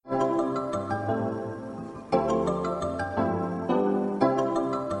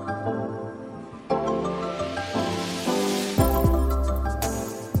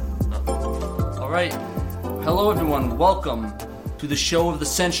Hello everyone, welcome to the show of the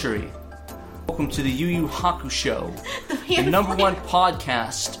century. Welcome to the Yu Yu Hakusho, the number one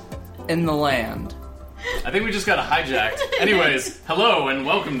podcast in the land. I think we just got hijacked. Anyways, hello and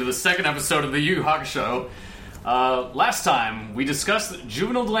welcome to the second episode of the Yu Yu Hakusho. Last time, we discussed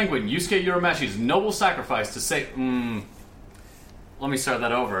juvenile delinquent Yusuke Urameshi's noble sacrifice to save... Let me start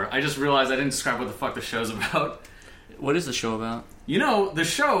that over. I just realized I didn't describe what the fuck the show's about. What is the show about? You know, the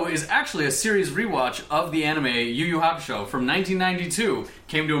show is actually a series rewatch of the anime Yu Yu Hakusho from 1992.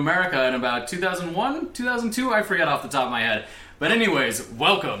 Came to America in about 2001? 2002? I forget off the top of my head. But anyways,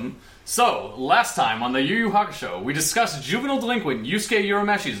 welcome. So, last time on the Yu Yu Hakusho, we discussed juvenile delinquent Yusuke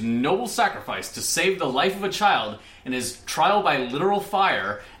Urameshi's noble sacrifice to save the life of a child in his trial by literal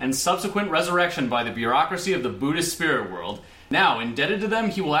fire and subsequent resurrection by the bureaucracy of the Buddhist spirit world. Now, indebted to them,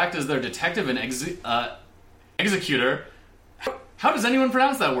 he will act as their detective and executor. How does anyone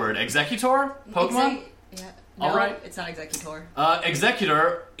pronounce that word? Executor? Pokemon? Yeah. No, all right. It's not executor.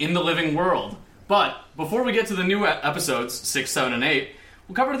 Executor in the living world. But before we get to the new episodes, 6, 7, and 8,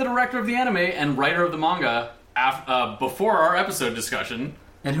 we'll cover the director of the anime and writer of the manga before our episode discussion.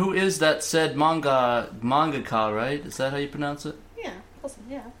 And who is that said mangaka, right? Is that how you pronounce it? Yeah, awesome,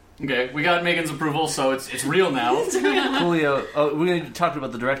 yeah. Okay, we got Megan's approval, so it's real now. Julio, we're going to talk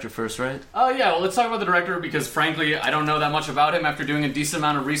about the director first, right? Yeah, well, let's talk about the director because, frankly, I don't know that much about him after doing a decent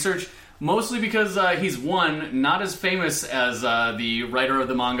amount of research. Mostly because he's, one, not as famous as the writer of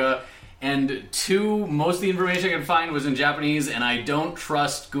the manga, and two, most of the information I could find was in Japanese, and I don't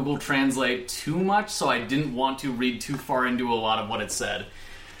trust Google Translate too much, so I didn't want to read too far into a lot of what it said.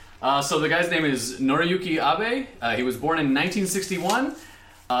 So the guy's name is Noriyuki Abe. He was born in 1961.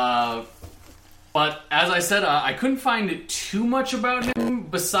 But as I said, I couldn't find too much about him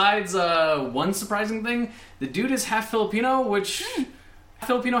besides one surprising thing. The dude is half Filipino, which half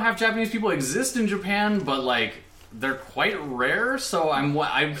Filipino, half Japanese people exist in Japan, but like they're quite rare. So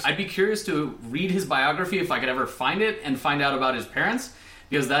I'd be curious to read his biography if I could ever find it and find out about his parents,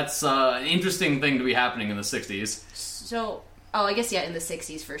 because that's an interesting thing to be happening in the 60s. So, I guess in the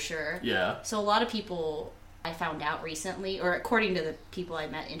 60s for sure. Yeah. So a lot of people I found out recently, or according to the people I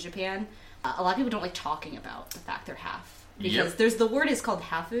met in Japan, a lot of people don't like talking about the fact they're half. Because there's the word is called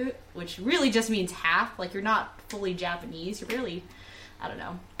hafu, which really just means half. Like, you're not fully Japanese. You're really, I don't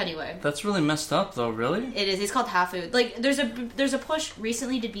know. Anyway. That's really messed up, though, really? It is. It's called hafu. Like, there's a push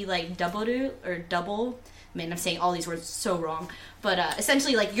recently to be, like, daboru, or double. I mean, I'm saying all these words so wrong. But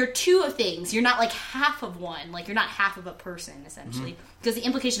essentially, like, you're two of things. You're not, like, half of one. Like, you're not half of a person, essentially. Because the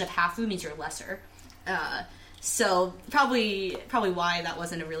implication of hafu means you're lesser. So probably why that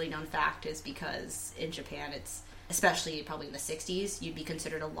wasn't a really known fact is because in Japan it's, especially probably in the 60s, you'd be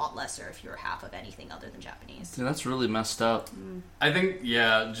considered a lot lesser if you were half of anything other than Japanese. Dude, that's really messed up. I think,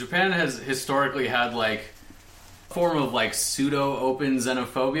 Japan has historically had like a form of like pseudo-open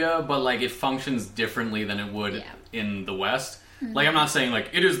xenophobia, but like it functions differently than it would in the West. Mm-hmm. Like, I'm not saying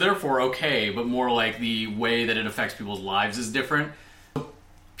like it is therefore okay, but more like the way that it affects people's lives is different.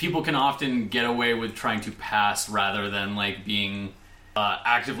 People can often get away with trying to pass rather than like being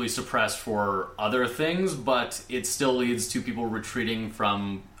actively suppressed for other things, but it still leads to people retreating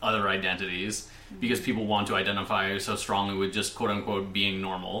from other identities because people want to identify so strongly with just quote-unquote being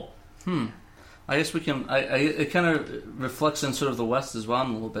normal. I guess we can... it kind of reflects in sort of the West as well a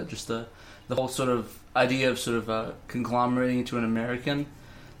little bit, just the whole sort of idea of sort of conglomerating into an American.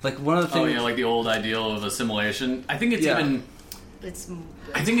 Like one of the things... like the old ideal of assimilation. I think it's even...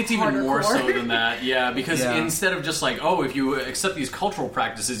 I think it's even more so than that, because instead of just like, if you accept these cultural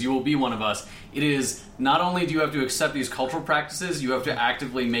practices, you will be one of us, it is, not only do you have to accept these cultural practices, you have to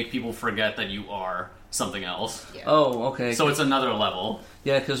actively make people forget that you are something else. Yeah. Oh, okay. So it's another level.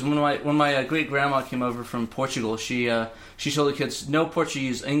 Yeah, because when my great-grandma came over from Portugal, she told the kids, no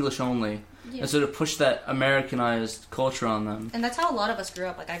Portuguese, English only. Yeah. And sort of push that Americanized culture on them. And that's how a lot of us grew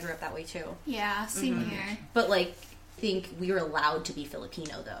up. Like, I grew up that way, too. Yeah, same here. But, like... think we were allowed to be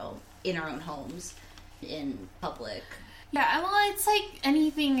Filipino though in our own homes in public. Yeah, well, it's like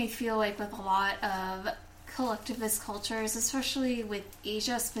anything I feel like with a lot of collectivist cultures, especially with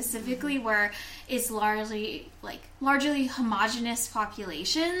Asia specifically, where it's largely homogenous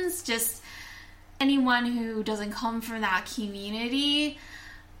populations, just anyone who doesn't come from that community.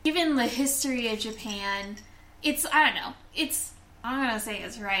 Given the history of Japan, I'm not gonna say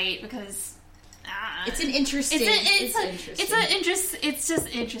it's right because it's an interesting. It's just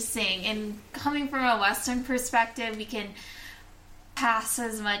interesting, and coming from a Western perspective, we can pass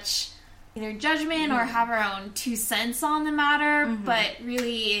as much either judgment or have our own 2 cents on the matter. But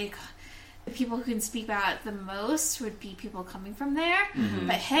really, the people who can speak about it the most would be people coming from there.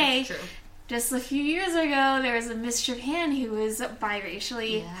 But hey, just a few years ago, there was a Miss Japan who was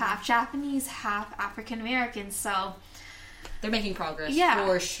biracially half Japanese, half African American. So they're making progress,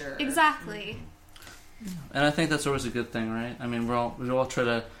 for sure. Exactly. And I think that's always a good thing, right? I mean, we all try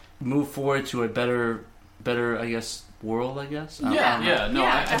to move forward to a better, I guess, world. I guess.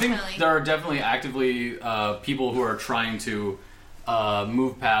 I think there are definitely actively people who are trying to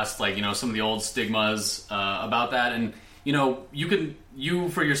move past, like, some of the old stigmas about that, and you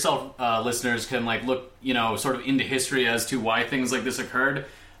for yourself, listeners, can like look, sort of into history as to why things like this occurred.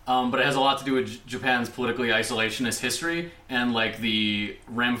 But it has a lot to do with Japan's politically isolationist history and like the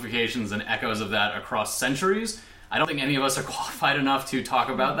ramifications and echoes of that across centuries. I don't think any of us are qualified enough to talk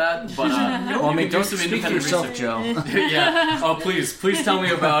about that, but don't speak for yourself, Joe. Yeah. Oh, please tell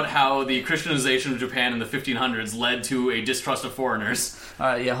me about how the Christianization of Japan in the 1500s led to a distrust of foreigners. All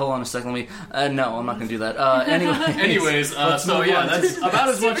right, hold on a second. No, I'm not going to do that. Anyways, that's about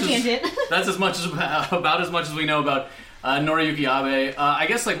as much as we know about Noriyuki Abe. I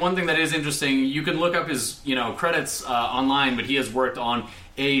guess like one thing that is interesting, you can look up his credits online, but he has worked on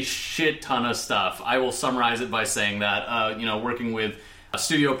a shit ton of stuff. I will summarize it by saying that working with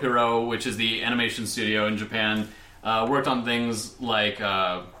Studio Pierrot, which is the animation studio in Japan, worked on things like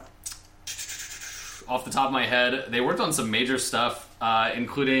off the top of my head, they worked on some major stuff,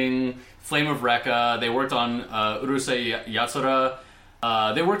 including Flame of Recca. They worked on Urusei Yatsura.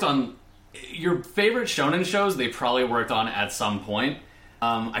 They worked on your favorite shonen shows. They probably worked on at some point.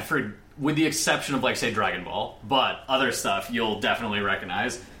 With the exception of, like, say, Dragon Ball, but other stuff you'll definitely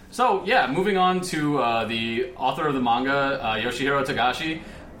recognize. So, yeah, moving on to the author of the manga, Yoshihiro Togashi.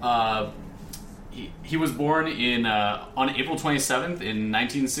 He was born on April 27th in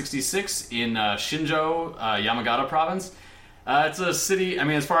 1966 in Shinjo, Yamagata province. It's a city, I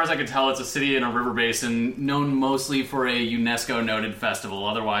mean, as far as I can tell, it's a city in a river basin known mostly for a UNESCO-noted festival.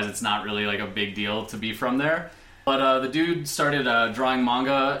 Otherwise, it's not really, like, a big deal to be from there. But the dude started drawing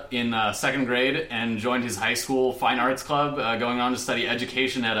manga in second grade and joined his high school fine arts club, going on to study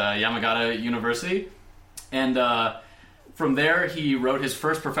education at Yamagata University. And from there, he wrote his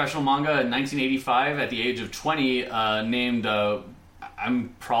first professional manga in 1985 at the age of 20, named,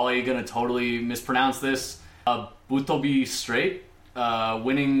 I'm probably going to totally mispronounce this, Butobi Straight,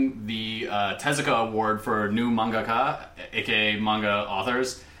 winning the Tezuka Award for New Mangaka, aka manga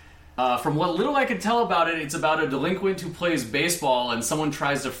authors. From what little I could tell about it, it's about a delinquent who plays baseball and someone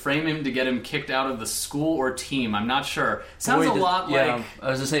tries to frame him to get him kicked out of the school or team. I'm not sure. Sounds like... I was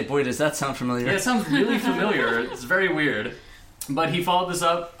going to say, boy, does that sound familiar. Yeah, it sounds really familiar. It's very weird. But he followed this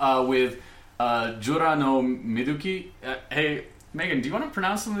up with Jura no Miduki. Hey, Megan, do you want to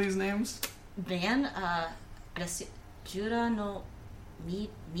pronounce some of these names? Jura no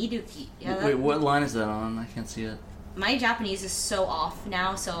Miduki. Yeah, wait, what line is that on? I can't see it. My Japanese is so off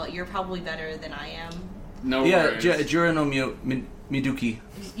now, so you're probably better than I am. No worries. Jura no Miduki.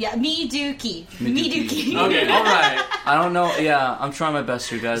 Yeah, Miduki. Miduki. Okay, alright. I don't know, I'm trying my best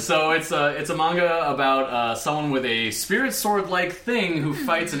here, guys. So it's a manga about someone with a spirit sword-like thing who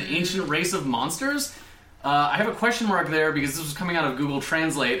fights an ancient race of monsters. I have a question mark there because this was coming out of Google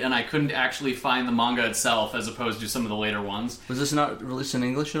Translate and I couldn't actually find the manga itself as opposed to some of the later ones. Was this not released in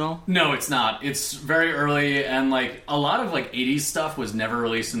English at all? No, it's not. It's very early and like a lot of like 80s stuff was never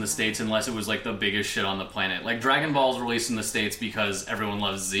released in the States unless it was like the biggest shit on the planet. Like Dragon Ball's released in the States because everyone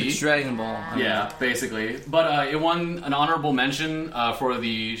loves Z. It's Dragon Ball. Yeah, basically. But it won an honorable mention for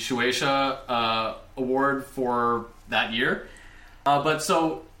the Shueisha award for that year.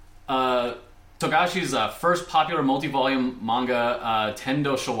 Togashi's first popular multi-volume manga,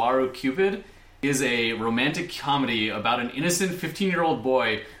 Tendo Shawaru Cupid, is a romantic comedy about an innocent 15-year-old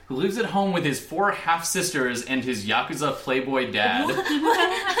boy who lives at home with his 4 half-sisters and his Yakuza playboy dad.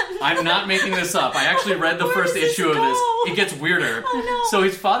 I'm not making this up. I actually read the first issue of this. It gets weirder. Oh, no. So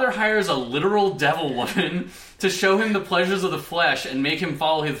his father hires a literal devil woman to show him the pleasures of the flesh and make him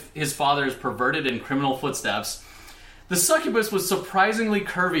follow his father's perverted and criminal footsteps. The succubus was surprisingly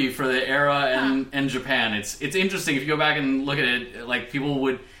curvy for the era and Japan. It's interesting if you go back and look at it. Like people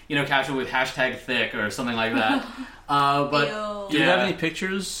would capture it with #thick or something like that. But do you have any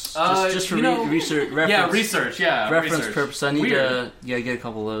pictures? Just for research. Reference. Yeah, research. Yeah, reference purpose. I need to get a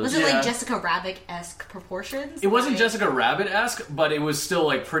couple of those. Was it like Jessica Rabbit-esque proportions? It wasn't Jessica Rabbit-esque, but it was still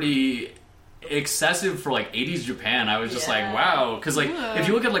like pretty excessive for like 80s Japan. I was just like, wow, because like if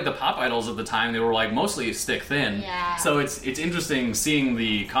you look at like the pop idols at the time, they were like mostly stick thin. Yeah. So it's interesting seeing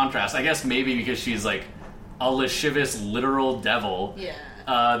the contrast. I guess maybe because she's like a lascivious literal devil.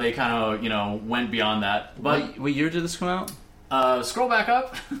 Yeah. They kind of went beyond that. But what year did this come out? Scroll back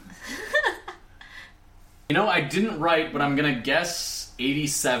up. I didn't write, but I'm gonna guess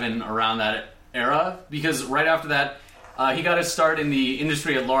 87, around that era, because right after that, he got his start in the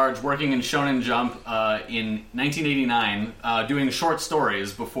industry at large, working in Shonen Jump in 1989, doing short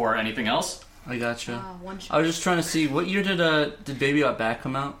stories before anything else. I gotcha. One shot. I was just trying to see, what year did Baby Got Back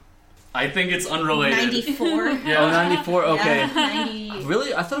come out? I think it's unrelated. 94. Yeah. Oh, 94? Okay. Yeah, 90.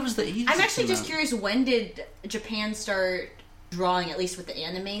 Really? I thought it was the 80s. I'm it actually came just out. curious, when did Japan start drawing, at least with the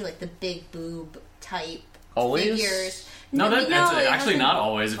anime, like the big boob type Always? figures? No, that's it actually hasn't- not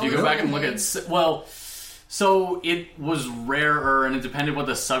always. If you Oh, go back and really? look at... Well, so it was rarer, and it depended what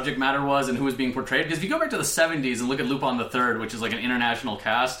the subject matter was and who was being portrayed. Because if you go back to the 70s and look at Lupin the Third, which is like an international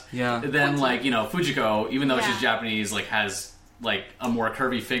cast, Yeah. then like, Fujiko, even though she's Yeah. Japanese, like has like a more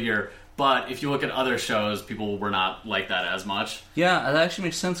curvy figure. But if you look at other shows, people were not like that as much. Yeah, that actually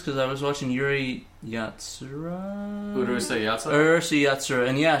makes sense because I was watching Yuri Yatsura. Urusei Yatsu? Urusei Yatsura,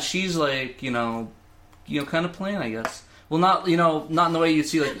 and yeah, she's like, kind of plain, I guess. Well, not in the way you'd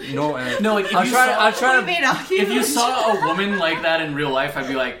see, like, No, like, if I'm you trying saw- to. If you saw a woman like that in real life, I'd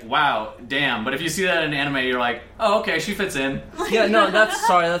be like, wow, damn. But if you see that in anime, you're like, oh, okay, she fits in. Yeah, no, that's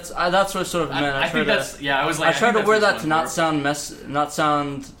what I sort of meant. I think that's, yeah, I was like... I tried to think wear that's that what to it's not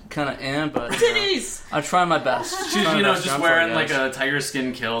sound kind of but Titties! I try my best. She's, Try my best. just I'm wearing sorry, like guys. a tiger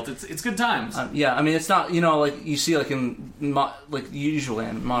skin kilt. It's good times. Yeah, I mean, it's not like you see like in like usual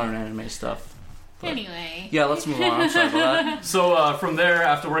modern anime stuff. But, Anyway. yeah, let's move on. I'm sorry about that. So from there,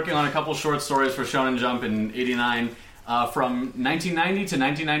 after working on a couple short stories for Shonen Jump in '89, from 1990 to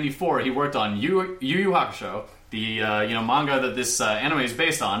 1994, he worked on Yu Yu Hakusho, the manga that this anime is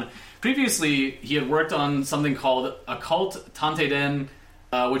based on. Previously, he had worked on something called Occult Tanteden,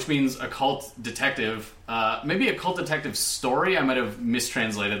 which means occult detective. Maybe occult detective story. I might have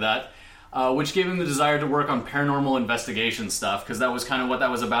mistranslated that. Which gave him the desire to work on paranormal investigation stuff, because that was kind of what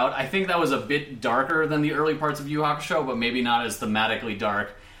that was about. I think that was a bit darker than the early parts of Yu Yu Hakusho, but maybe not as thematically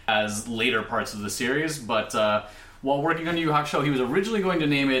dark as later parts of the series. But while working on Yu Yu Hakusho, he was originally going to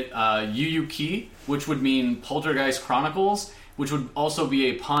name it Yu Yu Ki, which would mean Poltergeist Chronicles, which would also be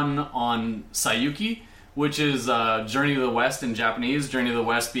a pun on Sayuki, which is Journey to the West in Japanese. Journey to the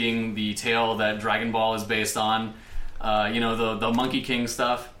West being the tale that Dragon Ball is based on. The Monkey King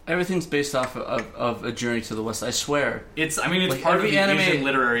stuff. Everything's based off of a journey to the west. I swear. It's Like, part of every the anime- Asian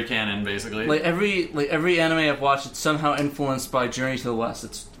literary canon, basically. Like every anime I've watched, it's somehow influenced by Journey to the West.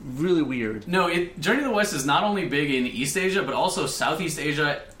 It's really weird. No, Journey to the West is not only big in East Asia, but also Southeast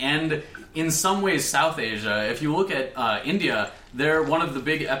Asia and in some ways South Asia. If you look at India, they're one of the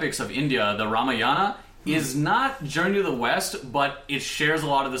big epics of India, the Ramayana, is not Journey to the West, but it shares a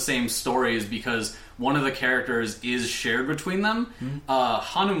lot of the same stories because one of the characters is shared between them.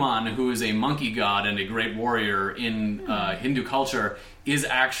 Hanuman, who is a monkey god and a great warrior in Hindu culture, is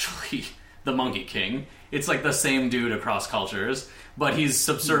actually the Monkey King. It's like the same dude across cultures, but he's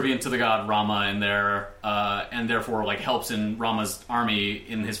subservient to the god Rama and therefore like helps in Rama's army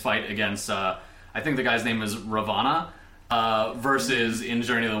in his fight against I think the guy's name is Ravana, versus in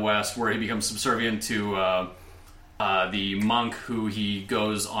Journey to the West where he becomes subservient to the monk who he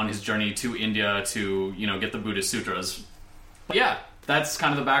goes on his journey to India to get the Buddhist sutras. But yeah, that's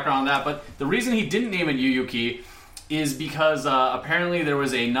kind of the background on that. But the reason he didn't name it Yu Yu Ki is because apparently there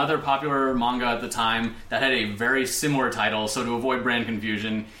was another popular manga at the time that had a very similar title, so to avoid brand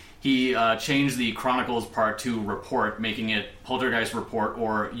confusion, he changed the Chronicles part to Report, making it Poltergeist Report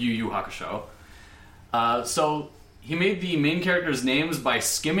or Yu Yu Hakusho. So he made the main characters' names by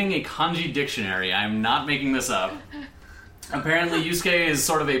skimming a kanji dictionary. I'm not making this up. Apparently Yusuke is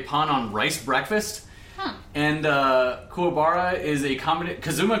sort of a pun on rice breakfast. And Kuwabara is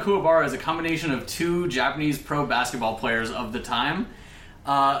Kazuma Kuwabara is a combination of two Japanese pro basketball players of the time.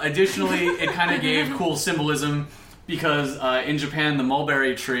 Additionally, it kind of gave cool symbolism because in Japan, the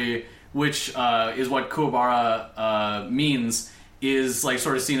mulberry tree, which is what Kuwabara means, is like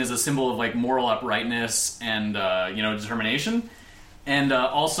sort of seen as a symbol of like moral uprightness and determination, and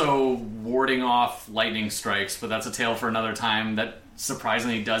also warding off lightning strikes. But that's a tale for another time. That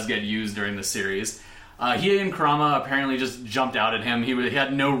surprisingly does get used during the series. Hiei and Kurama apparently just jumped out at him. He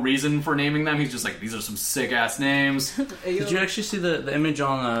had no reason for naming them. He's just like, these are some sick-ass names. Did you actually see the image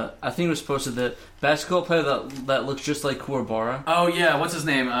on, I think it was posted, the basketball player that looks just like Kuwabara? Oh, yeah, what's his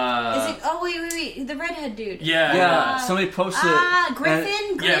name? Is it? Oh wait, the redhead dude. Yeah. Yeah, somebody posted it.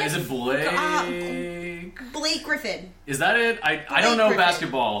 Griffin. Yeah, is it Blake? Blake Griffin. Is that it? I don't know Griffin.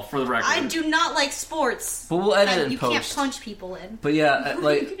 Basketball, for the record. I do not like sports. But we'll edit it You in post. can't punch people in. But yeah,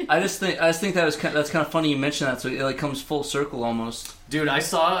 like I just think that's kind of funny you mention that, so it like comes full circle almost. Dude, I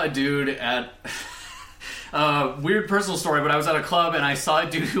saw a dude at... weird personal story, but I was at a club and I saw a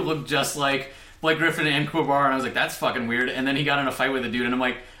dude who looked just like Blake Griffin and Kuwabara, and I was like, that's fucking weird. And then he got in a fight with a dude, and I'm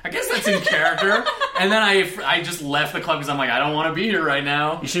like, I guess that's in character. And then I just left the club because I'm like, I don't want to be here right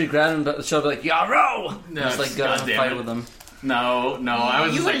now. You should have grabbed him at the show and be like, Yarrow! No, Just like got in a fight with him. No, I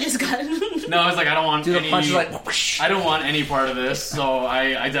was You just would like, have just gotten. no, I was like, I don't want Dude, the any. punch is like, whoosh. I don't want any part of this, so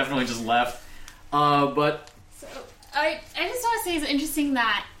I definitely just left. But So I just want to say it's interesting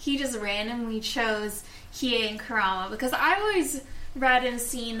that he just randomly chose Hiei and Kurama, because I always read and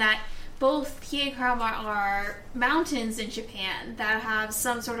seen that both Hiei and Kurama are mountains in Japan that have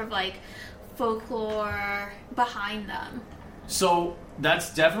some sort of like folklore behind them. So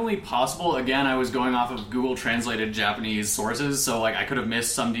that's definitely possible. Again, I was going off of Google translated Japanese sources, so like I could have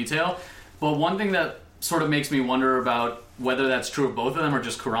missed some detail. But one thing that sort of makes me wonder about whether that's true of both of them or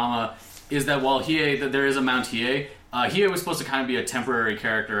just Kurama is that while Hiei, that there is a Mount Hiei, Hiei was supposed to kind of be a temporary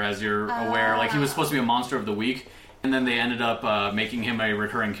character, as you're aware. Like he was supposed to be a monster of the week, and then they ended up making him a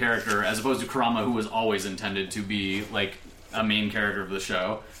recurring character, as opposed to Kurama, who was always intended to be like a main character of the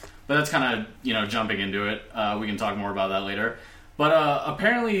show. But that's kind of, jumping into it. We can talk more about that later. But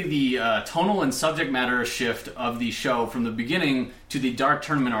apparently the tonal and subject matter shift of the show from the beginning to the Dark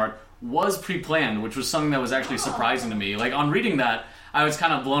Tournament art was pre-planned, which was something that was actually surprising to me. Like, on reading that, I was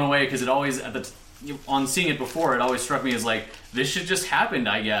kind of blown away, because it always, on seeing it before, it always struck me as like, this should just happened,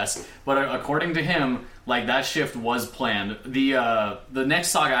 I guess. But according to him, like, that shift was planned. The next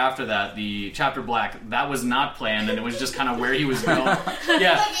saga after that, the Chapter Black, that was not planned, and it was just kind of where he was going.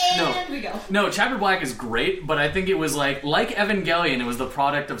 Yeah, no, Chapter Black is great, but I think it was like Evangelion, it was the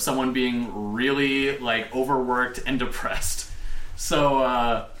product of someone being really like overworked and depressed.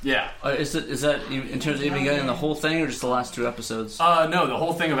 So yeah. Is that in terms of Evangelion the whole thing, or just the last 2 episodes? No, the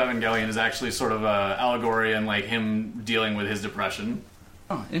whole thing of Evangelion is actually sort of a allegory and like him dealing with his depression.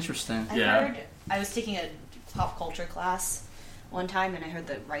 Oh, interesting. I was taking a pop culture class one time, and I heard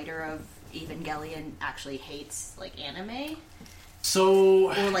the writer of Evangelion actually hates like anime,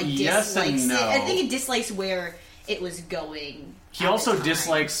 So or like yes dislikes and no. it. I think it dislikes where it was going. He also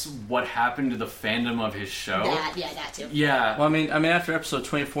dislikes what happened to the fandom of his show. That too. Yeah. Well, I mean, after episode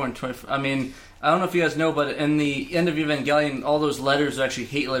 24 and 25, I mean, I don't know if you guys know, but in the end of Evangelion, all those letters are actually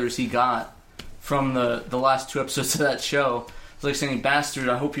hate letters he got from the last 2 episodes of that show. It's like saying, "Bastard,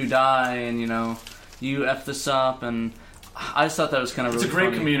 I hope you die," and you F this up, and I just thought that was kind of It's really a great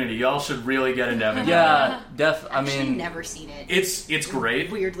funny. community. Y'all should really get into Evangelion. Yeah, I I've mean, never seen it. It's great.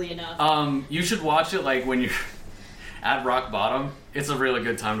 Weirdly enough. You should watch it like when you're at rock bottom. It's a really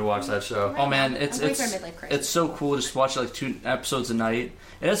good time to watch that show. oh man, I'm waiting for a midlife crisis. it's so cool to just watch like 2 episodes a night.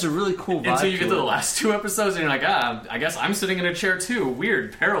 It has a really cool vibe. Until you get to it. the last 2 episodes and you're like, I guess I'm sitting in a chair too.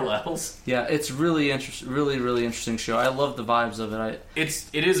 Weird parallels. Yeah, it's really interesting. Really interesting show. I love the vibes of it.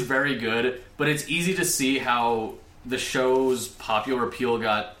 It is very good, but it's easy to see how the show's popular appeal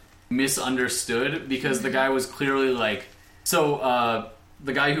got misunderstood, because the guy was clearly like... So,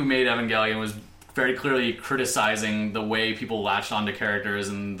 the guy who made Evangelion was very clearly criticizing the way people latched onto characters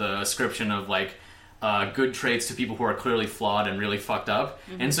and the ascription of, like, good traits to people who are clearly flawed and really fucked up.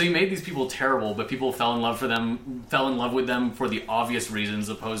 And so he made these people terrible, but people fell in love with them for the obvious reasons,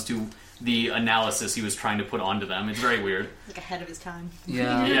 opposed to the analysis he was trying to put onto them. It's very weird. Like ahead of his time.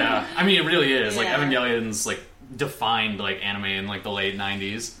 Yeah. Yeah, I mean, it really is. Like, Yeah. Evangelion's, like, defined, like, anime in, like, the late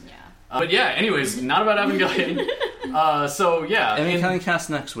 90s. Yeah. But yeah, anyways, not about Evangelion. So, yeah. Evangelion cast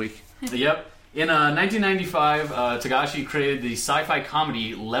next week. Yep. In 1995, Tagashi created the sci-fi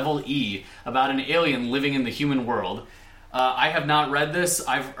comedy Level E about an alien living in the human world. I have not read this.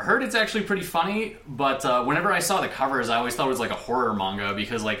 I've heard it's actually pretty funny, but whenever I saw the covers, I always thought it was like a horror manga,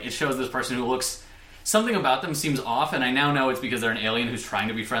 because like it shows this person who looks... Something about them seems off, and I now know it's because they're an alien who's trying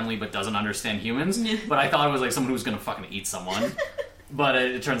to be friendly but doesn't understand humans. But I thought it was like someone who's going to fucking eat someone. But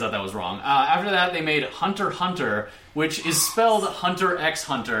it turns out that was wrong. After that, they made Hunter x Hunter, which is spelled Hunter x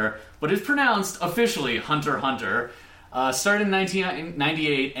Hunter, but is pronounced officially Hunter x Hunter. Started in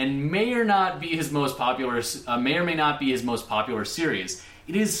 1998 and may or may not be his most popular series.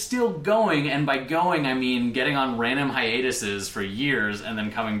 It is still going, and by going I mean getting on random hiatuses for years and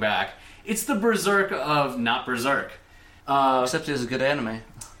then coming back. It's the Berserk of not Berserk. Except it is a good anime.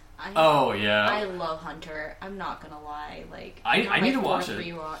 Oh yeah, I love Hunter. I'm not gonna lie. Like I need to watch it.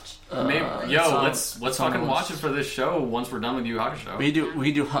 Rewatch. Let's fucking watch it for this show once we're done with Yu Yu Hakusho.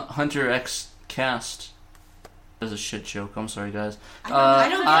 We do Hunter X Cast. That's a shit joke. I'm sorry, guys. I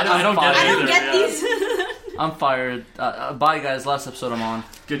don't get these. I'm fired. Bye, guys. Last episode I'm on.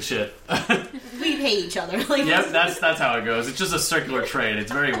 Good shit. We pay each other. Like, Yep, that's how it goes. It's just a circular trade.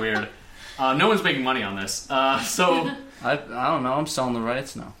 It's very weird. No one's making money on this. So I don't know. I'm selling the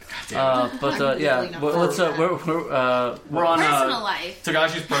rights now. I'm yeah, really not let's We're on Personal life.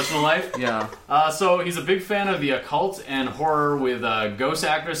 Tagashi's personal life. yeah. So he's a big fan of the occult and horror, with Ghost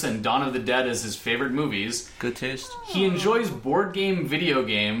Actress and Dawn of the Dead as his favorite movies. Good taste. He enjoys board game video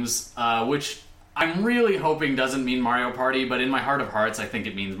games, which I'm really hoping doesn't mean Mario Party, but in my heart of hearts, I think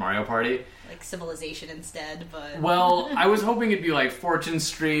it means Mario Party. Like Civilization instead, but Well, I was hoping it'd be like Fortune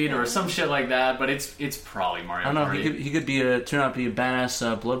Street or some shit like that, but it's probably Mario I don't know. Party. He could turn out to be a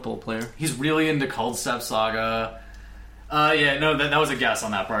badass Blood Bowl player. He's really into Cold Step Saga. That was a guess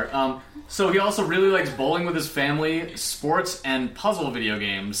on that part. So he also really likes bowling with his family, sports, and puzzle video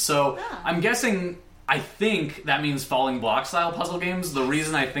games. So I'm guessing, I think that means falling block style puzzle games. The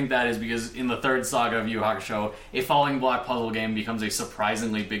reason I think that is because in the third saga of Yu Yu Hakusho, a falling block puzzle game becomes a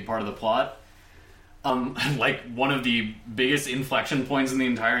surprisingly big part of the plot. Like one of the biggest inflection points in the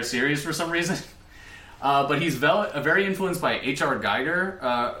entire series for some reason. But he's very influenced by H.R. Geiger,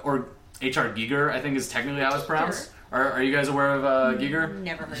 or H.R. Giger, I think is technically how it's pronounced. Sure. Are you guys aware of Giger?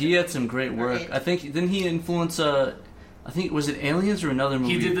 never heard He of had some great work. Right. I think didn't he influence I think was it Aliens or another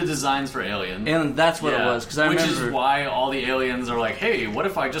movie? He did the designs for Alien. And that's what it was because I Which remember. is why all the aliens are like, hey, what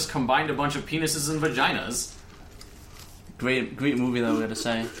if I just combined a bunch of penises and vaginas? Great movie though. We got to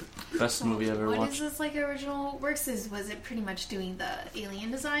say, best movie I've ever What watched. is this like original works? Was it pretty much doing the alien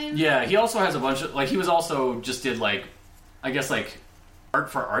design? Yeah, he also has a bunch of he was also just did I guess art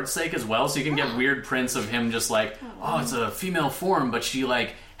for art's sake as well. So you can get weird prints of him just it's a female form, but she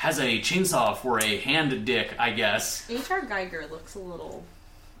has a chainsaw for a hand dick, I guess. H.R. Geiger looks a little...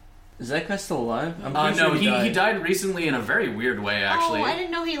 Is that guy still alive? I'm pretty No, sure he died recently in a very weird way, actually. Oh, I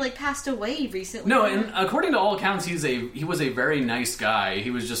didn't know he passed away recently. No, and according to all accounts, he was a very nice guy.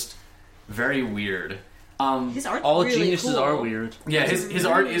 He was just very weird. His art's All really geniuses cool. are weird. Yeah, his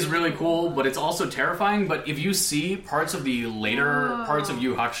art is really cool, but it's also terrifying. But if you see parts of the later parts of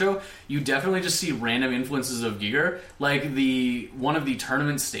Yu Yu Hakusho, you definitely just see random influences of Giger. Like one of the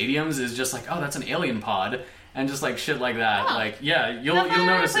tournament stadiums is just that's an alien pod, and just shit like that. Oh. You'll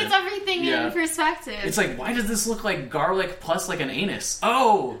notice puts it. everything in perspective. It's why does this look like garlic plus an anus?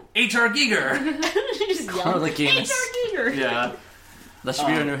 Oh, H.R. Giger. Just yell, Garlic anus. H.R. Giger. Yeah. That should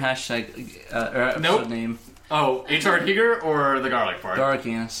be our new hashtag or episode Nope. name. Oh, H.R. Giger or the garlic part? Garlic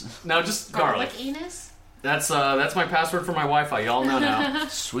anus. No, just garlic. anus? That's my password for my Wi-Fi. Y'all know now.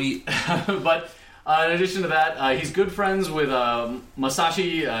 Sweet. But in addition to that, he's good friends with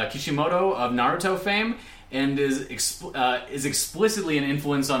Masashi Kishimoto of Naruto fame, and is explicitly an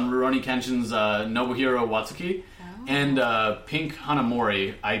influence on Rurouni Kenshin's Nobuhiro Watsuki and Pink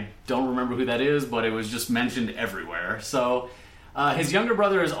Hanamori. I don't remember who that is, but it was just mentioned everywhere. So his younger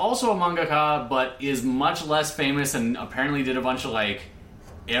brother is also a mangaka, but is much less famous and apparently did a bunch of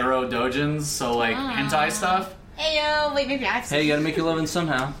Ero dojins, so hentai stuff. Heyo, wait, maybe I've seen Hey, you gotta make your living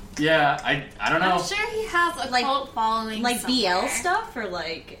somehow. Yeah, I don't know. I'm sure he has a cult following. BL stuff or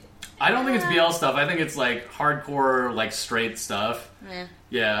I don't think it's BL stuff. I think it's hardcore straight stuff.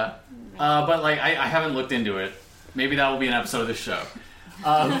 Yeah. But I haven't looked into it. Maybe that will be an episode of this show.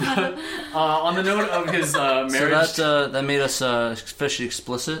 On the note of his marriage... So that made us officially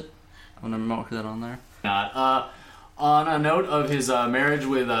explicit. I'm gonna mark that on there. Not. On a note of his marriage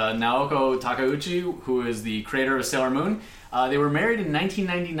with Naoko Takeuchi, who is the creator of Sailor Moon, they were married in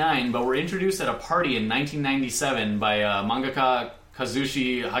 1999, but were introduced at a party in 1997 by mangaka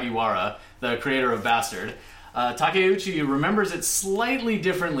Kazushi Hagiwara, the creator of Bastard. Takeuchi remembers it slightly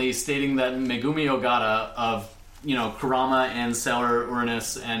differently, stating that Megumi Ogata of Kurama and Sailor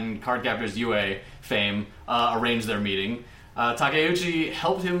Uranus and Cardcaptors UA fame arranged their meeting. Takeuchi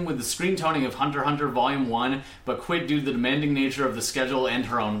helped him with the screen toning of Hunter x Hunter Volume 1, but quit due to the demanding nature of the schedule and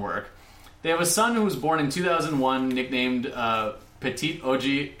her own work. They have a son who was born in 2001, nicknamed Petit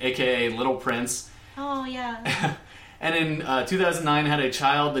Oji, aka Little Prince. Oh, yeah. And in 2009 had a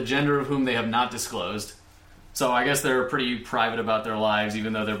child, the gender of whom they have not disclosed. So I guess they're pretty private about their lives,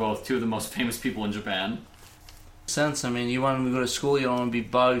 even though they're both two of the most famous people in Japan. Sense. I mean, you want them to go to school, you don't want to be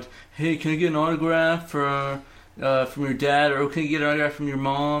bugged. Hey, can I get an autograph from your dad, or can you get an autograph from your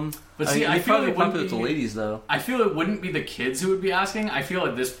mom? But see, I feel probably it popular wouldn't with the be, ladies, though. I feel it wouldn't be the kids who would be asking. I feel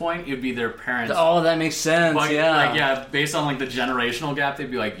at this point it would be their parents. Oh, that makes sense. Yeah, Based on the generational gap, they'd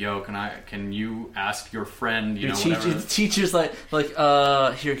be like, "Yo, can you ask your friend, your whatever." teacher's like,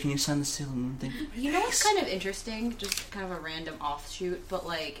 here, can you sign the Sailor Moon thing? You know what's kind of interesting? Just kind of a random offshoot, but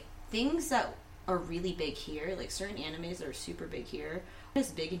things that are really big here, certain animes that are super big here,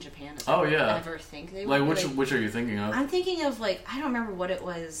 as big in Japan as I ever think they would. Which are you thinking of? I'm thinking of I don't remember what it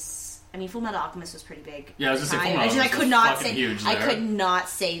was. I mean, Fullmetal Alchemist was pretty big. Yeah, I was just saying I could not say. huge I there. could not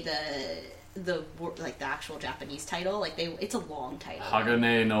say the actual Japanese title. Like it's a long title.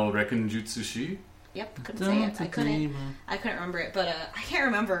 Hagane no Rekenjutsushi? Yep, couldn't say it. I couldn't remember it, but I can't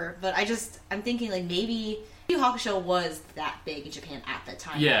remember. But I'm thinking like maybe Yu Yu Hakusho was that big in Japan at the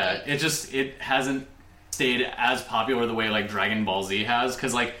time. Yeah, right? it hasn't stayed as popular the way like Dragon Ball Z has,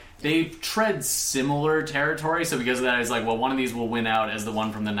 because like they tread similar territory. So because of that, it's like, well, one of these will win out as the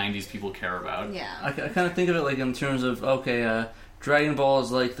one from the 90s people care about. Yeah, I kind of think of it like in terms of Dragon Ball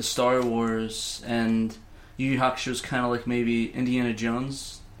is like the Star Wars, and Yu Yu Hakusho is kind of like maybe Indiana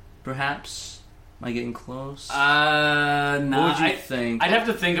Jones, perhaps. Am I getting close? No. What would you think? I'd have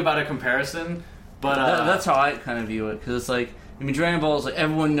to think about a comparison, but that's how I kind of view it, because it's like, I mean, Dragon Ball is like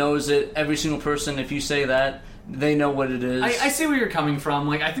everyone knows it. Every single person, if you say that, they know what it is. I see where you're coming from.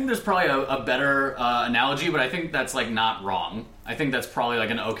 Like, I think there's probably a better analogy, but I think that's like not wrong. I think that's probably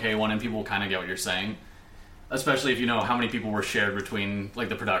like an okay one, and people kind of get what you're saying, especially if you know how many people were shared between like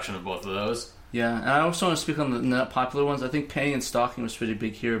the production of both of those. Yeah, and I also want to speak on the not popular ones. I think Penny and Stocking was pretty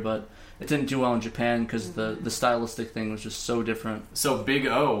big here, but it didn't do well in Japan because the stylistic thing was just so different. So Big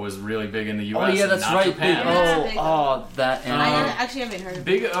O was really big in the U.S. Oh yeah, that's not right. Japan. Big Yeah, Big O. Oh, that. I actually haven't heard of it.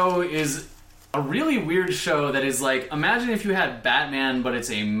 Big O is a really weird show that is like, imagine if you had Batman, but it's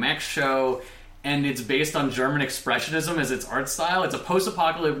a mech show, and it's based on German Expressionism as its art style. It's a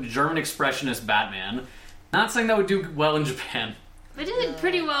post-apocalyptic German Expressionist Batman. Not saying that would do well in Japan. It did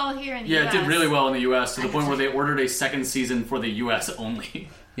pretty well here in the Yeah, US. it did really well in the U.S. to the point where they ordered a second season for the U.S. only.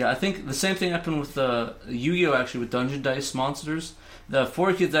 Yeah, I think the same thing happened with Yu-Gi-Oh! Actually, with Dungeon Dice Monsters. The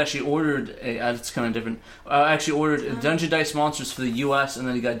 4Kids actually ordered it's kind of different. Actually ordered Dungeon Dice Monsters for the U.S. and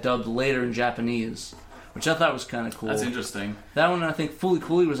then it got dubbed later in Japanese, which I thought was kind of cool. That's interesting. That one, I think, Fooly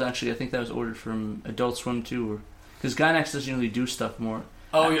Cooly was actually, I think that was ordered from Adult Swim too, because Gainax doesn't usually do stuff more.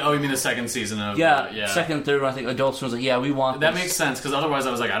 Oh, you mean the second season of... second and third one, I think Adult Swim was like, yeah, we want that this. makes sense, because otherwise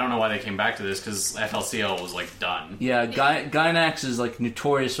I was like, I don't know why they came back to this, because FLCL was, like, done. Yeah, Gainax is, like,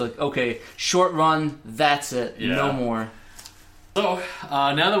 notorious for, like, okay, short run, that's it, no more. So,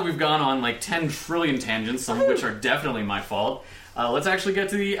 now that we've gone on, like, 10 trillion tangents, some of which are definitely my fault, let's actually get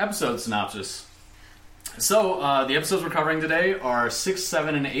to the episode synopsis. So, the episodes we're covering today are 6,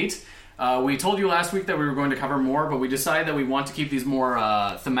 7, and 8. We told you last week that we were going to cover more, but we decided that we want to keep these more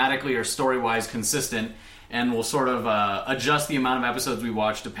thematically or story-wise consistent, and we'll sort of adjust the amount of episodes we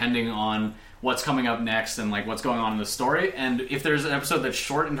watch depending on what's coming up next and like what's going on in the story. And if there's an episode that's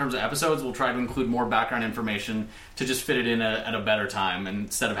short in terms of episodes, we'll try to include more background information to just fit it in at a better time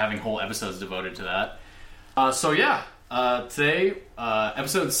instead of having whole episodes devoted to that. Today,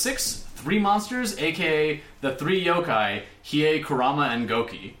 episode 6, Three Monsters, aka the Three Yokai, Hiei, Kurama, and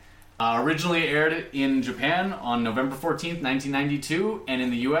Goki. Originally aired in Japan on November 14th, 1992, and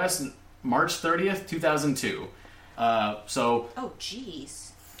in the US, March 30th, 2002. Oh, jeez.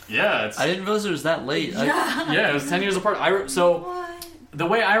 Yeah, I didn't realize it was that late. Yeah, it was 10 years apart. The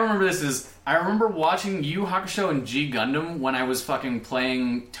way I remember this is, I remember watching Yu Yu Hakusho and G Gundam when I was fucking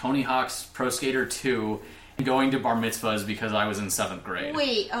playing Tony Hawk's Pro Skater 2 and going to bar mitzvahs because I was in 7th grade.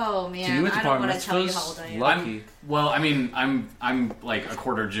 Wait, oh man, So you went to I don't bar want to tell you mitzvahs? how old I am. Lucky. I'm like a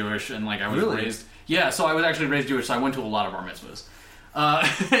quarter Jewish, and like I was Really? raised. Yeah, so I was actually raised Jewish, so I went to a lot of bar mitzvahs.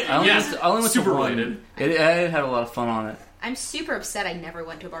 I only went super to one. related. I had a lot of fun on it. I'm super upset I never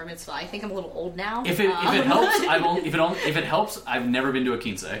went to a bar mitzvah. I think I'm a little old now. If it helps, I've never been to a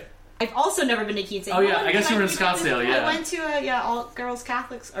kinsei. I've also never been to Kinsey. Oh yeah, I guess you were in Scottsdale. Yeah, I went to a all girls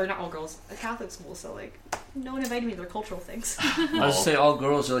Catholics, or not all girls, a Catholic school. So like, no one invited me to their cultural things. I was just say all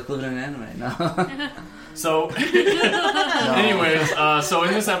girls are like living in an anime now. So, so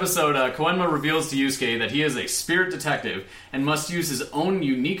in this episode, Koenma reveals to Yusuke that he is a spirit detective and must use his own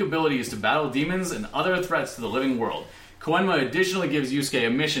unique abilities to battle demons and other threats to the living world. Koenma additionally gives Yusuke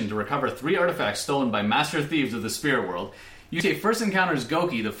a mission to recover 3 artifacts stolen by master thieves of the spirit world. Yusuke first encounters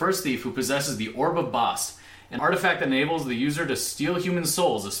Goki, the first thief who possesses the Orb of Bast, an artifact that enables the user to steal human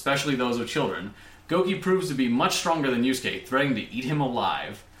souls, especially those of children. Goki proves to be much stronger than Yusuke, threatening to eat him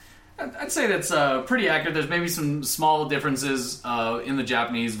alive. I'd say that's pretty accurate. There's maybe some small differences in the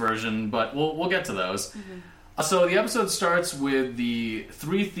Japanese version, but we'll get to those. Mm-hmm. So the episode starts with the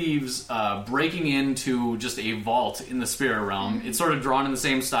 3 thieves breaking into just a vault in the spirit realm. Mm-hmm. It's sort of drawn in the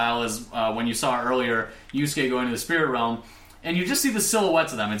same style as when you saw earlier Yusuke going to the spirit realm. And you just see the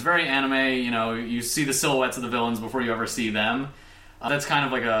silhouettes of them. It's very anime, you see the silhouettes of the villains before you ever see them. That's kind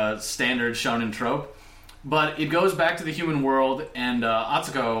of like a standard shonen trope. But it goes back to the human world, and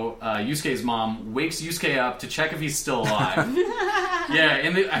Atsuko, Yusuke's mom, wakes Yusuke up to check if he's still alive. Yeah,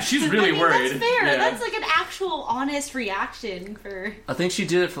 and she's really worried. That's fair. Yeah. That's like an actual honest reaction for. I think she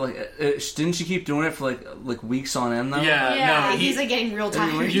did it for like. Didn't she keep doing it for like weeks on end though? Yeah, no. He's like getting real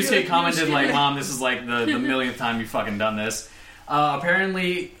tired. Yusuke commented like, "Mom, this is like the millionth time you've fucking done this."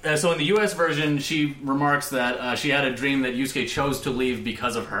 Apparently, so in the U.S. version, she remarks that she had a dream that Yusuke chose to leave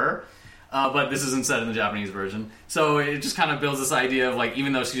because of her. But this isn't said in the Japanese version. So it just kind of builds this idea of, like,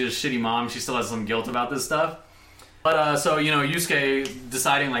 even though she's a shitty mom, she still has some guilt about this stuff. But, so, Yusuke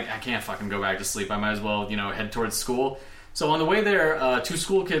deciding, like, I can't fucking go back to sleep. I might as well, head towards school. So on the way there, two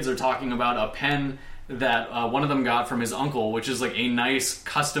school kids are talking about a pen that one of them got from his uncle, which is, like, a nice,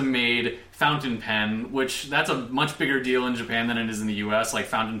 custom-made fountain pen, which that's a much bigger deal in Japan than it is in the U.S. Like,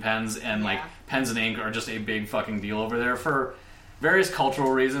 fountain pens and, like, pens and ink are just a big fucking deal over there for various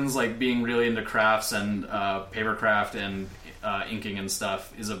cultural reasons, like being really into crafts and paper craft and inking and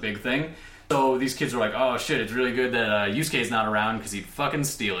stuff is a big thing. So these kids are like, oh shit, it's really good that Yusuke's not around because he'd fucking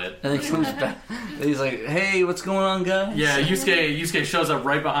steal it. And he comes back and he's like, hey, what's going on, guys? Yeah, Yusuke shows up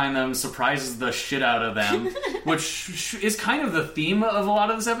right behind them, surprises the shit out of them, which is kind of the theme of a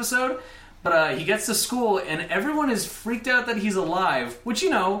lot of this episode. But he gets to school and everyone is freaked out that he's alive, which,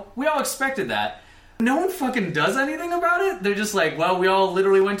 we all expected that. No one fucking does anything about it. They're just like, well, we all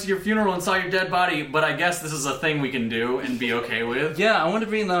literally went to your funeral and saw your dead body, but I guess this is a thing we can do and be okay with. Yeah, I wanted to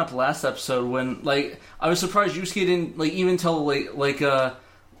bring that up last episode when, like, I was surprised Yusuke didn't, like, even tell, like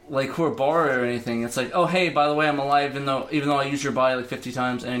Kuwabara or anything. It's like, oh, hey, by the way, I'm alive, even though I used your body, like, 50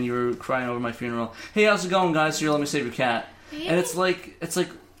 times and you were crying over my funeral. Hey, how's it going, guys? Here, let me save your cat. Maybe. And it's like...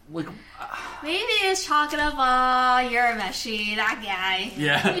 Maybe he's chalking up, oh, you're a Meshi, that guy.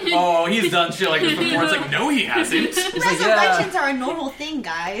 Yeah. Oh, he's done shit like this before. It's like, no, he hasn't. It's like, Resurrections are a normal thing,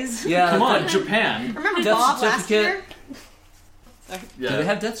 guys. Yeah. Come on, Japan. Remember Death Bob last year? Yeah. Do they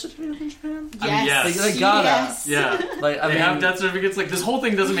have death certificates in Japan? Yes. I mean, yes. They gotta. Yes. Yeah. Like, I They mean, have death certificates. Like, this whole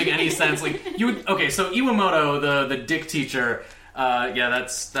thing doesn't make any sense. Like, okay, so Iwamoto, the dick teacher,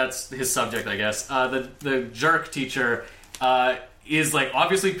 that's his subject, I guess. The jerk teacher, is like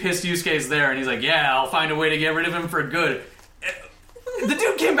obviously pissed Yusuke's there, and he's like, yeah, I'll find a way to get rid of him for good. The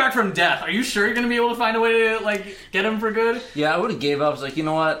dude came back from death. Are you sure you're gonna be able to find a way to, like, get him for good? Yeah, I would have gave up. I was like, you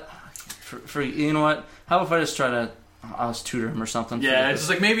know what? You know what? How if I just try to... I'll just tutor him or something. Yeah, it's just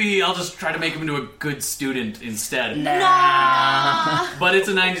like, maybe I'll just try to make him into a good student instead. Nah. But it's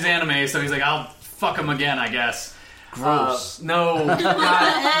a 90s anime, so he's like, I'll fuck him again, I guess. Gross. No, not what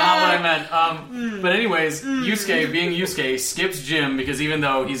I meant. But anyways, Yusuke, being Yusuke, skips gym because even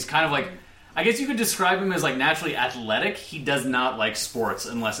though he's kind of like... I guess you could describe him as, like, naturally athletic, he does not like sports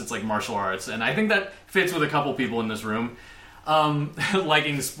unless it's, like, martial arts. And I think that fits with a couple people in this room.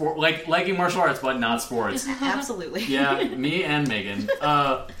 Liking martial arts, but not sports. Absolutely. Yeah, me and Megan.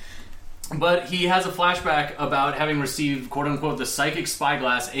 But he has a flashback about having received, quote-unquote, the psychic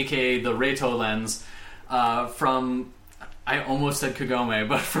spyglass, aka the Reito lens, from... I almost said Kagome,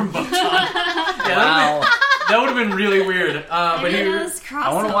 but from Botan. Wow. That would have been really weird. But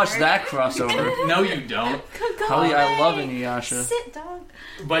I want to watch that crossover. No, you don't. Holly, I love Inuyasha. Sit, dog.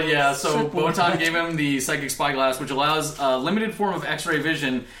 But yeah, so Simple. Botan gave him the psychic spyglass, which allows a limited form of X-ray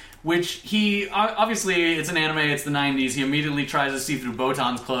vision, which he... Obviously, it's an anime, it's the 90s. He immediately tries to see through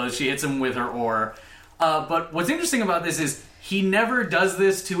Botan's clothes. She hits him with her oar. But what's interesting about this is he never does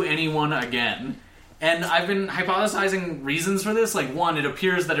this to anyone again. And I've been hypothesizing reasons for this. Like, one, it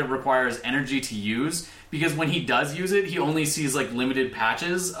appears that it requires energy to use, because when he does use it, he only sees, like, limited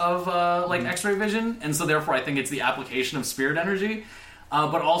patches of, X-ray vision, and so therefore I think it's the application of spirit energy.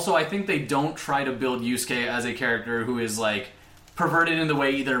 But also, I think they don't try to build Yusuke as a character who is, like, perverted in the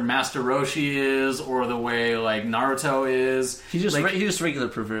way either Master Roshi is, or the way, like, Naruto is. He's just regular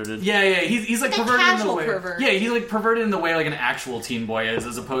perverted. Yeah, he's like Like a perverted in the casual way. pervert. Yeah, he's like perverted in the way like an actual teen boy is,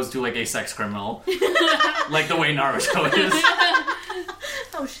 as opposed to like a sex criminal, like the way Naruto is.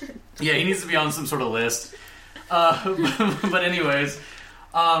 Oh shit. Yeah, he needs to be on some sort of list. But anyways,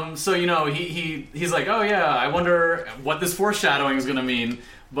 so he's like, oh yeah, I wonder what this foreshadowing is gonna mean.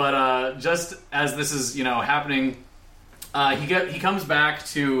 But just as this is happening. He comes back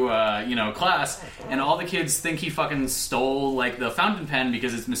to class, and all the kids think he fucking stole like the fountain pen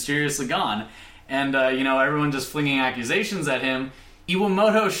because it's mysteriously gone, and everyone just flinging accusations at him.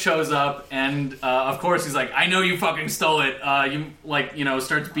 Iwamoto shows up, and of course he's like, "I know you fucking stole it."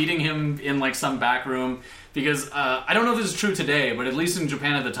 Starts beating him in like some back room because I don't know if this is true today, but at least in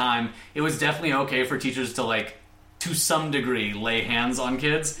Japan at the time, it was definitely okay for teachers to like to some degree lay hands on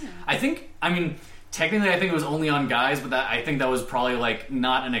kids. Technically, I think it was only on guys, but I think that was probably like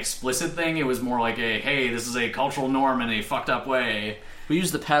not an explicit thing. It was more like hey, this is a cultural norm in a fucked up way. We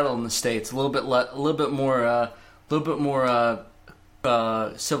use the paddle in the States a little bit more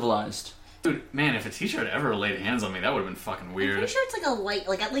civilized. Dude, man, if a teacher had ever laid hands on me, that would have been fucking I'm weird. pretty sure it's like a light,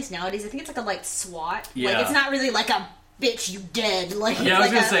 like at least nowadays, I think it's like a light SWAT. Yeah. Like it's not really like a bitch, you dead. Like Yeah, I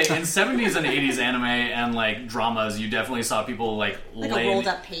was it's gonna like say, in 70s and 80s anime and, like, dramas, you definitely saw people, like a lay... rolled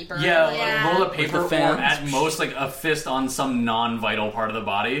up paper. Yeah, like, Yeah. rolled up paper, With the or fans. at most, like, a fist on some non-vital part of the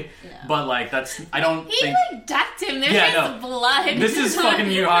body. Yeah. But, like, that's... I don't He think... like decked him. There's Yeah, just no. blood. This is fucking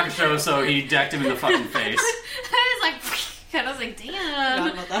Yu Yu Hakusho, so he decked him in the fucking face. I was like, and I was like, damn.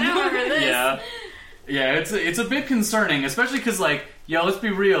 Forgot about that. I don't remember this. Yeah. Yeah, it's a bit concerning, especially because, like, yo, let's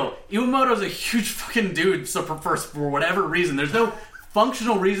be real. Iwamoto's a huge fucking dude, so for whatever reason. There's no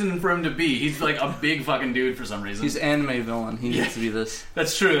functional reason for him to be. He's, like, a big fucking dude for some reason. He's anime villain. He Yeah. needs to be this.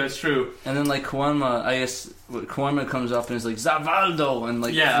 That's true. And then like Koenma, I guess Koenma comes up and is like Zavaldo and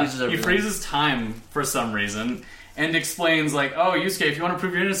like Yeah, freezes he everything. freezes time for some reason and explains, like, oh, Yusuke, if you want to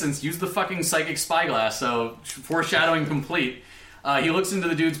prove your innocence, use the fucking psychic spyglass. So, foreshadowing complete. He looks into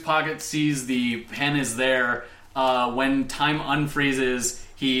the dude's pocket, sees the pen is there. When time unfreezes,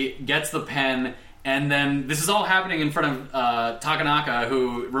 he gets the pen, and then this is all happening in front of Takanaka,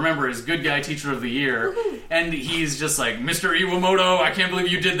 who, remember, is Good Guy Teacher of the Year. And he's just like, Mr. Iwamoto, I can't believe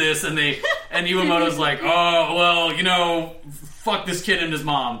you did this. And Iwamoto's like, oh, well, you know, fuck this kid and his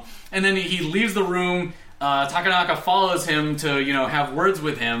mom. And then he leaves the room. Takanaka follows him to, you know, have words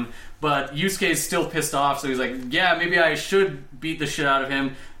with him. But Yusuke's still pissed off, so he's like, yeah, maybe I should beat the shit out of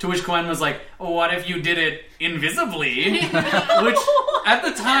him. To which Koen was like, oh, what if you did it invisibly? Which, at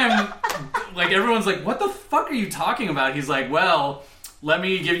the time, like, everyone's like, what the fuck are you talking about? He's like, well, let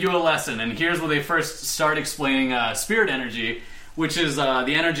me give you a lesson. And here's where they first start explaining spirit energy, which is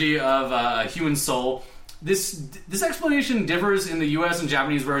the energy of a human soul. This explanation differs in the US and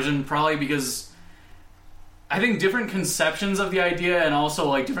Japanese version, probably because I think different conceptions of the idea and also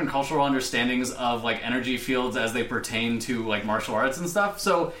like different cultural understandings of like energy fields as they pertain to like martial arts and stuff.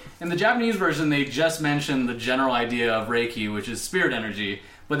 So in the Japanese version, they just mention the general idea of Reiki, which is spirit energy,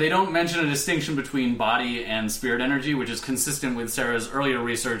 but they don't mention a distinction between body and spirit energy, which is consistent with Sarah's earlier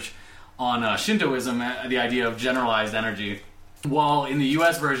research on Shintoism, the idea of generalized energy. While in the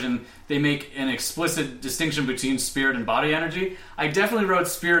US version, they make an explicit distinction between spirit and body energy. I definitely wrote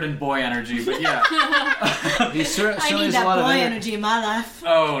spirit and boy energy, but yeah. He certainly I need has that a lot boy of energy in my life.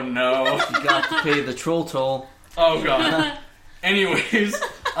 Oh no. You got to pay the troll toll. Oh god. Anyways,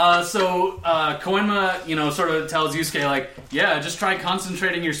 so Koenma, you know, sort of tells Yusuke, like, yeah, just try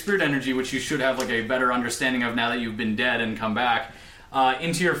concentrating your spirit energy, which you should have like a better understanding of now that you've been dead and come back,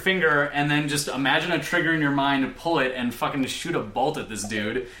 into your finger, and then just imagine a trigger in your mind, pull it, and fucking shoot a bolt at this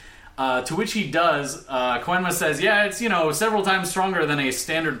dude. To which he does. Koenma says, yeah, it's, you know, several times stronger than a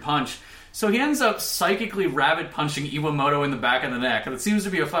standard punch. So he ends up psychically rabbit punching Iwamoto in the back of the neck. That seems to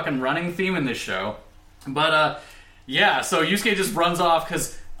be a fucking running theme in this show. But, yeah, so Yusuke just runs off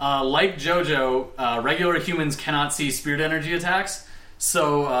because, like JoJo, regular humans cannot see spirit energy attacks.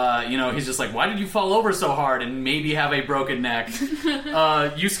 So, you know, he's just like, why did you fall over so hard and maybe have a broken neck?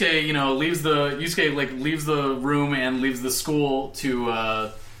 Yusuke, you know, leaves the room and leaves the school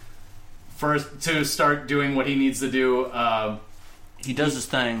to start doing what he needs to do. He does his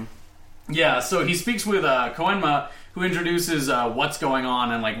thing. Yeah, so he speaks with Koenma, who introduces what's going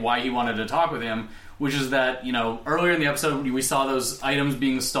on and like why he wanted to talk with him, which is that, you know, earlier in the episode we saw those items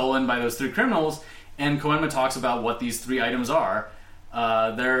being stolen by those three criminals, and Koenma talks about what these three items are.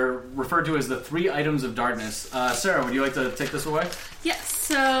 They're referred to as the 3 items of darkness. Sarah, would you like to take this away? Yes,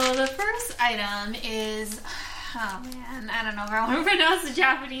 so the first item is, oh man, I don't know if I want to pronounce the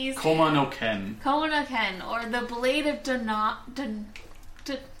Japanese. Koma no Ken. Koma no Ken, or the Blade of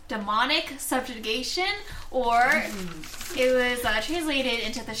Demonic Subjugation, or it was translated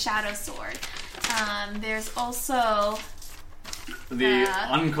into the Shadow Sword. There's also The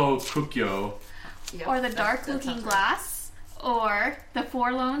Anko Kukyo. Yep, or the that's Dark not Looking right. Glass, or the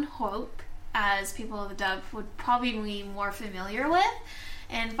Forlorn Hope, as people of the dub would probably be more familiar with.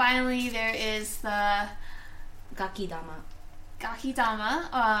 And finally, there is the Gakidama.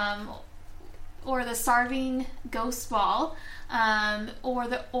 Gakidama, or the Starving Ghost Ball, or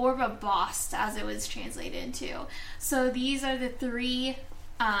the Orb of Bost, as it was translated into. So these are the 3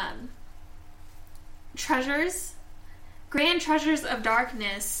 treasures, grand treasures of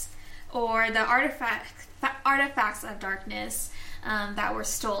darkness, or the artifacts of darkness that were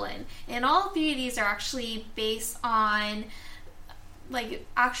stolen. And all 3 of these are actually based on like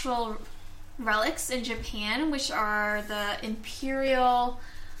actual relics in Japan, which are the imperial.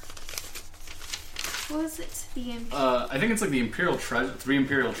 What was it? I think it's like the Imperial 3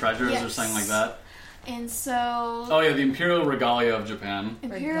 Imperial Treasures or Yes. something like that. And so... Oh yeah, the Imperial Regalia of Japan.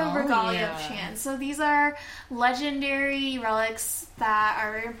 Imperial Regalia of Japan. So these are legendary relics that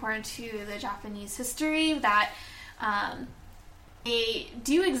are very important to the Japanese history that they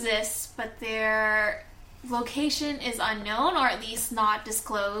do exist, but their location is unknown, or at least not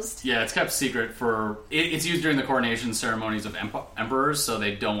disclosed. Yeah, it's kept secret for... It's used during the coronation ceremonies of emperors, so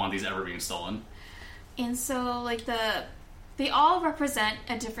they don't want these ever being stolen. And so, like, they all represent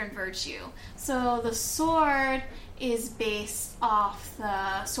a different virtue. So the sword is based off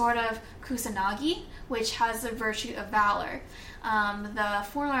the sword of Kusanagi, which has the virtue of valor. The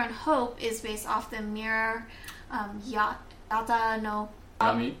forlorn hope is based off the mirror Yata no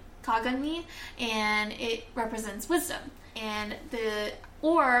Kagami, and it represents wisdom. And the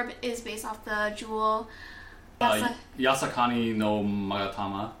orb is based off the jewel Yasakani no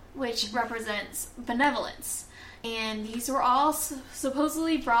Magatama, which represents benevolence. And these were all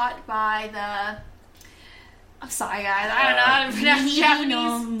supposedly brought by the... I'm sorry, guys. I don't know how to pronounce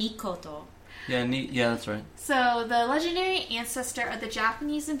Japanese. Mikoto. Yeah, that's right. So, the legendary ancestor of the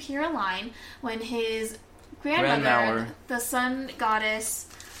Japanese imperial line, when his grandmother, the sun goddess...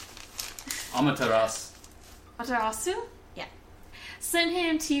 Amaterasu? Yeah. Sent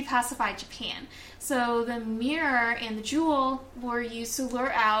him to pacify Japan. So, the mirror and the jewel were used to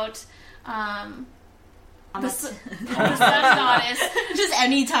lure out... the sun goddess. Just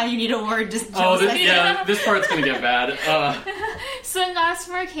anytime you need a word, just this part's gonna get bad. Sun goddess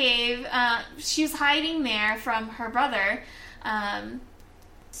from her cave. She was hiding there from her brother.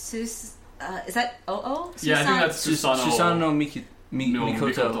 Is that Oh? Yeah, I think that's Susanoo no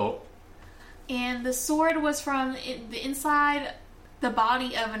Mikoto. And the sword was from the inside the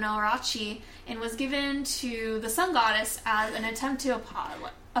body of an Orochi and was given to the sun goddess as an attempt to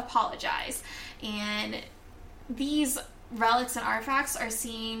apologize. And these relics and artifacts are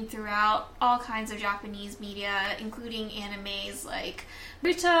seen throughout all kinds of Japanese media, including animes like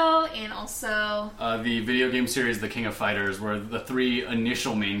Naruto and also... the video game series The King of Fighters, where the three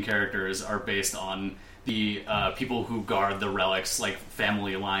initial main characters are based on the people who guard the relics, like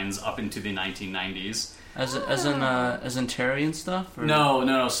family lines up into the 1990s. As in Terry and stuff? Or?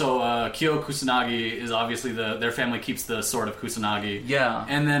 No. So Kyo Kusanagi is obviously their family keeps the sword of Kusanagi. Yeah.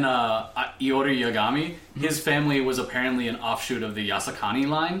 And then Iori Yagami, his family was apparently an offshoot of the Yasakani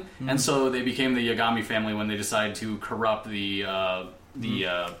line, and so they became the Yagami family when they decided to corrupt the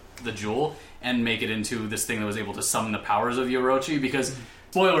jewel and make it into this thing that was able to summon the powers of the Orochi. Because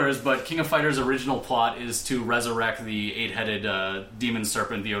spoilers, but King of Fighters' original plot is to resurrect the 8-headed demon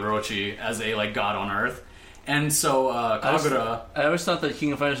serpent, the Orochi, as a god on Earth. And so Kagura... I always thought that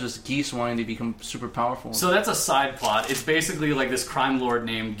King of Fighters was Geese wanting to become super powerful. So that's a side plot. It's basically like this crime lord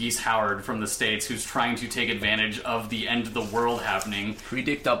named Geese Howard from the States who's trying to take advantage of the end of the world happening.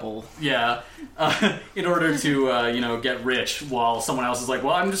 Predictable. Yeah. In order to, get rich, while someone else is like,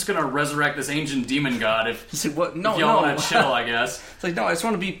 well, I'm just going to resurrect this ancient demon god if like, what? No, if y'all want to chill, I guess. It's like, no, I just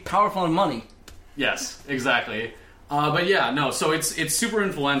want to be powerful and money. Yes, exactly. But yeah, no. So it's super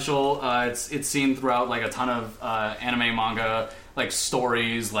influential. It's seen throughout like a ton of anime, manga, like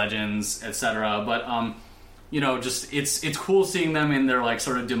stories, legends, etc. But just it's cool seeing them in their like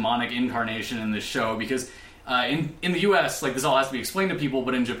sort of demonic incarnation in this show, because in the U.S. like this all has to be explained to people,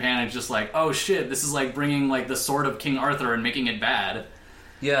 but in Japan it's just like, oh shit, this is like bringing like the sword of King Arthur and making it bad.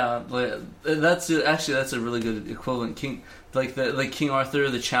 Yeah, that's a really good equivalent. King Arthur,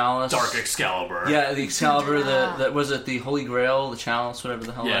 the chalice, Dark Excalibur. Yeah, the Excalibur. That was it. The Holy Grail, the chalice, whatever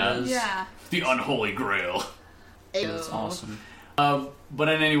the hell that is. Yeah, the unholy Grail. That's awesome. But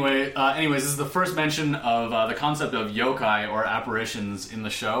anyways, this is the first mention of the concept of yokai or apparitions in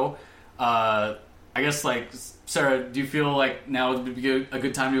the show. I guess, like, Sarah, do you feel like now would be a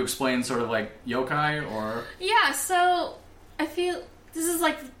good time to explain sort of like yokai or? Yeah, so I feel this is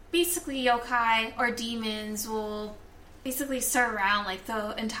like basically yokai or demons will basically surround like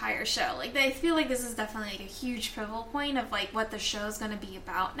the entire show. Like I feel like this is definitely like a huge pivotal point of like what the show is going to be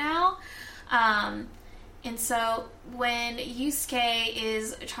about now. And so when Yusuke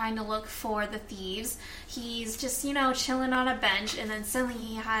is trying to look for the thieves, he's just, chilling on a bench, and then suddenly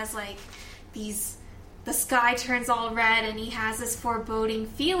he has like the sky turns all red and he has this foreboding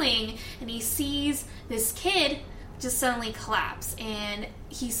feeling, and he sees this kid just suddenly collapse, and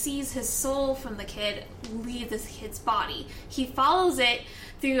he sees his soul from the kid leave this kid's body. He follows it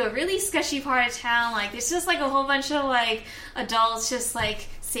through a really sketchy part of town. Like, there's just like a whole bunch of like adults just like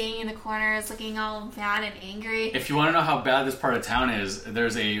standing in the corners looking all mad and angry. If you want to know how bad this part of town is,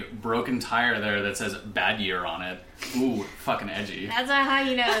 there's a broken tire there that says "bad year" on it. Ooh, fucking edgy. That's not how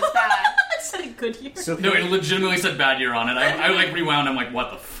you know it's bad. That's a good year. No, it legitimately said "bad year" on it. I like rewound. I'm like, what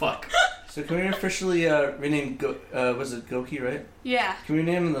the fuck? So can we officially rename was it Goki, right? Yeah. Can we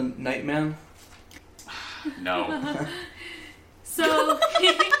name him the Nightman? No. So,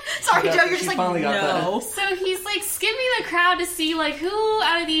 Sorry, Joe, you're She just like, finally got no. so he's like skimming the crowd to see like who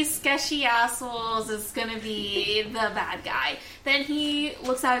out of these sketchy assholes is gonna be the bad guy. Then he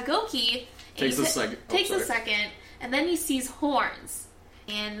looks at Goki. Takes a second. Takes a second, and then he sees horns,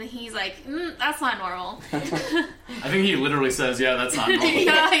 and he's like, "That's not normal." I think he literally says, "Yeah, that's not normal."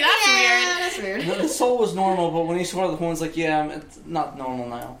 Yeah, like, that's weird. That's weird. The soul was normal, but when he saw the horns, like, yeah, it's not normal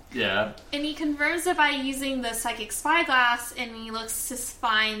now. Yeah. And he confirms it by using the psychic spyglass, and he looks to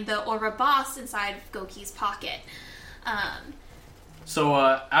find the Orba boss inside Goki's pocket. So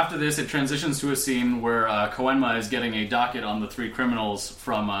after this, it transitions to a scene where Koenma is getting a docket on the 3 criminals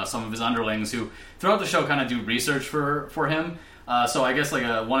from some of his underlings who, throughout the show, kind of do research for him. So I guess like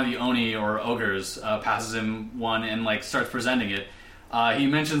one of the Oni or ogres passes him one and like starts presenting it. He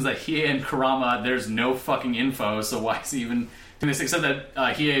mentions that Hiei and Kurama, there's no fucking info, so why is he even doing this? Except that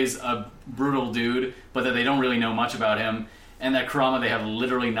Hiei's a brutal dude, but that they don't really know much about him, and that Kurama, they have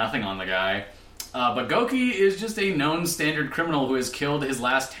literally nothing on the guy. But Goki is just a known standard criminal who has killed his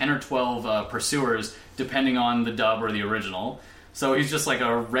last 10 or 12 pursuers, depending on the dub or the original. So he's just like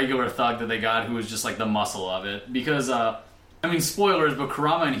a regular thug that they got who is just like the muscle of it. Because, spoilers, but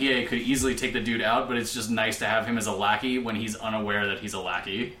Kurama and Hiei could easily take the dude out, but it's just nice to have him as a lackey when he's unaware that he's a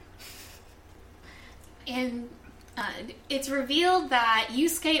lackey. And it's revealed that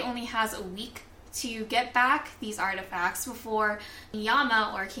Yusuke only has a week to get back these artifacts before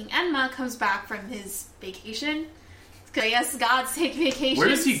Yama or King Enma comes back from his vacation. Because I guess gods take vacations. Where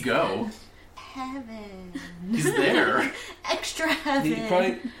does he go? Heaven. He's there. Extra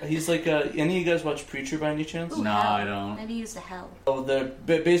heaven. He's like, any of you guys watch Preacher by any chance? No, hell. I don't. Maybe use the hell. Oh,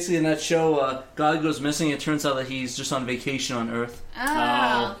 basically in that show, God goes missing. It turns out that he's just on vacation on Earth.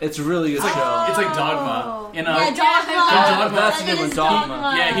 Oh. It's a really good show. It's like Dogma. You know? Yeah, Dogma. Dogma. That's a good one,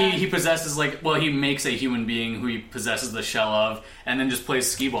 Dogma. Yeah, he possesses he makes a human being who he possesses the shell of, and then just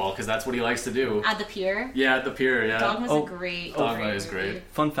plays skee ball because that's what he likes to do. At the pier. Yeah, at the pier. Yeah, Dogma's a great. Dogma is great.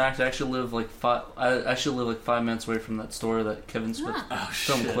 Fun fact: I actually live like 5 minutes away from that store that Kevin Smith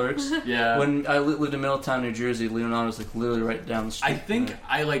filmed Clerks. Yeah. When I lived in Middletown, New Jersey, Leonardo's like literally right down the street. I think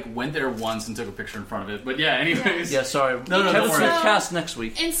I went there once and took a picture in front of it. But yeah, anyways. Yeah, sorry. No, Kevin don't Smith worry. cast next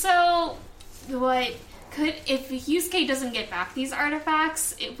week. And so, if Yusuke doesn't get back these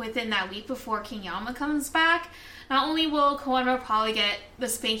artifacts within that week before King Yama comes back, not only will Koenma probably get the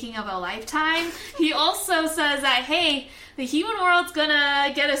spanking of a lifetime, he also says that, hey, the human world's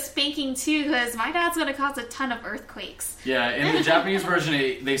gonna get a spanking too, because my dad's gonna cause a ton of earthquakes. Yeah, in the Japanese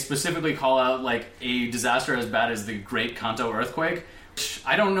version, they specifically call out like a disaster as bad as the Great Kanto earthquake.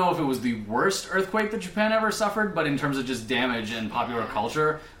 I don't know if it was the worst earthquake that Japan ever suffered, but in terms of just damage and popular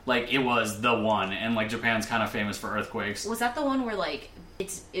culture, like, it was the one, and like Japan's kind of famous for earthquakes. Was that the one where like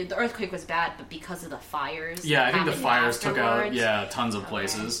the earthquake was bad, but because of the fires? Yeah, I think the happened fires took out afterwards? tons of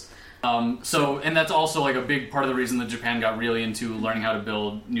places. And that's also like a big part of the reason that Japan got really into learning how to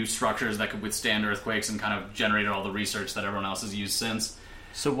build new structures that could withstand earthquakes and kind of generated all the research that everyone else has used since.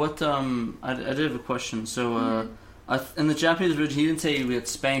 So what? I did have a question. So in the Japanese version, he didn't say he would get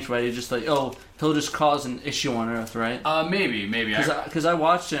spanked, right? He just like, oh, he'll just cause an issue on Earth, right? Maybe. Because I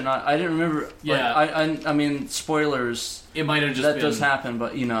watched it and I didn't remember. Yeah. I mean, spoilers. It might have just that been, does happen,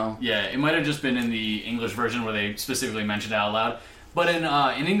 but you know. Yeah, it might have just been in the English version where they specifically mentioned it out loud. But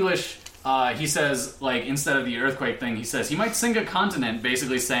in English, he says, like, instead of the earthquake thing, he says he might sink a continent,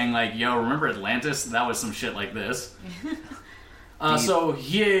 basically saying, like, yo, remember Atlantis? That was some shit like this. So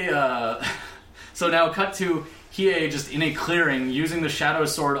now cut to Hiei just in a clearing using the shadow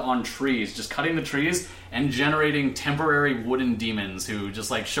sword on trees, just cutting the trees and generating temporary wooden demons who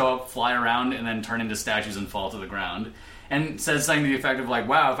just like show up, fly around, and then turn into statues and fall to the ground. And says something to the effect of like,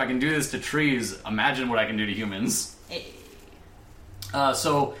 wow, if I can do this to trees, imagine what I can do to humans.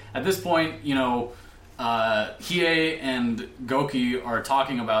 So at this point, you know, Hiei and Goki are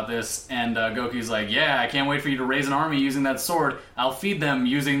talking about this, and Goki's like, yeah, I can't wait for you to raise an army using that sword. I'll feed them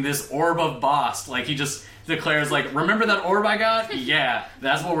using this orb of Bast. Like, he just declares, like, remember that orb I got? Yeah,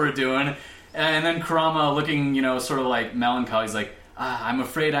 that's what we're doing. And then Kurama, looking, you know, sort of like melancholy, he's like, I'm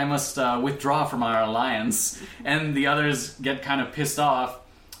afraid I must withdraw from our alliance. And the others get kind of pissed off.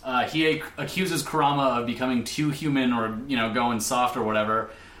 Hiei accuses Kurama of becoming too human or, you know, going soft or whatever.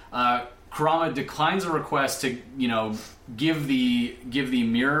 Kurama declines a request to, you know, give the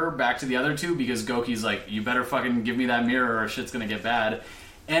mirror back to the other two because Goki's like, you better fucking give me that mirror or shit's gonna get bad.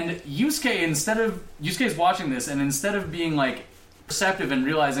 And Yusuke's watching this, and instead of being like receptive and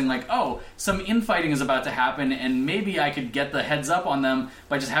realizing like, oh, some infighting is about to happen and maybe I could get the heads up on them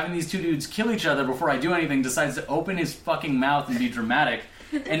by just having these two dudes kill each other before I do anything, decides to open his fucking mouth and be dramatic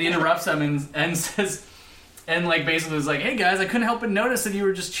and interrupts them and says, and like basically is like, hey guys, I couldn't help but notice that you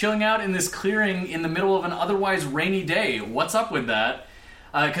were just chilling out in this clearing in the middle of an otherwise rainy day. What's up with that?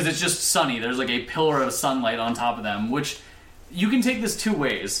 Because it's just sunny. There's like a pillar of sunlight on top of them, which you can take this two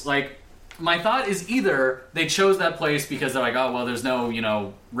ways. Like, my thought is either they chose that place because they're like, oh, well, there's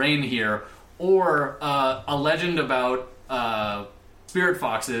no, rain here, or a legend about spirit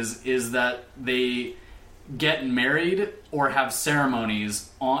foxes is that they get married or have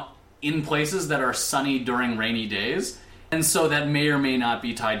ceremonies in places that are sunny during rainy days, and so that may or may not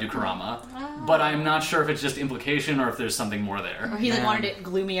be tied to Kurama. But I'm not sure if it's just implication or if there's soming more there. Or he wanted it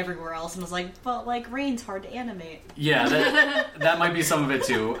gloomy everywhere else and was like, but rain's hard to animate. Yeah, that might be some of it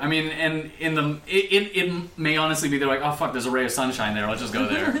too. I mean, and it may honestly be they're like, oh fuck, there's a ray of sunshine there, let's just go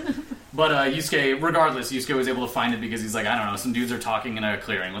there. But Yusuke was able to find it because he's like, I don't know, some dudes are talking in a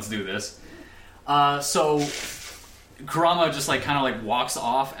clearing, let's do this. So Kurama just kind of walks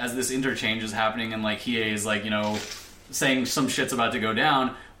off as this interchange is happening, and Hiei is saying some shit's about to go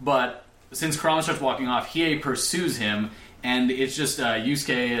down, but since Kurama starts walking off, Hiei pursues him, and it's just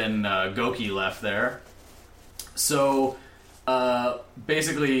Yusuke and Goki left there. So,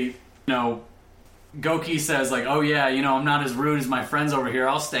 basically, Goki says, oh yeah, I'm not as rude as my friends over here,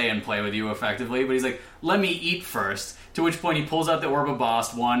 I'll stay and play with you, effectively. But he's like, let me eat first. To which point he pulls out the Orb of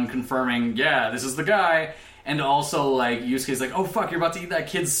Bost, one, confirming, yeah, this is the guy. And also, Yusuke's like, oh fuck, you're about to eat that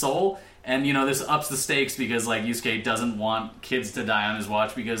kid's soul? And, this ups the stakes because, Yusuke doesn't want kids to die on his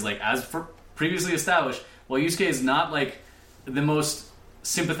watch because, as previously established, while Yusuke is not, the most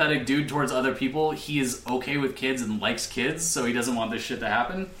sympathetic dude towards other people, he is okay with kids and likes kids, so he doesn't want this shit to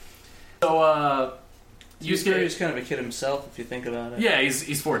happen. So, Yusuke is kind of a kid himself, if you think about it. Yeah,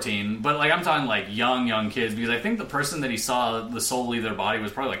 he's 14, but, I'm talking, young kids, because I think the person that he saw the soul leave their body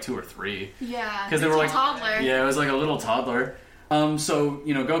was probably, 2 or 3. Yeah, because they were, a toddler. Yeah, it was, a little toddler. So,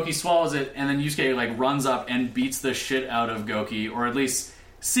 Goki swallows it, and then Yusuke, runs up and beats the shit out of Goki, or at least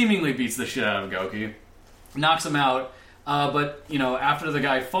seemingly beats the shit out of Goki. Knocks him out, but, after the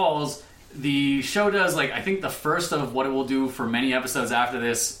guy falls, the show does, I think the first of what it will do for many episodes after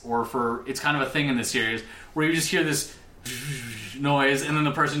this, or it's kind of a thing in this series, where you just hear this noise, and then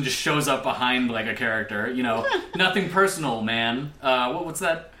the person just shows up behind, a character, nothing personal, man. What's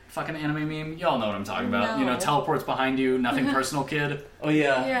that fucking anime meme? Y'all know what I'm talking about. No. Teleports behind you, nothing personal, kid. Oh,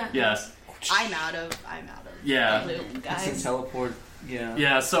 yeah. Yeah. Yes. I'm out of Yeah. the loop, It's guys. a teleport. Yeah.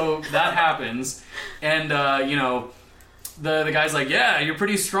 Yeah, so that happens, and, the guy's like, yeah, you're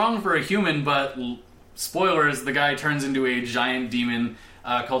pretty strong for a human, but, spoilers, the guy turns into a giant demon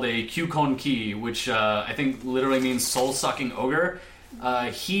called a Kyukon-ki, which I think literally means soul-sucking ogre.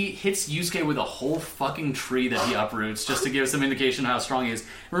 He hits Yusuke with a whole fucking tree that he uproots, just to give some indication of how strong he is.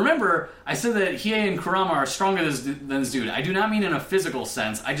 Remember, I said that Hiei and Kurama are stronger than this dude. I do not mean in a physical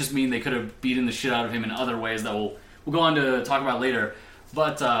sense, I just mean they could have beaten the shit out of him in other ways that we'll go on to talk about later.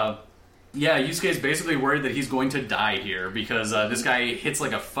 But, yeah, Yusuke's basically worried that he's going to die here, because this guy hits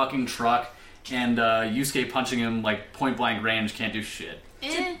like a fucking truck, and Yusuke punching him point blank range can't do shit.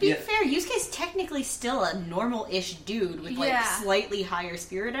 To be fair, Yusuke's technically still a normal-ish dude with slightly higher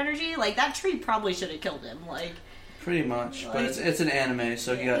spirit energy. That tree probably should have killed him. Pretty much, but it's an anime,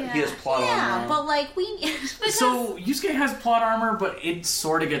 so he has plot armor. Yeah, but we. So Yusuke has plot armor, but it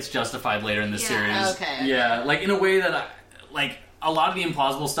sort of gets justified later in the series. Okay. Yeah, in a way that a lot of the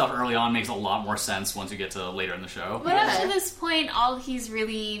implausible stuff early on makes a lot more sense once you get to later in the show. But up to this point, all he's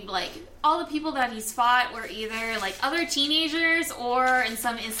really, all the people that he's fought were either, other teenagers or, in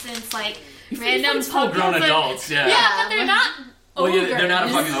some instance, random full-grown adults, yeah. Yeah, but they're not ogres. Well, yeah, they're not a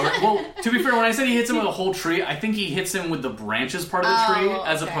fucking ogre. Well, to be fair, when I said he hits him with a whole tree, I think he hits him with the branches part of the tree,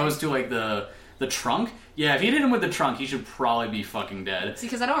 as opposed to, the trunk. Yeah, if he hit him with the trunk, he should probably be fucking dead. See,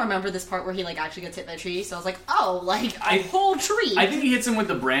 because I don't remember this part where he actually gets hit by a tree, so I was like, oh, a whole tree. I think he hits him with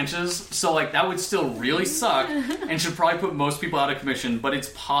the branches, so that would still really suck, and should probably put most people out of commission, but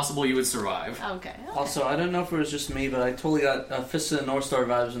it's possible you would survive. Okay. Also, I don't know if it was just me, but I totally got Fist of the North Star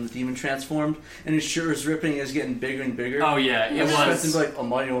vibes when the demon transformed, and his shirt was ripping and is getting bigger and bigger. Oh yeah, it was. I was expecting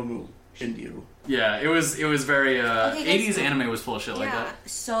Omayo Shindiru. Yeah, it was very, 80s anime was full of shit like that.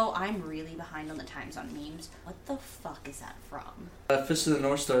 So I'm really behind on the times on memes. What the fuck is that from? Fist of the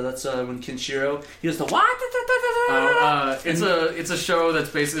North Star, that's when Kenshiro, he does the what? It's a show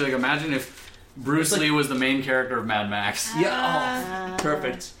that's basically imagine if Bruce Lee was the main character of Mad Max. Yeah,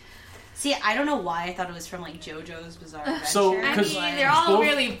 perfect. See, I don't know why I thought it was from like JoJo's Bizarre Adventure. So, I because mean, they're all both-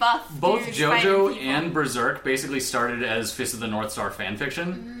 really buff. Both dudes fighting JoJo people. and Berserk basically started as Fist of the North Star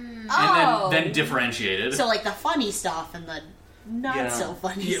fanfiction, Oh. and then differentiated. So like the funny stuff and the not Yeah. so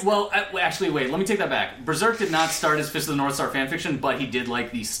funny Yeah, stuff. well, actually, wait. Let me take that back. Berserk did not start as Fist of the North Star fanfiction, but he did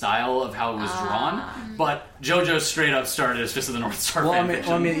like the style of how it was drawn. But JoJo straight up started as Fist of the North Star Well,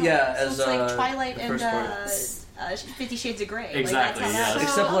 fanfiction. yeah, So as it's like Twilight the and first part. 50 Shades of Grey. Exactly, Like, that's how yeah. that-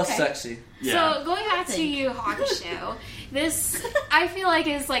 Except less okay. sexy. Yeah. So going back to think. Yu Yu Hakusho, this I feel like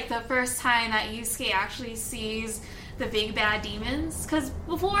is like the first time that Yusuke actually sees the big bad demons. Because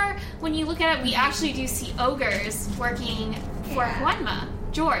before, when you look at it, we actually do see ogres working for Juanma,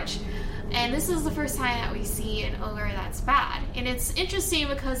 George. And this is the first time that we see an ogre that's bad. And it's interesting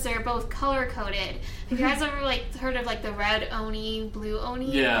because they're both color coded. Have you guys ever like heard of like the red oni, blue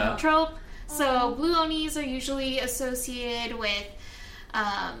oni Yeah. trope? So blue onis are usually associated with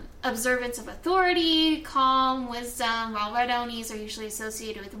observance of authority, calm, wisdom, while red onis are usually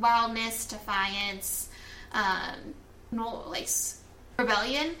associated with wildness, defiance,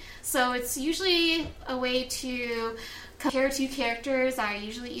 rebellion. So it's usually a way to compare two characters that are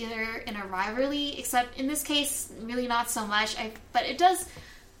usually either in a rivalry, except in this case, really not so much. But it does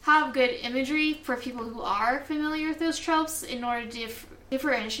have good imagery for people who are familiar with those tropes in order to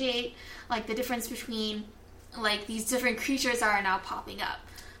differentiate like the difference between like these different creatures that are now popping up.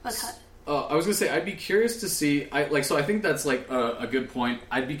 Because I was gonna say I'd be curious to see. So I think that's like a good point.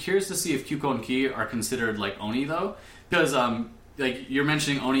 I'd be curious to see if Kyuko and Ki are considered like oni though, because like you're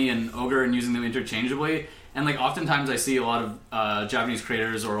mentioning oni and ogre and using them interchangeably, and like oftentimes I see a lot of Japanese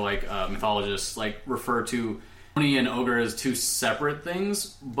creators or like mythologists like refer to oni and ogre as two separate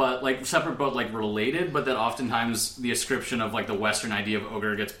things, but like separate but like related. But that oftentimes the ascription of like the Western idea of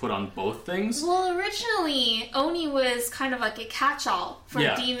ogre gets put on both things. well, originally Oni was kind of like a catch-all for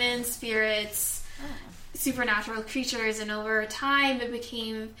Yeah. demons, spirits, supernatural creatures, and over time it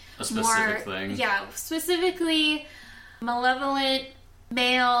became A specific more, thing. yeah, specifically malevolent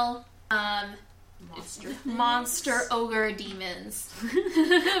male monster ogre demons.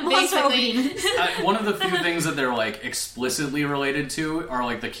 Monster ogre Basically. demons. One of the few things that they're like explicitly related to are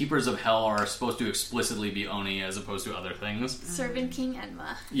like the Keepers of Hell are supposed to explicitly be Oni as opposed to other things. Servant King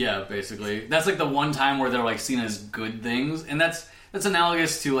Enma. Yeah, basically. That's like the one time where they're like seen as good things, and that's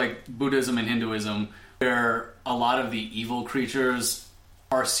analogous to like Buddhism and Hinduism, where a lot of the evil creatures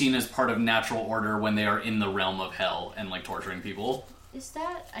are seen as part of natural order when they are in the realm of hell and like torturing people. Is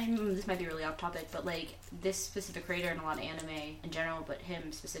that, this might be really off topic, but like this specific creator in a lot of anime in general, but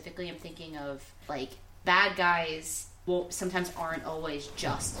him specifically, I'm thinking of like bad guys sometimes aren't always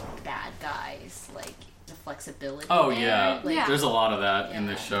just bad guys. Like the flexibility. Oh there. yeah. Like, Yeah. There's a lot of that in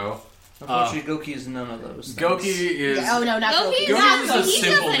Yeah. this show. Unfortunately, Goki is none of those. Goki is Yeah, oh no, not Goki's Goki. Goki's not, a he's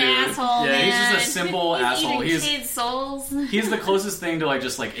simple just an dude. asshole, Yeah, he's man. just a simple He's asshole. eating He's- kids' souls. he's the closest thing to like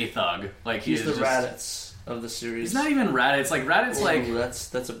just like a thug. Like He's is the just, Raditz of the series. He's not even Raditz. Like Raditz, like Ooh,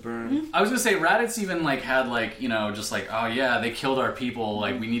 that's a burn. I was gonna say Raditz even like had like just like oh yeah they killed our people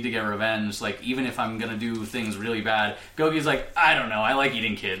like we need to get revenge like even if I'm gonna do things really bad. Goki's like I don't know I like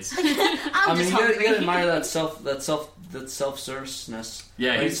eating kids. I'm I mean, just you gotta hungry. admire that self-serviceness.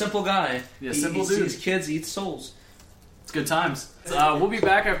 Yeah, Like, he's- simple guy. Yeah, He simple sees dude. kids eat souls. It's good times. We'll be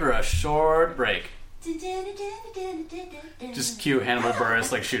back after a short break. Just cue Hannibal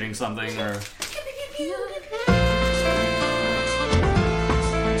Buress like shooting something or.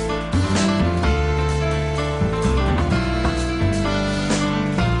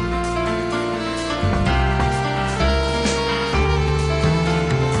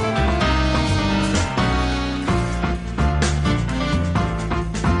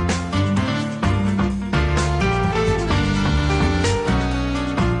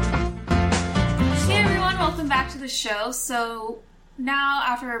 Hey everyone, welcome back to the show. So now,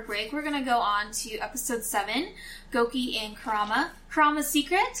 after our break, we're going to go on to episode 7, Goki and Kurama. Kurama's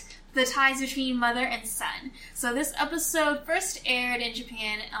Secret, the ties between mother and son. So this episode first aired in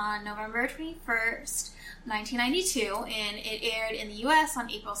Japan on November 21st, 1992, and it aired in the US on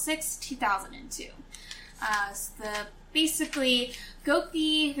April 6, 2002. Basically,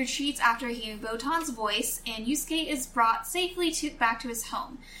 Goki retreats after hearing Botan's voice, and Yusuke is brought safely back to his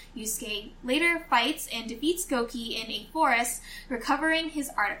home. Yusuke later fights and defeats Goki in a forest, recovering his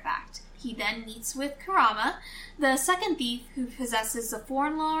artifact. He then meets with Kurama, the second thief who possesses the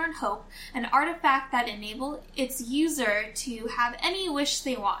Forlorn Hope, an artifact that enables its user to have any wish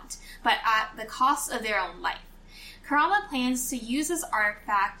they want, but at the cost of their own life. Kurama plans to use this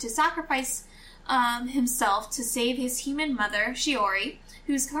artifact to sacrifice himself to save his human mother, Shiori,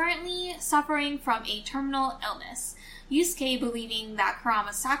 who's currently suffering from a terminal illness. Yusuke, believing that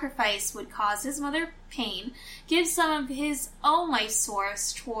Kurama's sacrifice would cause his mother pain, gives some of his own life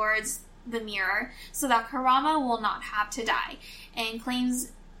source towards the mirror so that Kurama will not have to die, and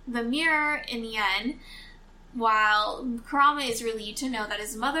claims the mirror in the end, while Kurama is relieved to know that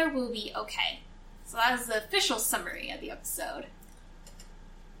his mother will be okay. So that is the official summary of the episode.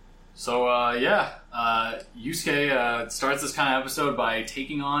 So, Yusuke starts this kind of episode by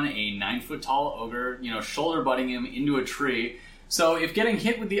taking on a 9-foot-tall ogre, shoulder-butting him into a tree. So, if getting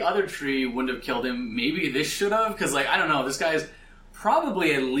hit with the other tree wouldn't have killed him, maybe this should have, because, I don't know, this guy's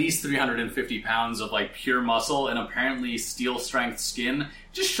probably at least 350 pounds of, pure muscle and apparently steel-strength skin,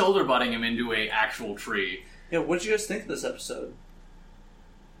 just shoulder-butting him into a actual tree. Yeah, what did you guys think of this episode?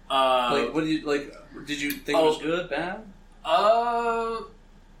 What did you think it was good, bad?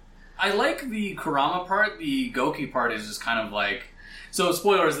 I like the Kurama part. The Goki part is just kind of So,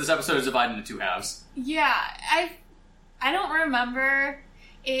 spoilers, this episode is divided into 2 halves. Yeah, I don't remember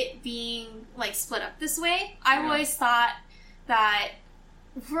it being, split up this way. I always thought that,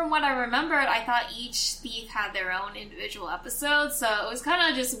 from what I remembered, I thought each thief had their own individual episode, so it was kind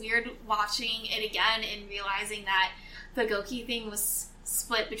of just weird watching it again and realizing that the Goki thing was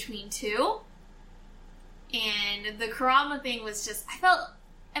split between 2. And the Kurama thing was just,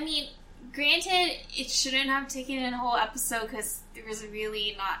 granted, it shouldn't have taken in a whole episode because there was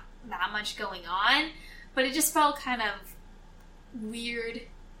really not that much going on, but it just felt kind of weird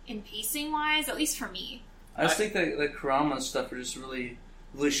in pacing-wise, at least for me. I just think that the Kurama stuff were just really,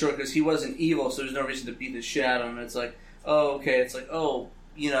 really short because he wasn't evil, so there's no reason to beat the shit out of him. It's I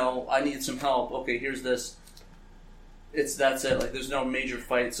need some help. Okay, here's this. That's it. There's no major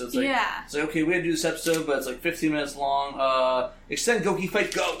fight, so it's okay, we had to do this episode, but it's 15 minutes long. Extend Goki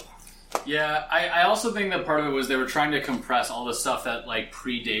fight, go! Yeah, I also think that part of it was they were trying to compress all the stuff that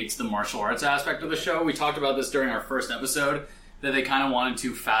predates the martial arts aspect of the show. We talked about this during our first episode, that they kind of wanted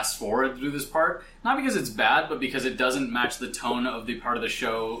to fast forward through this part. Not because it's bad, but because it doesn't match the tone of the part of the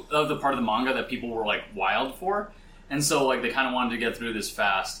show, of the part of the manga that people were wild for. And so they kind of wanted to get through this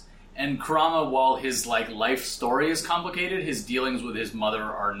fast. And Kurama, while his life story is complicated, his dealings with his mother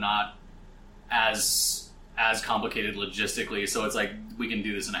are not as complicated logistically, so it's we can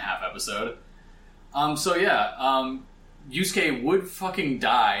do this in a half episode. Yusuke would fucking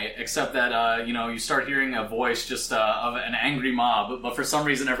die, except that, you start hearing a voice just of an angry mob, but for some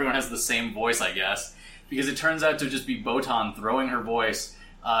reason everyone has the same voice, I guess, because it turns out to just be Botan throwing her voice.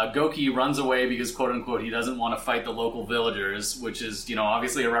 Goki runs away because, quote-unquote, he doesn't want to fight the local villagers, which is,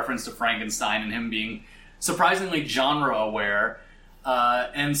 obviously a reference to Frankenstein and him being surprisingly genre-aware.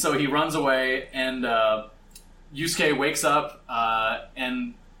 And so he runs away, and Yusuke wakes up,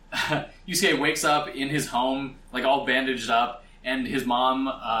 Yusuke wakes up in his home, all bandaged up, and his mom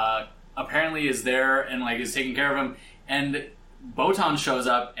apparently is there and is taking care of him. And Botan shows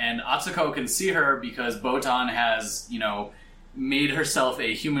up, and Atsuko can see her because Botan has, made herself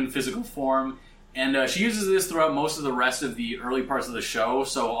a human physical form. And she uses this throughout most of the rest of the early parts of the show,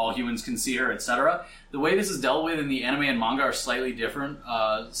 so all humans can see her, etc. The way this is dealt with in the anime and manga are slightly different.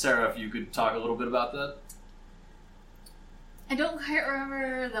 Sarah, if you could talk a little bit about that. I don't quite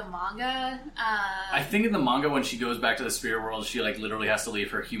remember the manga. I think in the manga, when she goes back to the spirit world, she literally has to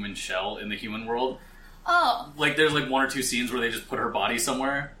leave her human shell in the human world. Oh. There's 1 or 2 scenes where they just put her body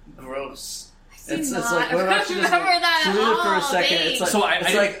somewhere. Gross. It's what about she remember that she did it for a second.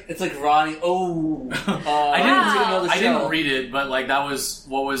 Thanks. It's like Ronnie. Oh, I didn't read it, but that was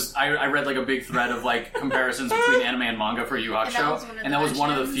what was. I read a big thread of comparisons between anime and manga for Yu Hakusho, and that was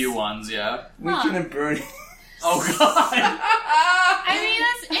one of the few ones. Yeah, Weekend and Bernie. Oh god.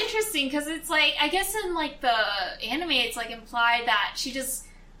 That's interesting because it's I guess in the anime, it's implied that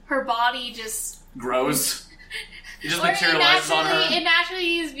her body just grows. It just materializes on her. It naturally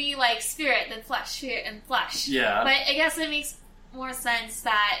used to be spirit, then flesh, spirit, and flesh. Yeah. But I guess it makes more sense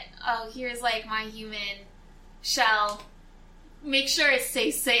that, here's my human shell. Make sure it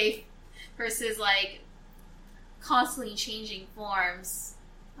stays safe versus constantly changing forms.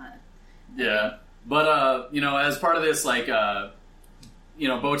 Yeah. But, as part of this, Botan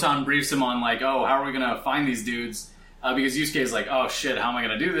briefs him on, how are we going to find these dudes? Because Yusuke's oh shit, how am I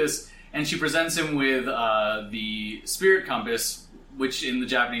going to do this? And she presents him with the spirit compass, which in the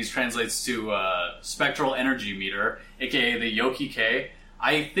Japanese translates to spectral energy meter, aka the Yoki-K.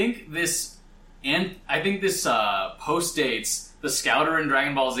 I think this postdates the Scouter in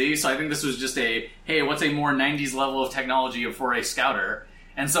Dragon Ball Z, so I think this was just hey, what's a more 90s level of technology for a Scouter?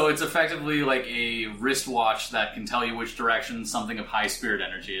 And so it's effectively a wristwatch that can tell you which direction something of high spirit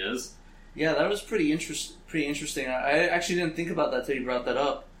energy is. Yeah, that was pretty interesting. I actually didn't think about that till you brought that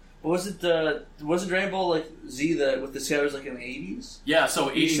up. But wasn't Dragon Ball like Z with the sailors like in the 80s? Yeah, so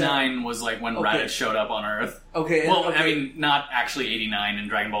 89 was like when Raditz showed up on Earth. Okay. Well, I mean, not actually 89 in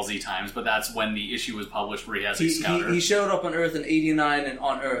Dragon Ball Z times, but that's when the issue was published where he has a scouter. He showed up on Earth in 89 and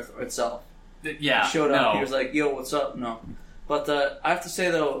on Earth itself. Yeah, he showed up. He was like, "Yo, what's up?" No, but I have to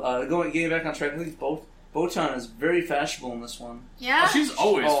say though, getting back on track, I think Botan is very fashionable in this one. Yeah, she's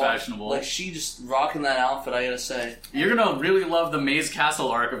always fashionable. Like she just rocking that outfit. I gotta say, you're gonna really love the Maze Castle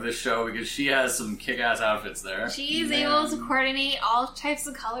arc of this show because she has some kick-ass outfits there. She's able to coordinate all types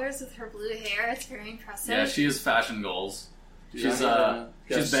of colors with her blue hair. It's very impressive. Yeah, she has fashion goals. She's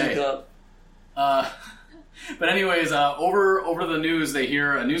she's bae. But anyways, over the news, they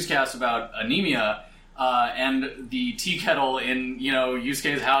hear a newscast about anemia. And the tea kettle in,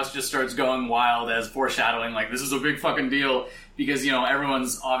 Yusuke's house just starts going wild as foreshadowing, like, this is a big fucking deal, because,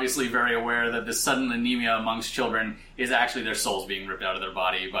 everyone's obviously very aware that this sudden anemia amongst children is actually their souls being ripped out of their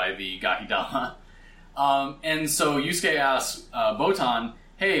body by the Gakidama. And so Yusuke asks Botan,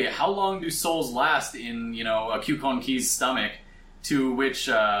 hey, how long do souls last in, a Kyukonki's stomach? To which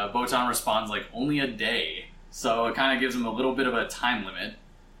Botan responds, like, only a day. So it kind of gives him a little bit of a time limit.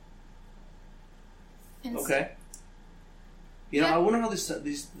 Okay. I wonder how this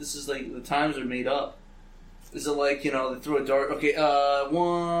is like the times are made up. Is it like they throw a dart? Okay,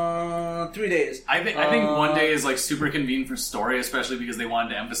 3 days. I think 1 day is like super convenient for story, especially because they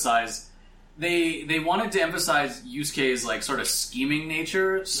wanted to emphasize they wanted to emphasize Yusuke's like sort of scheming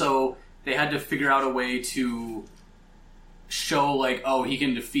nature, so they had to figure out a way to show like, oh, he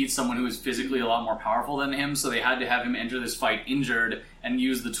can defeat someone who is physically a lot more powerful than him, so they had to have him enter this fight injured and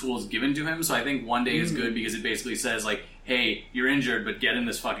use the tools given to him. So I think 1 day is good because it basically says like, hey, you're injured, but get in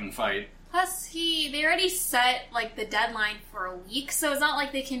this fucking fight. Plus, they already set like the deadline for a week, so it's not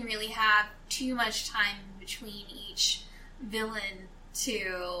like they can really have too much time between each villain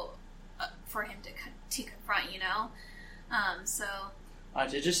for him to confront, so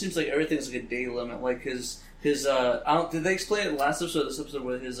it just seems like everything's like a day limit. Like his did they explain it last episode? This episode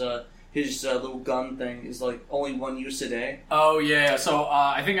where his little gun thing is like only one use a day. Oh yeah, so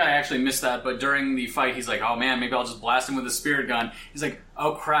I think I actually missed that. But during the fight, he's like, "Oh man, maybe I'll just blast him with a spirit gun." He's like,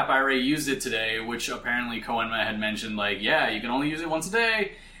 "Oh crap, I already used it today," which apparently Koenma had mentioned. Like, yeah, you can only use it once a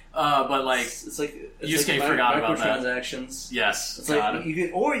day. But like, it's like Yusuke forgot about that. Microtransactions. Yes, it's like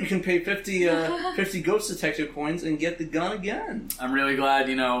you can pay 50 Ghost Detective coins and get the gun again. I'm really glad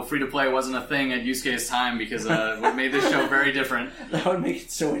free to play wasn't a thing at Yusuke's time because it made this show very different. That would make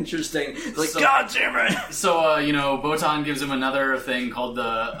it so interesting. Like, God damn it! So Botan gives him another thing called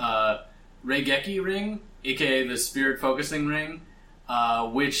the Reigeki ring, aka the spirit focusing ring.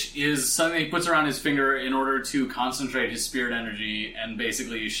 Which is something he puts around his finger in order to concentrate his spirit energy and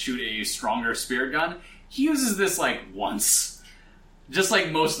basically shoot a stronger spirit gun. He uses this like once, just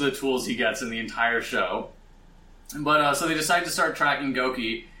like most of the tools he gets in the entire show. But so they decide to start tracking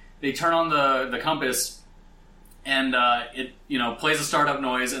Goki. They turn on the compass, and it plays a startup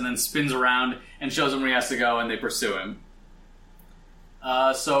noise and then spins around and shows him where he has to go, and they pursue him.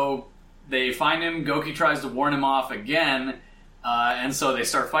 So they find him. Goki tries to warn him off again. And so they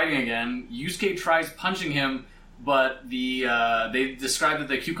start fighting again. Yusuke tries punching him, but they describe that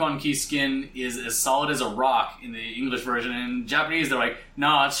the Kyukonki skin is as solid as a rock in the English version. In Japanese, they're like,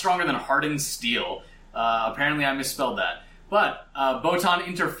 nah, it's stronger than hardened steel. Apparently I misspelled that. But Botan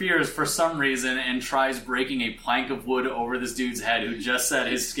interferes for some reason and tries breaking a plank of wood over this dude's head who just said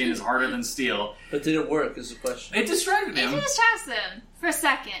his skin is harder than steel. But did it work is the question. It distracted him. It distracts him for a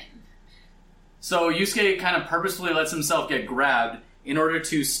second. So Yusuke kind of purposefully lets himself get grabbed in order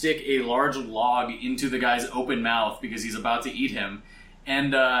to stick a large log into the guy's open mouth because he's about to eat him.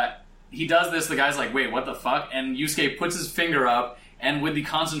 And he does this, the guy's like, wait, what the fuck? And Yusuke puts his finger up and with the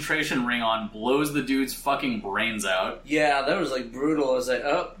concentration ring on, blows the dude's fucking brains out. Yeah, that was like brutal. I was like,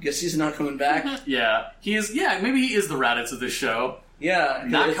 oh, guess he's not coming back. Maybe he is the Raditz of this show. Yeah.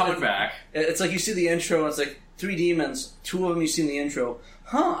 Not coming back. It's like you see the intro and it's like 3 demons, 2 of them you see in the intro.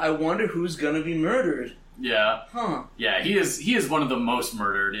 I wonder who's gonna be murdered. Yeah. Huh. Yeah, he is one of the most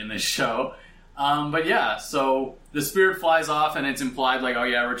murdered in this show. But yeah, so the spirit flies off and it's implied like, oh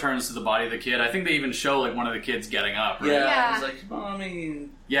yeah, it returns to the body of the kid. I think they even show like one of the kids getting up, right? Yeah. It's like, Mommy.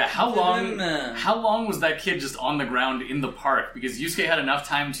 Yeah, how long was that kid just on the ground in the park? Because Yusuke had enough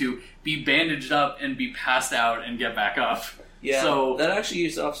time to be bandaged up and be passed out and get back up. Yeah, so that actually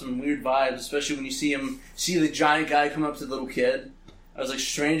gives off some weird vibes, especially when you see the giant guy come up to the little kid. I was like,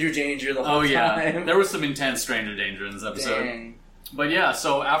 stranger danger the whole time. There was some intense stranger danger in this episode. Dang. But yeah,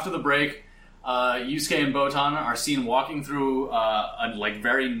 so after the break, Yusuke and Botan are seen walking through a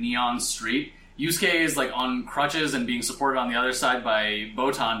very neon street. Yusuke is on crutches and being supported on the other side by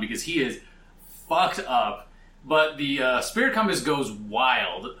Botan because he is fucked up. But the spirit compass goes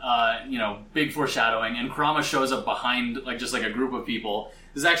wild, big foreshadowing, and Kurama shows up behind just a group of people.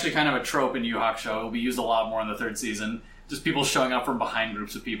 This is actually kind of a trope in Yu Yu Hakusho. It will be used a lot more in the third season. Just people showing up from behind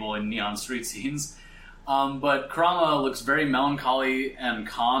groups of people in neon street scenes. But Kurama looks very melancholy and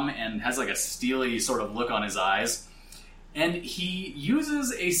calm and has a steely sort of look on his eyes. And he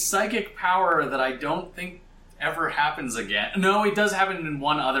uses a psychic power that I don't think ever happens again. No, it does happen in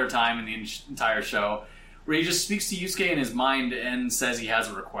one other time in the entire show, where he just speaks to Yusuke in his mind and says he has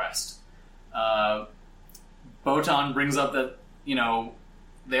a request. Botan brings up that,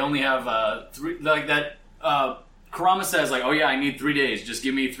 they only have 3, Kurama says, oh yeah, I need 3 days, just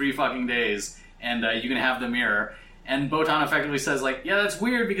give me 3 fucking days, and you can have the mirror. And Botan effectively says, yeah, that's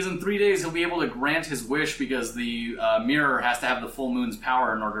weird, because in 3 days he'll be able to grant his wish, because the mirror has to have the full moon's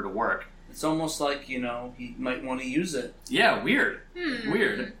power in order to work. It's almost like, he might want to use it. Yeah, weird.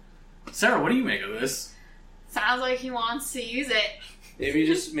 Weird. Sarah, what do you make of this? Sounds like he wants to use it. Maybe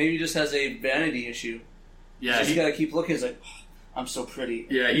he just has a vanity issue. Yeah, so he's got to keep looking. He's like, I'm so pretty.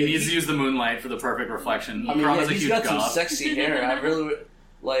 Yeah, he needs to use the moonlight for the perfect reflection. I mean, he's got some sexy hair. I really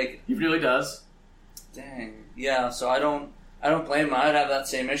He really does. Dang. Yeah. So I don't blame him. I'd have that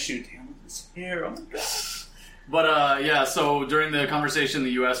same issue. Damn, look at this hair. Oh my god. But so during the conversation,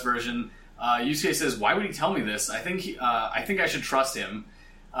 the U.S. version, Yusuke says, "Why would he tell me this? I think I should trust him."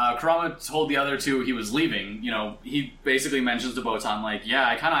 Kurama told the other two he was leaving. He basically mentions to Botan, yeah,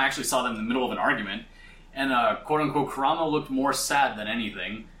 I kind of actually saw them in the middle of an argument. And, quote-unquote, Kurama looked more sad than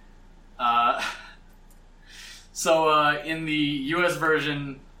anything. So, in the U.S.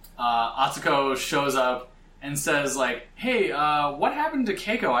 version, Atsuko shows up and says, hey, what happened to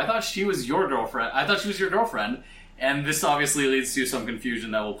Keiko? I thought she was your girlfriend. And this obviously leads to some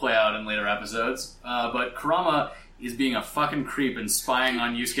confusion that will play out in later episodes. But Kurama is being a fucking creep and spying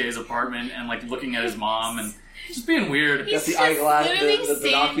on Yusuke's apartment and, looking at his mom and just being weird. Got the eyeglass, the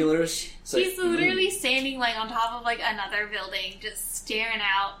binoculars. He's literally standing on top of another building, just staring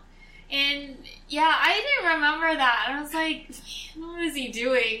out. And yeah, I didn't remember that. I was like, what is he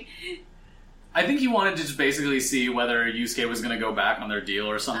doing? I think he wanted to just basically see whether Yusuke was going to go back on their deal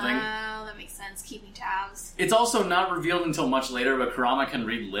or something. Oh, that makes sense. Keeping tabs. It's also not revealed until much later, but Kurama can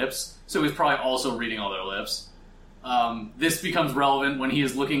read lips, so he's probably also reading all their lips. This becomes relevant when he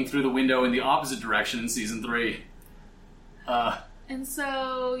is looking through the window in the opposite direction in Season 3. And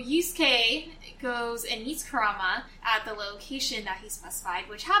so Yusuke goes and meets Kurama at the location that he specified,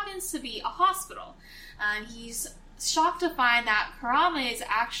 which happens to be a hospital. He's shocked to find that Kurama is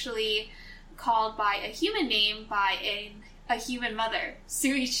actually called by a human name by a human mother,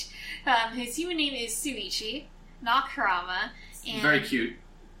 Suichi. His human name is Suichi, not Kurama. And very cute.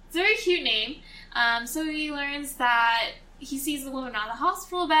 It's a very cute name. So he learns that he sees the woman on the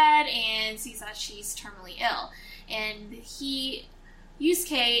hospital bed and sees that she's terminally ill. And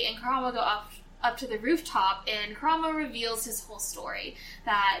Yusuke and Kurama go up to the rooftop, and Kurama reveals his whole story.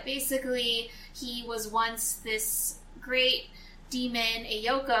 That basically he was once this great demon, a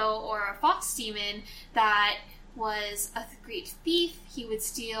Yoko, or a fox demon, that was a great thief. He would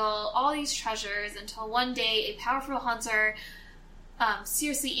steal all these treasures until one day a powerful hunter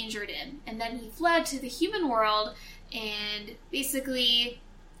seriously injured him. And then he fled to the human world, and basically,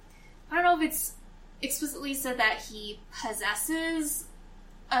 I don't know if it's explicitly said that he possesses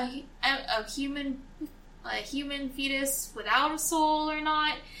a human fetus without a soul or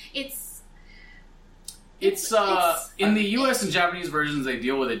not. It's in the U.S. and Japanese versions they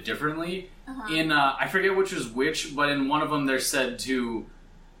deal with it differently. In I forget which is which, but in one of them they're said to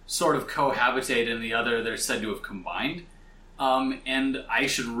sort of cohabitate, and the other they're said to have combined. And I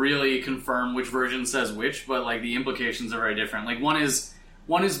should really confirm which version says which, but the implications are very different. One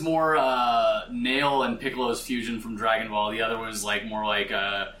is more Nail and Piccolo's fusion from Dragon Ball. The other was more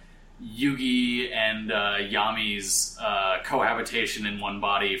Yugi and Yami's cohabitation in one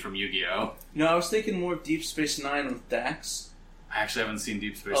body from Yu-Gi-Oh! No, I was thinking more Deep Space Nine with Dax. I actually haven't seen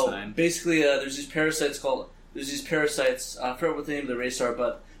Deep Space Nine. Basically, there's these parasites. I forget what the name of the race are,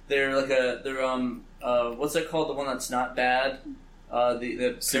 but they're what's that called? The one that's not bad.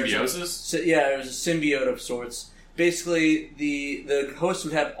 The symbiosis. Yeah, it was a symbiote of sorts. Basically, the host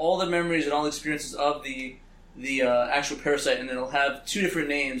would have all the memories and all the experiences of the actual parasite, and it'll have two different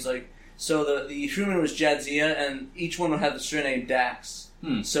names. So the human was Jadzia, and each one would have the surname Dax.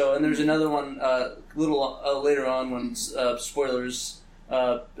 So, and there's another one little later on when spoilers.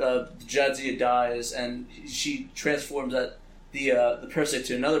 Jadzia dies, and she transforms the parasite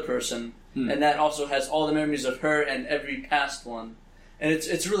to another person, and that also has all the memories of her and every past one. And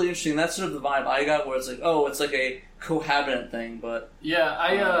it's really interesting. That's sort of the vibe I got, where it's like, oh, it's like a cohabitant thing, but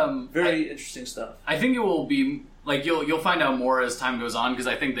very interesting stuff. I think it will be like you'll find out more as time goes on, because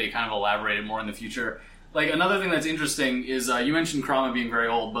I think they kind of elaborated more in the future. Like, another thing that's interesting is you mentioned Kurama being very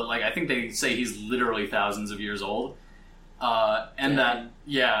old, but like I think they say he's literally thousands of years old,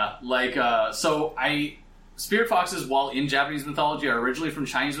 Spirit foxes, while in Japanese mythology, are originally from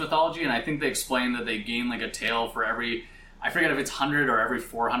Chinese mythology, and I think they explain that they gain like a tail for every, I forget if it's 100 or every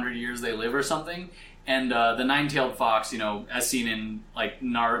 400 years they live or something. And the nine-tailed fox, as seen in like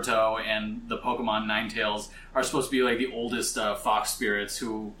Naruto and the Pokemon Ninetales, are supposed to be like the oldest fox spirits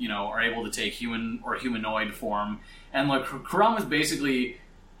who, are able to take human or humanoid form. And like Kurama's basically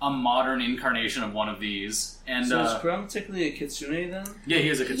a modern incarnation of one of these. And so is Kurama technically a kitsune then? Yeah, he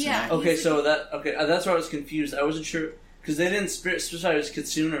is a kitsune. Yeah, that's where I was confused. I wasn't sure because they didn't specify it as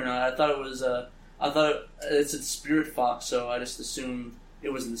kitsune or not. I thought it was it's a spirit fox, so I just assumed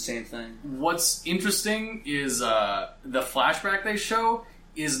it wasn't the same thing. What's interesting is the flashback they show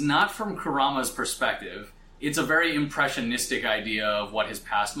is not from Kurama's perspective. It's a very impressionistic idea of what his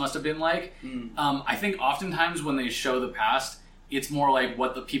past must have been like. I think oftentimes when they show the past, it's more like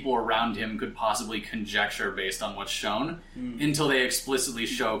what the people around him could possibly conjecture based on what's shown, until they explicitly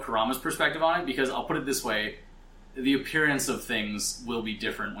show Kurama's perspective on it, because I'll put it this way, the appearance of things will be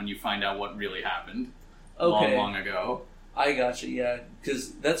different when you find out what really happened long ago. I gotcha, yeah,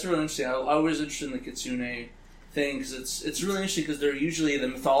 because that's really interesting. I was interested in the kitsune thing, because it's really interesting, because they're usually, the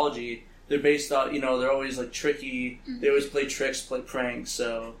mythology, they're based on, they're always like tricky, they always play tricks, play pranks,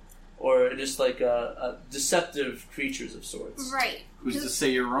 or just like deceptive creatures of sorts. Right. Who's to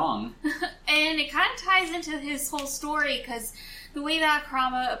say you're wrong? And it kind of ties into his whole story, because the way that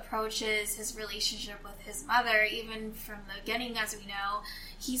Kurama approaches his relationship with his mother, even from the beginning, as we know,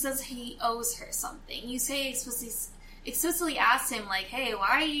 he says he owes her something. Yusuke explicitly asks him, like, hey, why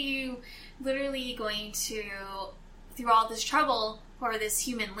are you literally going to through all this trouble for this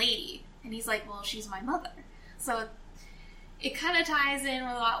human lady? And he's like, well, she's my mother. So it kind of ties in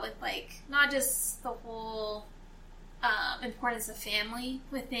a lot with, like, not just the whole importance of family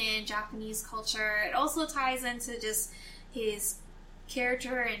within Japanese culture. It also ties into just his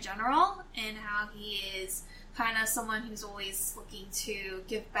character in general, and how he is kind of someone who's always looking to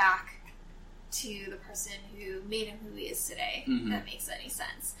give back to the person who made him who he is today, if that makes any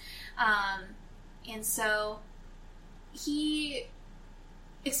sense. And so he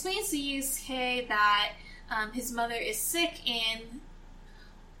explains to Yusuke that his mother is sick, and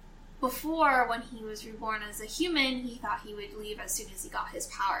before, when he was reborn as a human, he thought he would leave as soon as he got his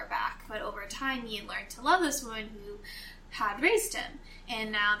power back. But over time, he had learned to love this woman who had raised him.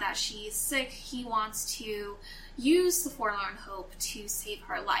 And now that she's sick, he wants to use the Forlorn Hope to save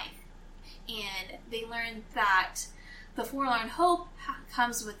her life. And they learned that the Forlorn Hope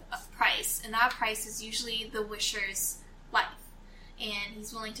comes with a price, and that price is usually the Wisher's life. And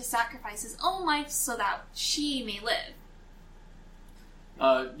he's willing to sacrifice his own life so that she may live.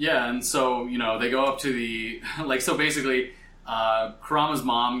 And so, they go up to the, so basically, Kurama's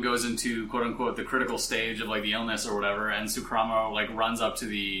mom goes into, quote-unquote, the critical stage of, the illness or whatever, and so Kurama, runs up to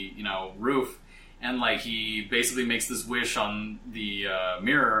the, roof, and, he basically makes this wish on the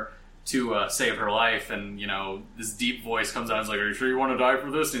mirror to save her life, and, this deep voice comes out and is like, are you sure you want to die for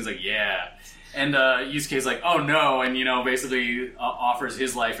this? And he's like, yeah. And Yusuke's like, oh no, and, basically offers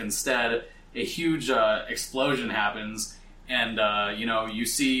his life instead. A huge explosion happens, and, you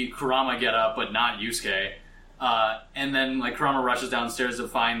see Kurama get up, but not Yusuke. And then, Kurama rushes downstairs to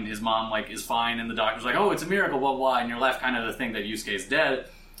find his mom, is fine, and the doctor's like, oh, it's a miracle, blah, blah, and you're left kind of to think that Yusuke's dead.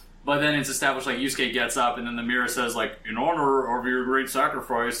 But then it's established, Yusuke gets up, and then the mirror says, in honor of your great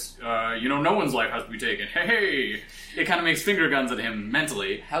sacrifice, no one's life has to be taken. Hey! It kind of makes finger guns at him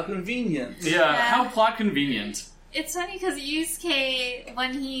mentally. How convenient. Yeah, how plot convenient. It's funny because Yusuke,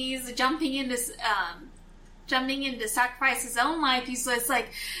 when he's jumping in to sacrifice his own life, he's just like,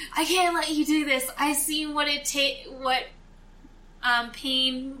 I can't let you do this. I've seen what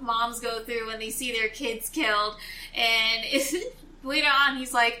pain moms go through when they see their kids killed, and later on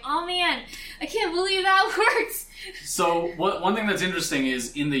he's like, oh man, I can't believe that worked. So one thing that's interesting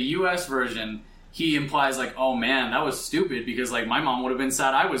is in the US version, he implies oh man, that was stupid because my mom would have been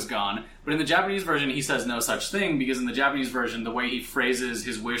sad I was gone. But in the Japanese version, he says no such thing, because in the Japanese version, the way he phrases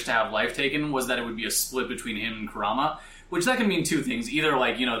his wish to have life taken was that it would be a split between him and Kurama, which that can mean two things. Either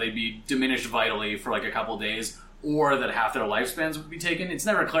they'd be diminished vitally for a couple days, or that half their lifespans would be taken. It's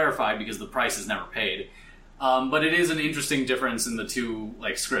never clarified because the price is never paid. But it is an interesting difference in the two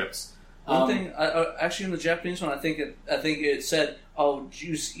scripts. One thing, actually, in the Japanese one, I think it said, "Oh,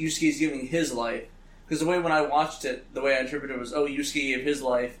 Yusuke's giving his life," because the way when I watched it, the way I interpreted it was, "Oh, Yusuke gave his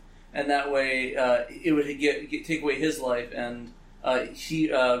life," and that way it would take away his life, and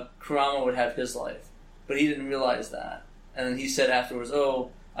Kurama would have his life, but he didn't realize that, and then he said afterwards,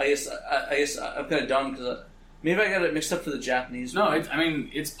 "Oh, I guess I'm kind of dumb because maybe I got it mixed up for the Japanese." No, one.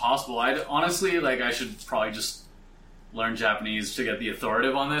 it's possible. Honestly, I should probably just learn Japanese to get the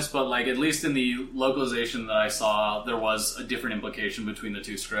authoritative on this, but at least in the localization that I saw, there was a different implication between the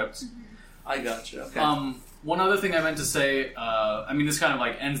two scripts. I gotcha. Okay. One other thing I meant to say, this kind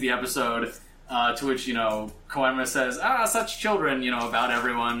of ends the episode, to which, Koenma says, such children, about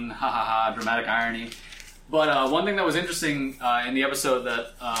everyone, ha ha ha, dramatic irony. But one thing that was interesting in the episode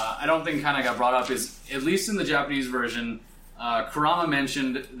that I don't think kind of got brought up is, at least in the Japanese version, Kurama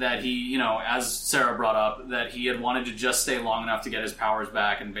mentioned that he, as Sarah brought up, that he had wanted to just stay long enough to get his powers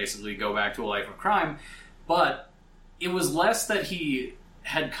back and basically go back to a life of crime. But it was less that he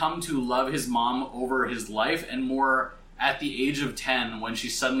had come to love his mom over his life, and more at the age of 10, when she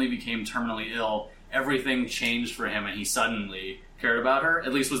suddenly became terminally ill, everything changed for him and he suddenly cared about her,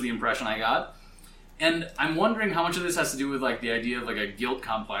 at least was the impression I got. And I'm wondering how much of this has to do with the idea of a guilt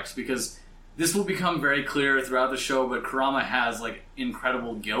complex, because this will become very clear throughout the show, but Kurama has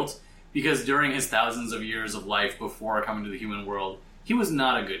incredible guilt, because during his thousands of years of life before coming to the human world, he was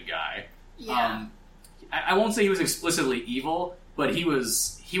not a good guy. Yeah. I won't say he was explicitly evil, but he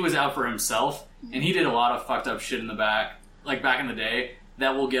was out for himself, and he did a lot of fucked up shit in the back in the day,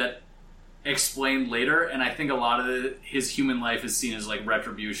 that will get explained later, and I think a lot of his human life is seen as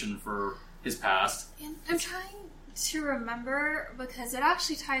retribution for his past. And I'm trying to remember, because it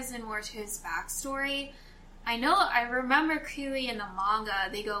actually ties in more to his backstory. I remember clearly in the manga,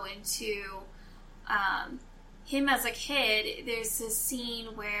 they go into him as a kid. There's this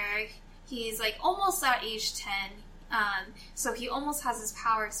scene where he's almost at age 10, so he almost has his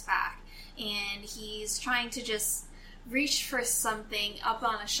powers back, and he's trying to just reach for something up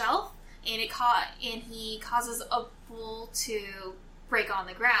on a shelf, and he causes a bull to break on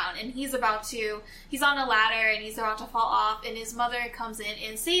the ground, and he's on a ladder and he's about to fall off, and his mother comes in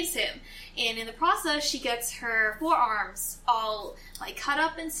and saves him, and in the process she gets her forearms all cut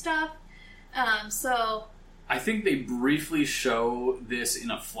up and stuff. So I think they briefly show this in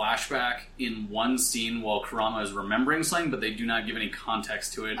a flashback in one scene while Kurama is remembering something, but they do not give any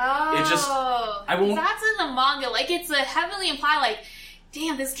context to it. Oh, I won't. That's in the manga. It's a heavily implied.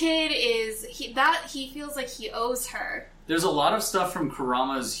 Damn, this kid he feels like he owes her. There's a lot of stuff from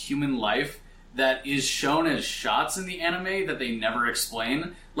Kurama's human life that is shown as shots in the anime that they never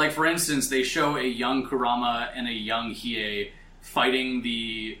explain. For instance, they show a young Kurama and a young Hiei fighting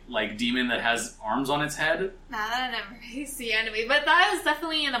the demon that has arms on its head. Nah, that I never really see anime, but that was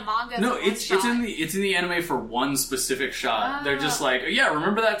definitely in the manga. No, it's in the anime for one specific shot. They're just yeah,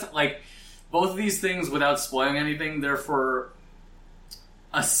 remember that? Both of these things, without spoiling anything, they're for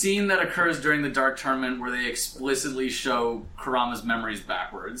a scene that occurs during the Dark Tournament where they explicitly show Kurama's memories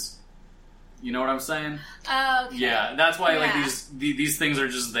backwards. You know what I'm saying? Okay. Yeah, that's why these things are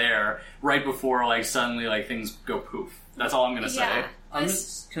just there right before suddenly things go poof. That's all I'm gonna say. I'm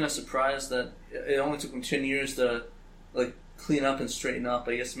just kind of surprised that it only took them 10 years to clean up and straighten up.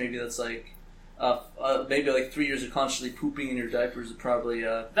 I guess maybe that's maybe 3 years of constantly pooping in your diapers is probably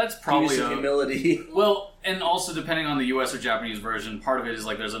that's probably some humility. Well, and also depending on the U.S. or Japanese version, part of it is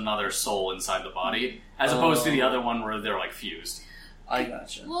there's another soul inside the body, as opposed to the other one where they're fused. I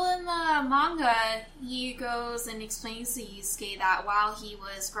gotcha. Well, in the manga, he goes and explains to Yusuke that while he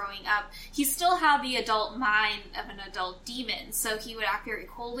was growing up, he still had the adult mind of an adult demon. So he would act very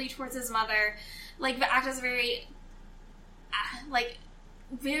coldly towards his mother, act as very,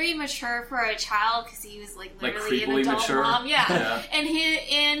 very mature for a child, because he was literally an adult mature. Mom. Yeah. And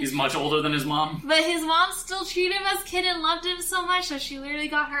he's much older than his mom. But his mom still treated him as a kid and loved him so much, so she literally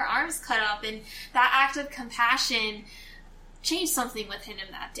got her arms cut up, and that act of compassion changed something within him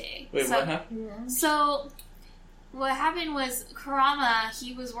that day. Wait, what happened? So, what happened was Kurama,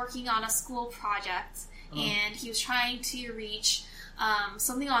 he was working on a school project, and he was trying to reach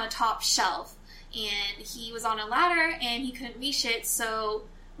something on a top shelf, and he was on a ladder, and he couldn't reach it, so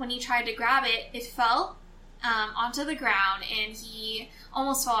when he tried to grab it, it fell onto the ground, and he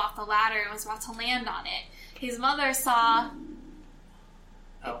almost fell off the ladder and was about to land on it. His mother saw...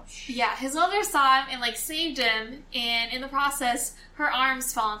 Ouch. Yeah, his mother saw him and saved him, and in the process, her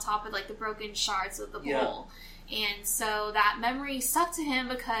arms fell on top of the broken shards of the bowl, and so that memory stuck to him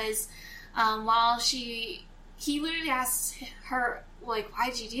because while he he literally asks her, like,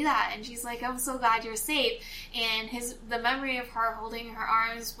 why'd you do that? And she's like, I'm so glad you're safe. And the memory of her holding her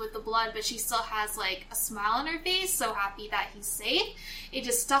arms with the blood, but she still has, like, a smile on her face, so happy that he's safe, it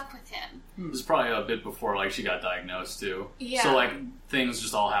just stuck with him. This is probably a bit before, like, she got diagnosed, too. Yeah. So, like, things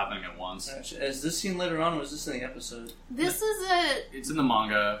just all happening at once. Is this scene later on, or was this in the episode? It's in the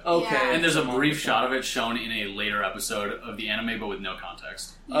manga. Okay. Yeah. And there's a brief shot of it shown in a later episode of the anime, but with no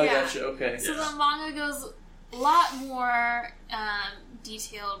context. Oh, gotcha, okay. So Yes. the manga goes a lot more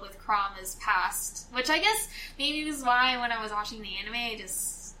detailed with Kurama's past, which I guess maybe is why when I was watching the anime,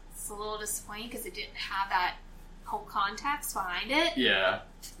 it's a little disappointing because it didn't have that whole context behind it. Yeah.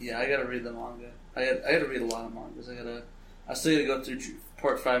 Yeah, I gotta read the manga. I gotta read a lot of mangas. I still gotta go through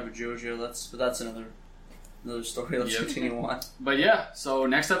part 5 of JoJo. But that's another story. Let's continue on. But yeah, so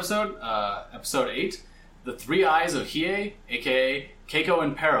next episode, episode 8, The Three Eyes of Hiei, aka Keiko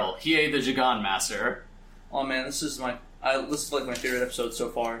in Peril, Hiei the Jigan Master. Oh man, this is like my favorite episode so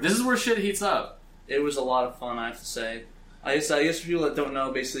far. This is where shit heats up. It was a lot of fun, I have to say. I guess for people that don't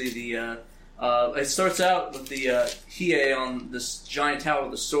know, basically it starts out with the Hiei on this giant tower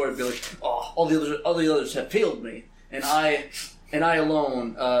with a sword, be like, oh, all the others have failed me, and I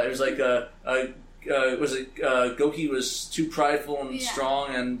alone. It was like Goki was too prideful and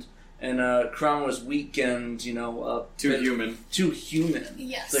strong, and Kurama was weak and Too human.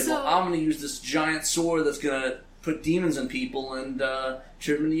 Yes. It's like, well, I'm going to use this giant sword that's going to put demons in people and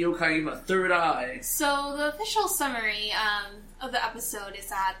turn the yokai give him a third eye. So the official summary of the episode is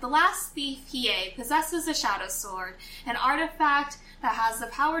that the last thief, Hiei, possesses a shadow sword, an artifact that has the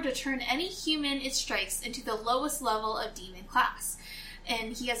power to turn any human it strikes into the lowest level of demon class.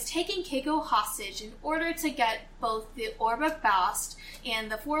 And he has taken Keiko hostage in order to get both the Orb of Bast and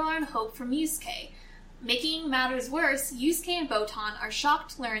the Forlorn Hope from Yusuke. Making matters worse, Yusuke and Botan are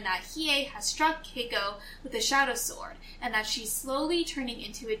shocked to learn that Hiei has struck Keiko with a shadow sword, and that she's slowly turning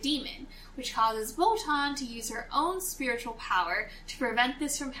into a demon, which causes Botan to use her own spiritual power to prevent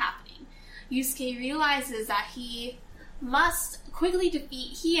this from happening. Yusuke realizes that he must quickly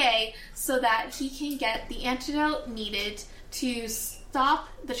defeat Hiei so that he can get the antidote needed to stop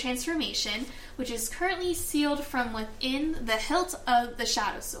the transformation, which is currently sealed from within the hilt of the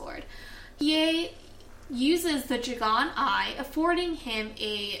shadow sword. Hiei uses the Jigan Eye, affording him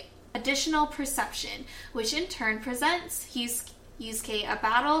a additional perception, which in turn presents Yusuke a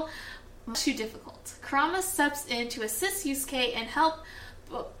battle much too difficult. Kurama steps in to assist Yusuke and help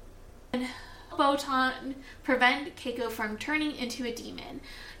Botan prevent Keiko from turning into a demon.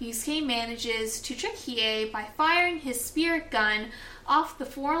 Yusuke manages to trick Hiei by firing his spirit gun off the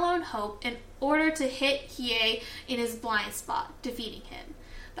Forlorn Hope in order to hit Hiei in his blind spot, defeating him.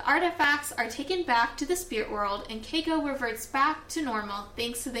 The artifacts are taken back to the spirit world, and Keiko reverts back to normal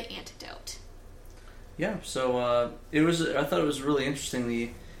thanks to the antidote. Yeah, so I thought it was really interesting,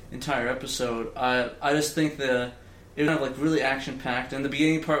 the entire episode. I just think it was kind of like really action packed, and the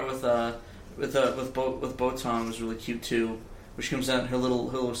beginning part with Botan was really cute too. Where she comes out in her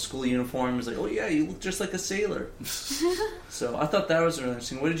little school uniform, is like, oh yeah, you look just like a sailor. So I thought that was really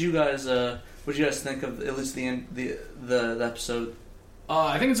interesting. What did you guys think of at least the episode?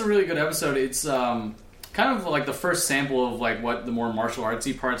 I think it's a really good episode. It's kind of like the first sample of like what the more martial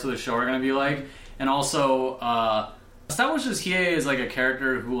artsy parts of the show are going to be like, and also establishes Hiei as like a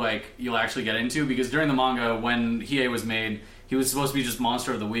character who like you'll actually get into, because during the manga when Hiei was made, he was supposed to be just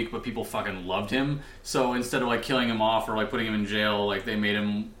monster of the week, but people fucking loved him. So instead of like killing him off or like putting him in jail, like they made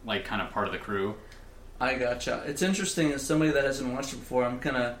him like kind of part of the crew. I gotcha. It's interesting as somebody that hasn't watched it before. I'm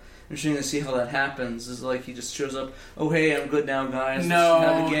kind of interested to see how that happens. Is like he just shows up. Oh hey, I'm good now, guys.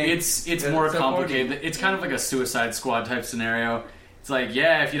 No, it's more complicated. It's kind of like a Suicide Squad type scenario. It's like,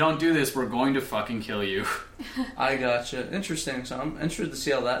 yeah, if you don't do this, we're going to fucking kill you. I gotcha. Interesting. So I'm interested to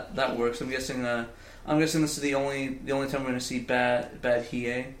see how that works. I'm guessing this is the only time we're going to see bad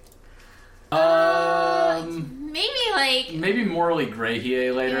Hiei. Maybe morally gray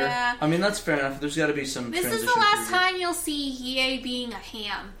Hiei later. Yeah. I mean, that's fair enough. There's got to be some. This is the last time you'll see Hiei being a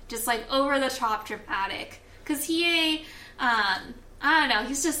ham, just like over the top dramatic. Because Hiei, I don't know,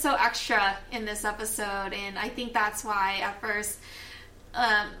 he's just so extra in this episode, and I think that's why at first,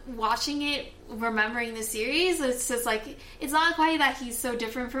 watching it, remembering the series, it's just like it's not quite that he's so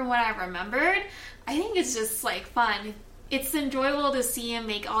different from what I remembered. I think it's just like fun. It's enjoyable to see him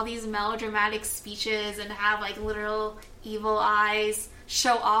make all these melodramatic speeches and have like literal evil eyes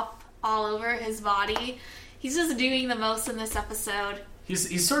show up all over his body. He's just doing the most in this episode.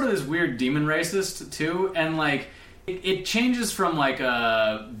 He's sort of this weird demon racist too, and like it changes from like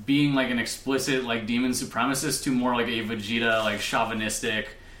being like an explicit like demon supremacist to more like a Vegeta like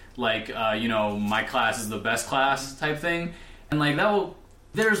chauvinistic like, my class is the best class type thing. And, like,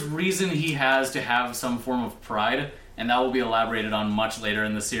 there's reason he has to have some form of pride, and that will be elaborated on much later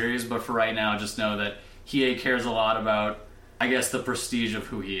in the series. But for right now, just know that Hiei cares a lot about, I guess, the prestige of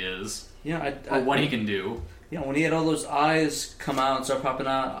who he is. Yeah, or what he can do. Yeah, when he had all those eyes come out and start popping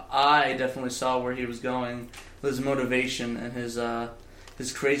out, I definitely saw where he was going with his motivation and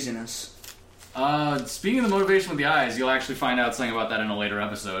his craziness. Speaking of the motivation with the eyes, you'll actually find out something about that in a later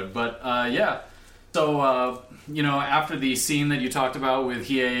episode. But, yeah. So, after the scene that you talked about with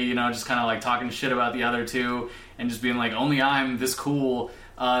Hiei, just kind of like talking shit about the other two and just being like, only I'm this cool,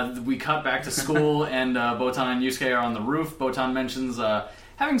 we cut back to school and Botan and Yusuke are on the roof. Botan mentions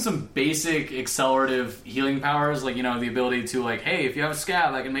having some basic accelerative healing powers, like, the ability to, like, hey, if you have a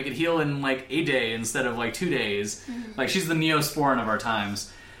scab, I can make it heal in, like, a day instead of, like, 2 days. Mm-hmm. Like, she's the Neosporin of our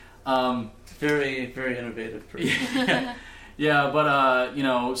times. Very, very innovative person. Yeah, but,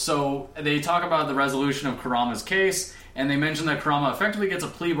 so they talk about the resolution of Kurama's case, and they mention that Kurama effectively gets a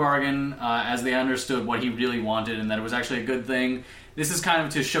plea bargain as they understood what he really wanted and that it was actually a good thing. This is kind of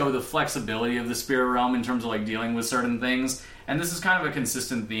to show the flexibility of the spirit realm in terms of, like, dealing with certain things. And this is kind of a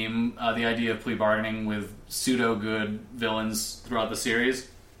consistent theme, the idea of plea bargaining with pseudo-good villains throughout the series.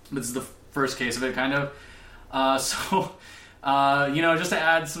 This is the first case of it, kind of. Just to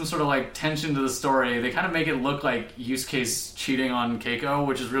add some sort of, like, tension to the story, they kind of make it look like Yusuke's cheating on Keiko,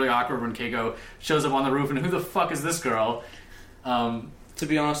 which is really awkward when Keiko shows up on the roof, and who the fuck is this girl? To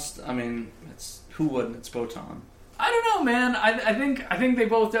be honest, I mean, who wouldn't? It's Botan. I don't know, man. I think they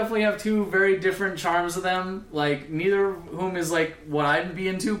both definitely have two very different charms to them. Like, neither of whom is, like, what I'd be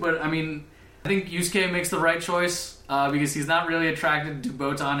into, but, I mean, I think Yusuke makes the right choice, because he's not really attracted to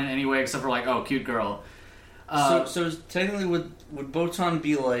Botan in any way except for, like, oh, cute girl. So technically, would Botan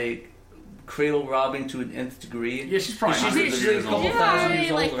be, like, cradle robbing to an nth degree? Yeah, she's probably hundreds of years old. Thousand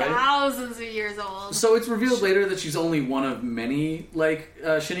years old, right? Thousands of years old. So it's revealed later that she's only one of many, like,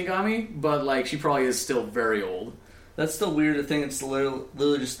 Shinigami, but, like, she probably is still very old. That's still weird to think it's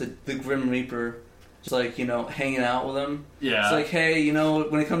literally just the Grim Reaper, just like, hanging out with him. Yeah. It's like, hey,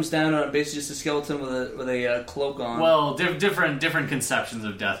 when it comes down to it, basically just a skeleton with a cloak on. Well, different conceptions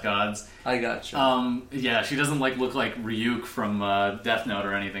of death gods. I gotcha. Yeah, she doesn't look like Ryuk from Death Note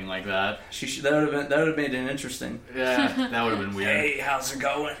or anything like that. That would have made it interesting. Yeah, that would have been weird. Hey, how's it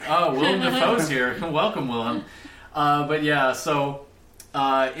going? Oh, Willem Dafoe's here. Welcome, Willem. But yeah, so.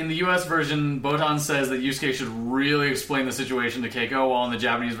 In the US version, Botan says that Yusuke should really explain the situation to Keiko, while in the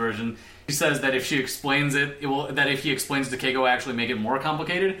Japanese version, he says that if she explains that if he explains to Keiko, actually make it more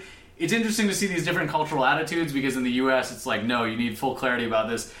complicated. It's interesting to see these different cultural attitudes, because in the US, it's like, no, you need full clarity about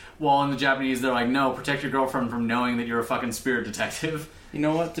this, while in the Japanese, they're like, no, protect your girlfriend from knowing that you're a fucking spirit detective. You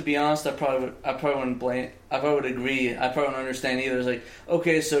know what? To be honest, I probably wouldn't blame. I probably would agree. I probably wouldn't understand either. It's like,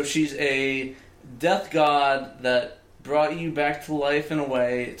 okay, so she's a death god that brought you back to life in a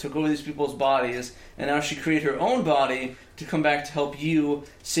way, took over these people's bodies, and now she created her own body to come back to help you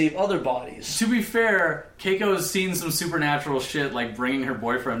save other bodies. To be fair, Keiko's seen some supernatural shit, like bringing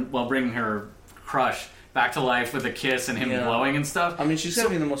her crush back to life with a kiss and him glowing and stuff. I mean, she's got to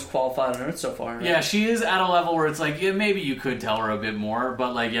be the most qualified on Earth so far. Right? Yeah, she is at a level where it's like, yeah, maybe you could tell her a bit more,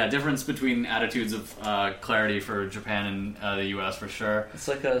 but like, yeah, difference between attitudes of clarity for Japan and the US for sure. It's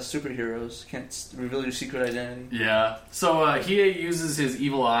like superheroes. Can't reveal your secret identity. Yeah. So Hiei uses his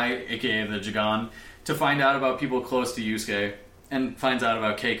evil eye, aka the Jigan, to find out about people close to Yusuke, and finds out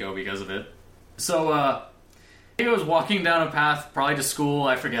about Keiko because of it. So, Keiko's walking down a path, probably to school,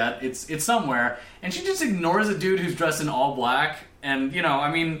 I forget. It's somewhere. And she just ignores a dude who's dressed in all black. And,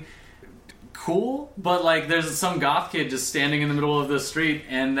 I mean, cool. But, like, there's some goth kid just standing in the middle of the street.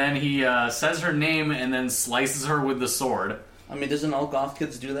 And then he says her name and then slices her with the sword. I mean, doesn't all goth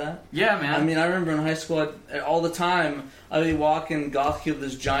kids do that? Yeah, man. I mean, I remember in high school, all the time, I'd be walking, goth kid with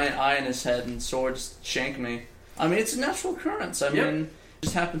this giant eye in his head, and swords shank me. I mean, it's a natural occurrence. I mean, it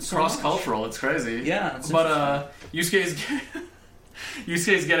just happens so cross-cultural, it's crazy. Yeah, it's Yusuke's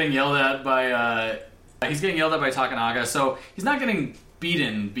getting yelled at by Takanaka, so he's not getting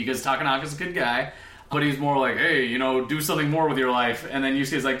beaten because Takanaka's a good guy, but he's more like, hey, do something more with your life. And then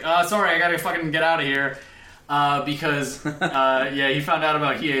Yusuke's like, sorry, I gotta fucking get out of here. Because, he found out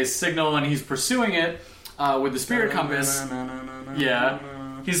about Hiei's signal and he's pursuing it with the spirit compass. Yeah,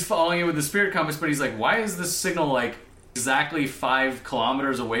 he's following it with the spirit compass, but he's like, why is this signal, like, exactly 5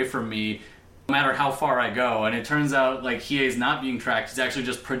 kilometers away from me, no matter how far I go? And it turns out, like, Hiei's not being tracked. He's actually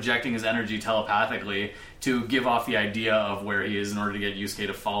just projecting his energy telepathically to give off the idea of where he is in order to get Yusuke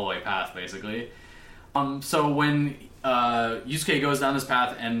to follow a path, basically. So when Yusuke goes down this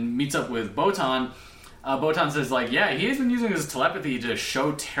path and meets up with Botan, Botan says, like, yeah, he has been using his telepathy to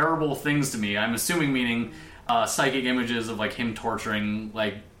show terrible things to me. I'm assuming meaning psychic images of, like, him torturing,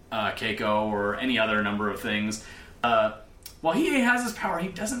 like, Keiko or any other number of things. While he has his power, he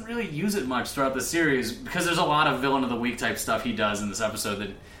doesn't really use it much throughout the series because there's a lot of villain of the week type stuff he does in this episode that,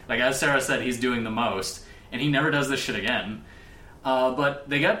 like, as Sarah said, he's doing the most, and he never does this shit again. But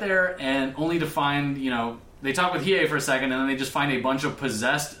they get there, and only to find, you know, they talk with Hiei for a second, and then they just find a bunch of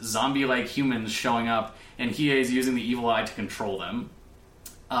possessed zombie-like humans showing up, and Hiei's using the evil eye to control them.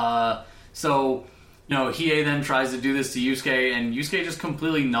 So, you know, Hiei then tries to do this to Yusuke, and Yusuke just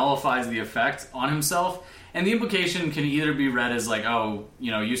completely nullifies the effect on himself. And the implication can either be read as like, oh,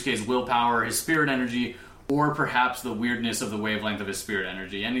 you know, Yusuke's willpower, his spirit energy, or perhaps the weirdness of the wavelength of his spirit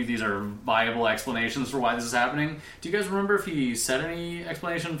energy. Any of these are viable explanations for why this is happening. Do you guys remember if he said any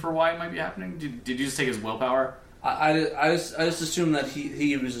explanation for why it might be happening? Did you just take his willpower? I just assumed that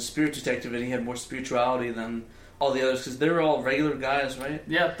he was a spirit detective and he had more spirituality than all the others because they were all regular guys, right?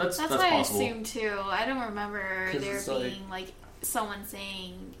 Yeah, that's what possible. I assumed too. I don't remember there being like someone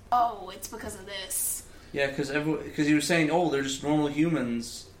saying, "Oh, it's because of this." Yeah, because he was saying, "Oh, they're just normal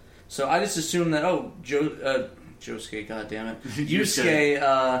humans." So I just assumed that. Oh, Josuke, goddammit,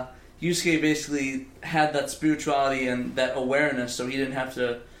 Yusuke basically had that spirituality and that awareness, so he didn't have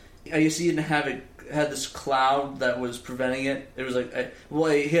to. I guess he didn't have it. Had this cloud that was preventing it. It was like,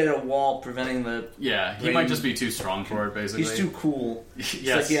 he hit a wall preventing the. Yeah, he might just be too strong for it. Basically, he's too cool. Yes. It's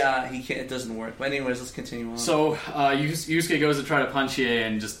like, yeah, he can't. It doesn't work. But anyways, let's continue on. So Yusuke goes to try to punch Hiei,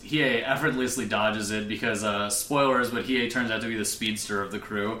 and just Hiei effortlessly dodges it because spoilers, but Hiei turns out to be the speedster of the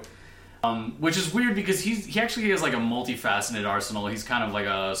crew, which is weird because he actually has like a multifaceted arsenal. He's kind of like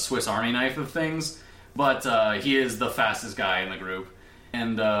a Swiss Army knife of things, but he is the fastest guy in the group.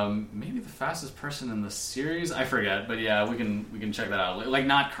 And maybe the fastest person in the series, I forget, but yeah, we can check that out. Like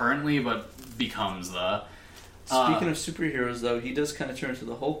not currently, but becomes the. Speaking of superheroes, though, he does kind of turn into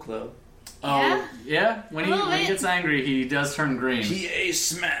the Hulk, though. Oh yeah, when he gets angry, he does turn green. PA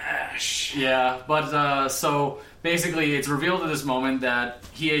smash. Yeah, but so basically, it's revealed at this moment that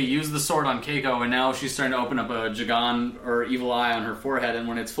Hiei used the sword on Keiko, and now she's starting to open up a Jagan or evil eye on her forehead, and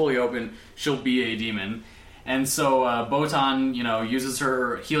when it's fully open, she'll be a demon. And so Botan, you know, uses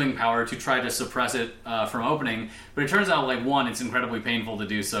her healing power to try to suppress it from opening. But it turns out, like, one, it's incredibly painful to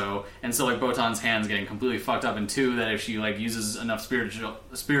do so. And so, like, Botan's hand's getting completely fucked up. And two, that if she, like, uses enough spirit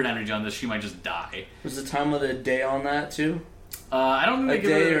energy on this, she might just die. Was the time of the day on that, too? I don't think a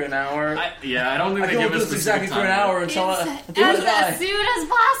day or an hour. I don't think they give us exactly for an hour until as soon as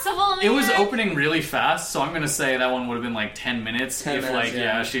possible. Man. It was opening really fast, so I'm gonna say that one would have been like 10 minutes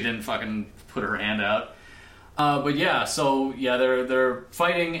she didn't fucking put her hand out. But yeah, so yeah, they're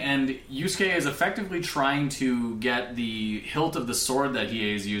fighting, and Yusuke is effectively trying to get the hilt of the sword that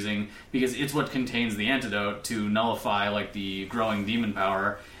Hiei is using because it's what contains the antidote to nullify like the growing demon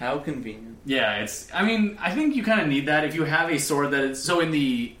power. How convenient. Yeah, I think you kind of need that if you have a sword that is. So in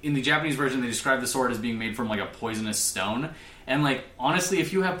the Japanese version, they describe the sword as being made from like a poisonous stone. And like honestly,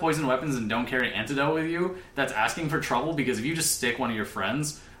 if you have poison weapons and don't carry antidote with you, that's asking for trouble because if you just stick one of your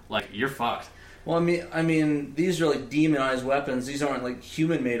friends, like you're fucked. Well, I mean, these are like demonized weapons. These aren't like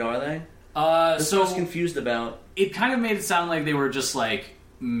human-made, are they? That's what I was confused about. It kind of made it sound like they were just like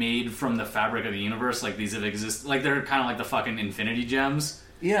made from the fabric of the universe. Like these have existed. Like they're kind of like the fucking Infinity Gems.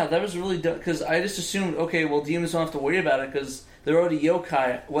 Yeah, that was really dumb because I just assumed, okay, well, demons don't have to worry about it because they're already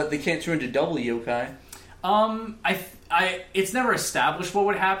yokai. What, they can't turn into double yokai? It's never established what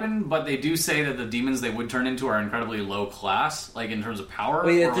would happen, but they do say that the demons they would turn into are incredibly low class, like in terms of power.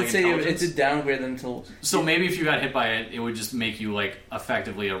 Well, yeah, it did say it did downgrade them to. So maybe if you got hit by it, it would just make you like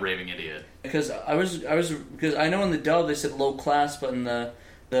effectively a raving idiot. Because because I know in the dub they said low class, but in the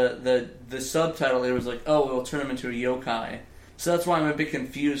subtitle it was like, oh, it'll turn them into a yokai. So that's why I'm a bit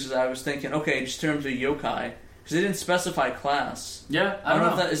confused. Because I was thinking, okay, just turn them to a yokai. Because they didn't specify class. Yeah, I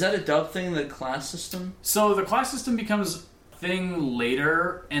don't know. Is that a dub thing, the class system? So the class system becomes a thing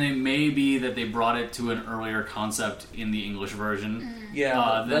later, and it may be that they brought it to an earlier concept in the English version.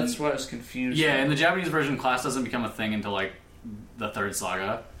 Yeah, that's why I was confused. Yeah, in the Japanese version, class doesn't become a thing until, like, the third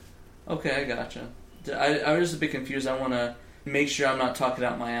saga. Okay, I gotcha. I was just a bit confused. I want to make sure I'm not talking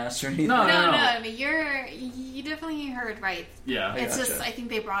out my ass or anything. No. You definitely heard right. Yeah. It's just, I think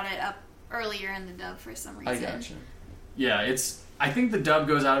they brought it up earlier in the dub for some reason. I gotcha. Yeah, I think the dub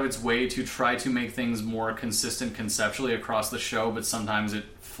goes out of its way to try to make things more consistent conceptually across the show, but sometimes it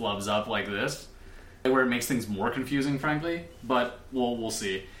flubs up like this, where it makes things more confusing, frankly. But we'll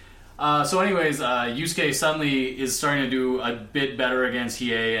see. So anyways, Yusuke suddenly is starting to do a bit better against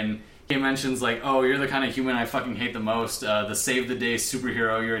Hiei, and he mentions like, oh, you're the kind of human I fucking hate the most, the save the day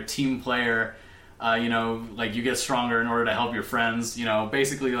superhero, you're a team player. Like you get stronger in order to help your friends.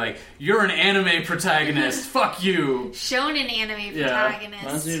 Basically like you're an anime protagonist. Fuck you. Shonen anime protagonist.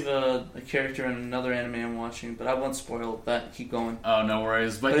 Reminds me of a character in another anime I'm watching, but I won't spoil that. Keep going. Oh, no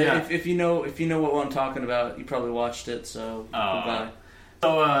worries. But yeah, if you know what I'm talking about, you probably watched it. So goodbye. So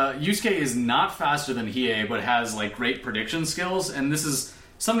Yusuke is not faster than Hiei, but has like great prediction skills, and this is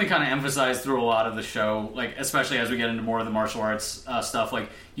something kind of emphasized through a lot of the show, like especially as we get into more of the martial arts stuff. Like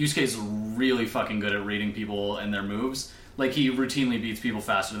Yusuke's really fucking good at reading people and their moves. Like he routinely beats people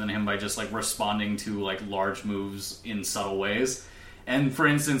faster than him by just like responding to like large moves in subtle ways. And for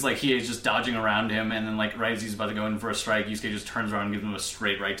instance, like Hiei's just dodging around him, and then like right as he's about to go in for a strike, Yusuke just turns around and gives him a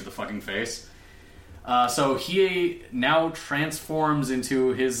straight right to the fucking face. So Hiei now transforms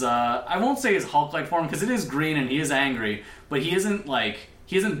into his, I won't say his Hulk-like form, because it is green and he is angry, but he isn't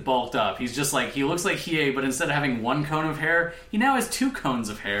bulked up. He's just like, he looks like Hiei, but instead of having one cone of hair, he now has 2 cones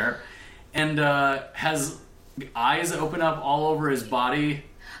of hair, and has eyes open up all over his body.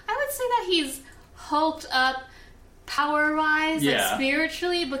 I would say that he's hulked up power-wise, like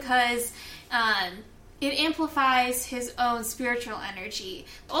spiritually, because it amplifies his own spiritual energy.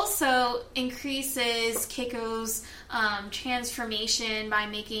 Also increases Keiko's transformation by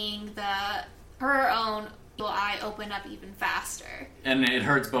making her own evil eye open up even faster. And it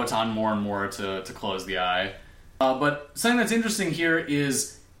hurts Botan more and more to close the eye. But something that's interesting here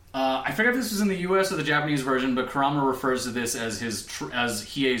is, I forget if this was in the US or the Japanese version, but Kurama refers to this as as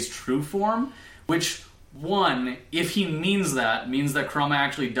Hiei's true form, which, one, if he means that Kurama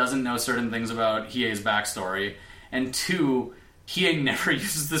actually doesn't know certain things about Hiei's backstory, and 2, Hiei never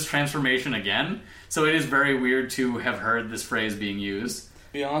uses this transformation again, so it is very weird to have heard this phrase being used. To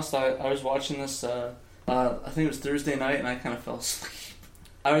be honest, I was watching this, I think it was Thursday night, and I kind of fell asleep.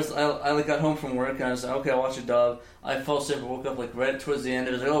 I got home from work, and I was like, okay, I'll watch a dub. I fell asleep and woke up like right towards the end.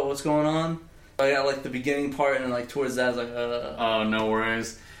 I was like, oh, what's going on? I got like the beginning part, and like towards that, I was like, Oh, no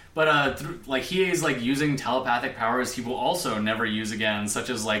worries. But Hiei's like using telepathic powers he will also never use again, such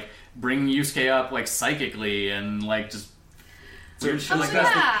as like bringing Yusuke up like psychically and like just weird shit like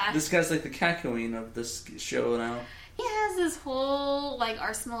that. This guy's like the Kakyoin of this show now. He has this whole like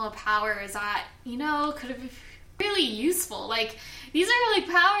arsenal of powers that could have been really useful. Like these are like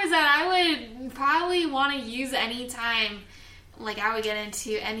powers that I would probably want to use anytime. Like, I would get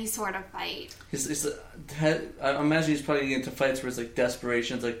into any sort of fight. I imagine he's probably getting into fights where it's like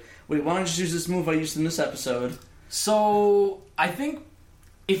desperation. It's like, wait, why don't you just use this move I used in this episode? So, I think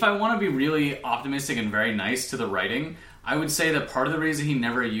if I want to be really optimistic and very nice to the writing, I would say that part of the reason he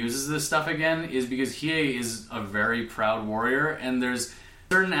never uses this stuff again is because Hiei is a very proud warrior, and there's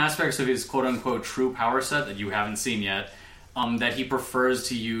certain aspects of his quote-unquote true power set that you haven't seen yet that he prefers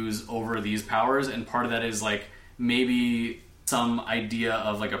to use over these powers, and part of that is like maybe some idea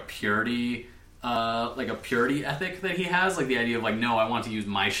of like a purity ethic that he has, like the idea of like, no, I want to use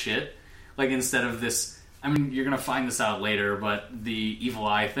my shit, like instead of this. I mean, you're gonna find this out later, but the evil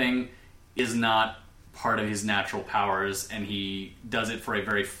eye thing is not part of his natural powers, and he does it for a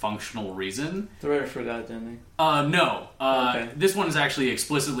very functional reason. The writer forgot, didn't he? No. Okay. This one is actually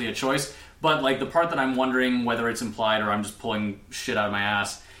explicitly a choice, but like the part that I'm wondering whether it's implied or I'm just pulling shit out of my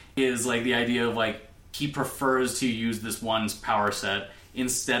ass is like the idea of like he prefers to use this one's power set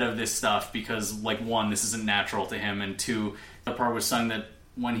instead of this stuff because, like, 1, this isn't natural to him, and 2, the part was something that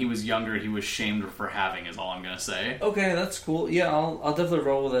when he was younger he was shamed for having, is all I'm gonna say. Okay, that's cool. Yeah, I'll definitely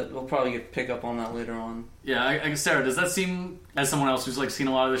roll with it. We'll probably pick up on that later on. Yeah, Sarah, does that seem, as someone else who's like seen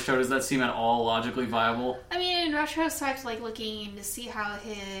a lot of the show, does that seem at all logically viable? I mean, in retrospect, like looking to see how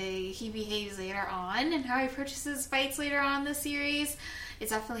he behaves later on and how he purchases fights later on in the series,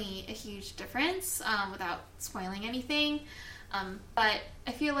 it's definitely a huge difference, without spoiling anything. But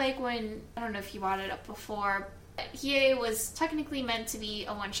I feel like I don't know if you brought it up before, but Hiei was technically meant to be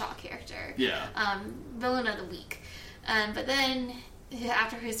a one-shot character. Yeah. Villain of the week. But then,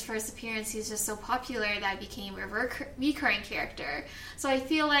 after his first appearance, he's just so popular that became a recurring character. So I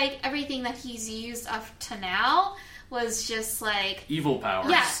feel like everything that he's used up to now was just like evil powers.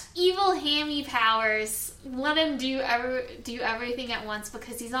 Yeah, evil hammy powers. Let him do everything at once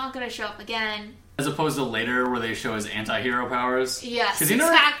because he's not going to show up again. As opposed to later where they show his anti-hero powers. Yes,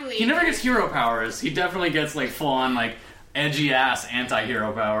 exactly. He never gets hero powers. He definitely gets like full-on like edgy-ass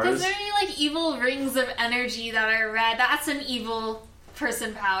anti-hero powers. Because there are like evil rings of energy that are red. That's an evil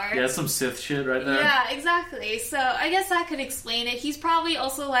person power. Yeah, that's some Sith shit right there. Yeah, exactly. So I guess that could explain it. He's probably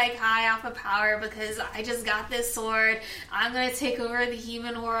also like high off of power because I just got this sword. I'm gonna take over the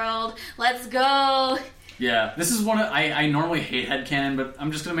human world. Let's go. Yeah, this is I normally hate headcanon, but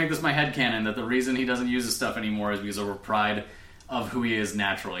I'm just gonna make this my headcanon that the reason he doesn't use this stuff anymore is because of pride of who he is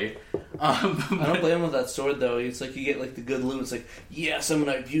naturally. I don't blame him with that sword though. It's like you get like the good loot. It's like, yes, I'm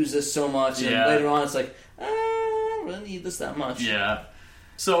gonna abuse this so much, and later on it's like, I don't really need this that much. Yeah.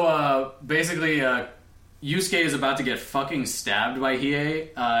 So basically, Yusuke is about to get fucking stabbed by Hiei,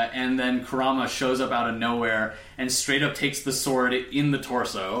 and then Kurama shows up out of nowhere and straight up takes the sword in the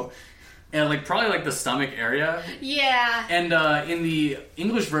torso. And like probably like the stomach area. Yeah. And in the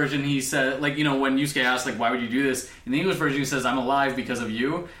English version, he said, like, you know, when Yusuke asks, like, why would you do this? In the English version, he says, I'm alive because of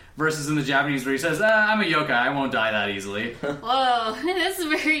you. Versus in the Japanese where he says, I'm a yokai, I won't die that easily. Whoa, that's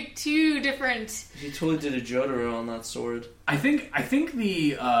very two different. He totally did a Jotaro on that sword. I think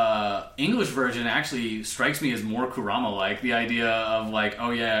the English version actually strikes me as more Kurama-like. The idea of like,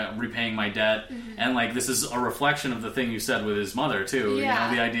 oh yeah, repaying my debt, and like this is a reflection of the thing you said with his mother too. Yeah.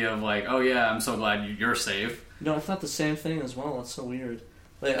 You know, the idea of like, oh yeah, I'm so glad you're safe. No, it's not the same thing as well. That's so weird.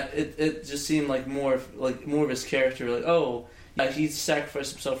 Like it just seemed like more of his character. Like, oh, yeah, he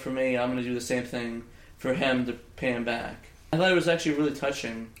sacrificed himself for me. I'm gonna do the same thing for him to pay him back. I thought it was actually really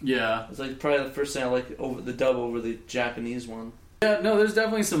touching. Yeah, It's like probably the first thing I like over the dub over the Japanese one. yeah. No, there's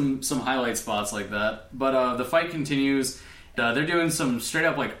definitely some highlight spots like that. But the fight continues. They're doing some straight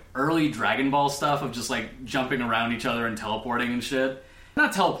up like early Dragon Ball stuff of just like jumping around each other and teleporting and shit.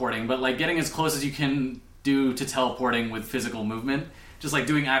 Not teleporting, but like getting as close as you can do to teleporting with physical movement. Just like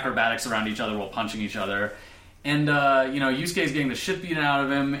doing acrobatics around each other while punching each other. And, Yusuke's getting the shit beaten out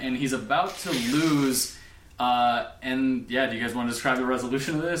of him, and he's about to lose. And, yeah, do you guys want to describe the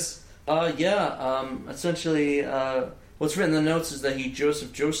resolution of this? Essentially, what's written in the notes is that he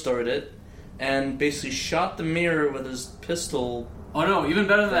Joseph Joestarred it, and basically shot the mirror with his pistol. Oh, no, even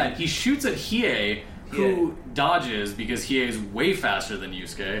better than that. He shoots at Hiei, who dodges because Hiei is way faster than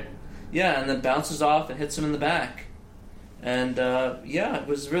Yusuke. Yeah, and then bounces off and hits him in the back. And, it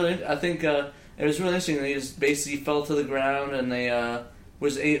was really, I think, it was really interesting. They just basically fell to the ground, and they were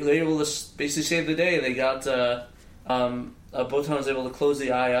able to basically save the day. They got Botan was able to close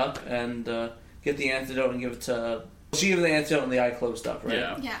the eye up and get the antidote and give it to. She gave him the antidote and the eye closed up, right?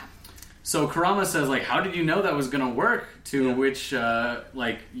 Yeah. Yeah. So Kurama says, like, how did you know that was going to work? To which,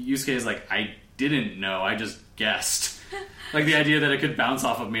 Yusuke is like, I didn't know. I just guessed. Like the idea that it could bounce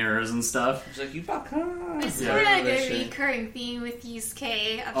off of mirrors and stuff. He's like, you baka. It's sort of like a recurring theme with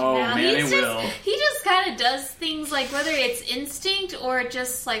Yusuke up to Oh, now. man, it will. He just kind of does things like whether it's instinct or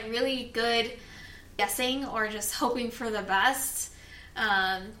just like really good guessing or just hoping for the best.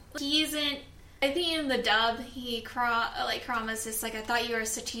 He isn't. I think in the dub, Kurama's just like, I thought you were a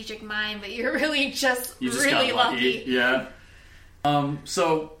strategic mind, but you're really just really got lucky. Yeah.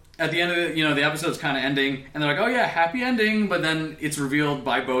 So at the end of the episode's kind of ending, and they're like, oh yeah, happy ending, but then it's revealed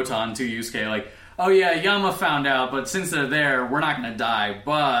by Botan to Yusuke, like, oh yeah, Yama found out, but since they're there, we're not going to die,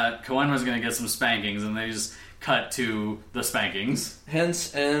 but Koenma's going to get some spankings, and they just cut to the spankings.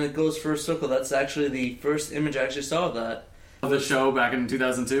 Hence, and it goes first circle. That's actually the first image I actually saw of that. Of the show back in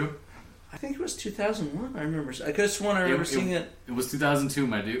 2002? I think it was 2001. I remember. I could have sworn I remember seeing it. It was 2002,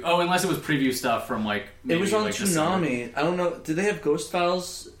 my dude. Oh, unless it was preview stuff from like. Maybe, it was on like, Toonami. I don't know. Did they have Ghost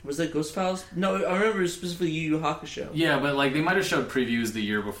Files? Was that Ghost Files? No, I remember it was specifically Yu Yu Hakusho. Yeah, but like they might have showed previews the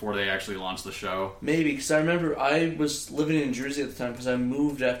year before they actually launched the show. Maybe, because I remember I was living in Jersey at the time because I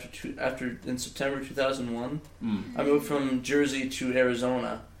moved after in September 2001. I moved from Jersey to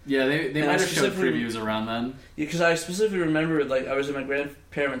Arizona. Yeah, they might have showed previews around then. Yeah, because I specifically remember, like, I was at my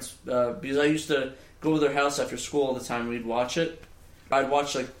grandparents' because I used to go to their house after school all the time. We'd watch it. I'd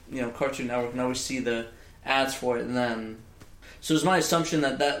watch, like, Cartoon Network and always see the ads for it, and then. So it was my assumption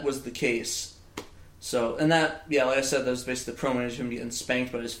that that was the case. So, and that, yeah, like I said, that was basically the promo image of him getting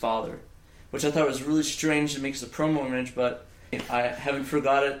spanked by his father, which I thought was really strange to make as a promo image, but I haven't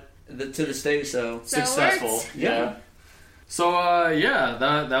forgot it to this day, so. Successful. Yeah. So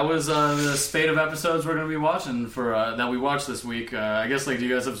that was the spate of episodes we're going to be watching for that we watched this week. I guess, like, do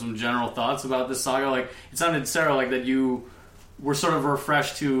you guys have some general thoughts about this saga? Like, it sounded, Sarah, like that you were sort of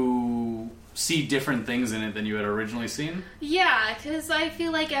refreshed to see different things in it than you had originally seen. Yeah, because I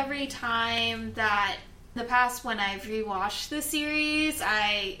feel like every time that in the past when I've rewatched the series,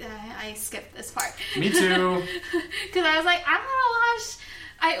 I skipped this part. Me too. Because I was like, I want to watch.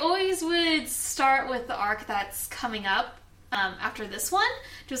 I always would start with the arc that's coming up. After this one,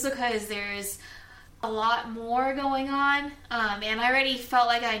 just because there's a lot more going on, and I already felt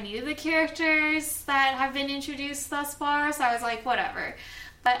like I knew the characters that have been introduced thus far, so I was like, whatever.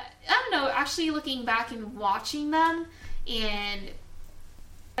 But I don't know, actually looking back and watching them, and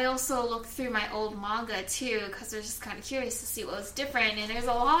I also looked through my old manga too, because I was just kind of curious to see what was different, and there's a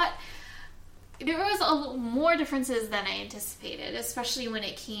lot. there was more differences than I anticipated, especially when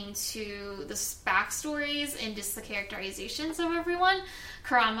it came to the backstories and just the characterizations of everyone,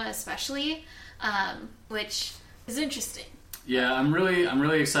 Kurama especially, which is interesting. Yeah, I'm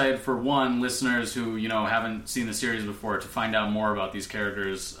really excited for listeners who haven't seen the series before to find out more about these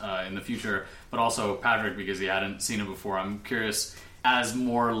characters in the future, but also Patrick because he hadn't seen it before. I'm curious as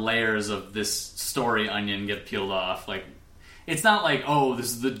more layers of this story onion get peeled off. Like, it's not like, oh, this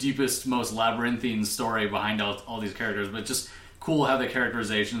is the deepest, most labyrinthine story behind all these characters, but just cool how the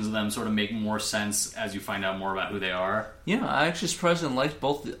characterizations of them sort of make more sense as you find out more about who they are. Yeah, I actually surprisingly liked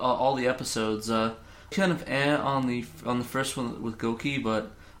both all the episodes. Kind of on the first one with Goki, but I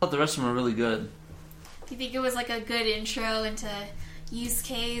thought the rest of them were really good. Do you think it was like a good intro into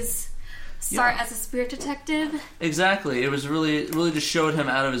Yusuke's start as a spirit detective? Exactly. It was it really just showed him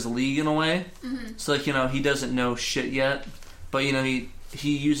out of his league in a way. Mm-hmm. So he doesn't know shit yet, but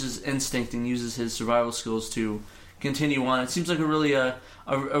he uses instinct and uses his survival skills to continue on. It seems like a really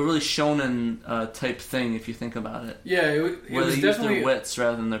shonen type thing if you think about it. Yeah, it where was they definitely use their wits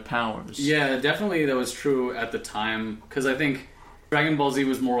rather than their powers. Yeah, definitely that was true at the time because I think Dragon Ball Z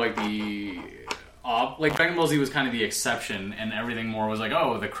was more like Dragon Ball Z was kind of the exception, and everything more was like,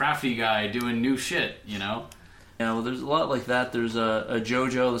 oh, the crafty guy doing new shit, Yeah, well, there's a lot like that. There's a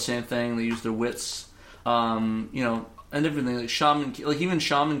JoJo, the same thing. They use their wits, and everything like Shaman, like even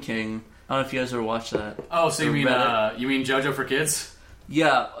Shaman King. I don't know if you guys ever watched that. Oh, so you mean JoJo for kids?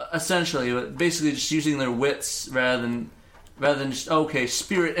 Yeah, essentially, but basically just using their wits rather than just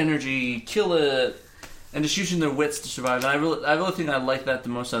spirit energy, kill it, and just using their wits to survive. And I really think I like that the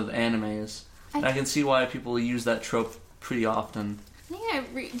most out of the animes. And I can see why people use that trope pretty often. I think I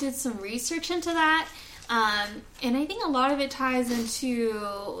did some research into that, and I think a lot of it ties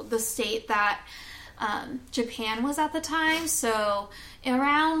into the state that Japan was at the time. So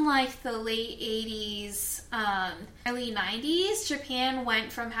around like the late 80s, early 90s, Japan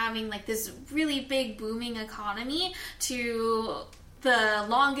went from having like this really big booming economy to the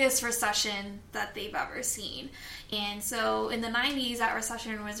longest recession that they've ever seen. And so in the 90s, that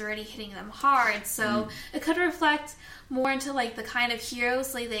recession was already hitting them hard. So it could reflect more into like the kind of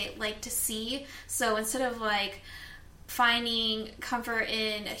heroes they like to see. So instead of like finding comfort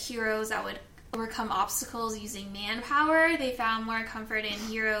in heroes that would overcome obstacles using manpower, they found more comfort in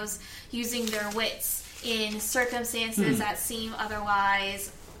heroes using their wits in circumstances that seem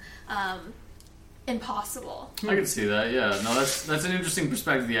otherwise impossible. I can see that. Yeah, no, that's an interesting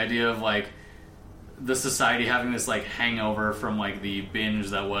perspective. The idea of like the society having this like hangover from like the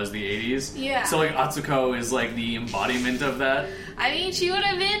binge that was the 80s. Yeah. So like Atsuko is like the embodiment of that. I mean, she would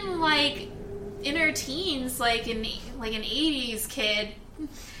have been like in her teens, like an 80s kid.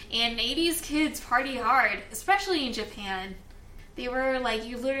 And 80s kids party hard, especially in Japan. They were like,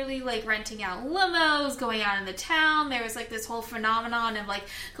 you literally like renting out limos, going out in the town. There was like this whole phenomenon of like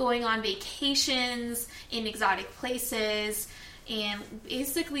going on vacations in exotic places and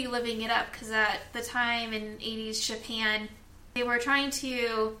basically living it up. Because at the time in 80s Japan, they were trying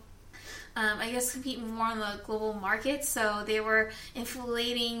to, compete more on the global market. So they were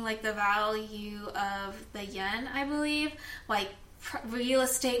inflating like the value of the yen, I believe. Like, real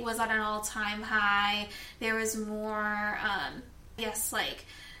estate was at an all-time high. There was more,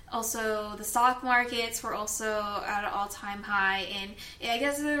 also the stock markets were also at an all-time high. And I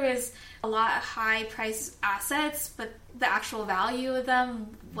guess there was a lot of high-priced assets, but the actual value of them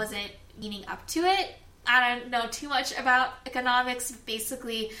wasn't meeting up to it. I don't know too much about economics.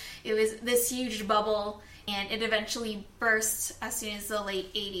 Basically, it was this huge bubble, and it eventually burst as soon as the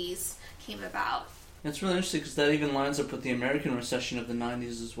late 80s came about. It's really interesting because that even lines up with the American recession of the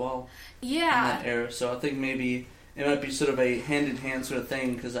 90s as well. Yeah. In that era. So I think maybe it might be sort of a hand-in-hand sort of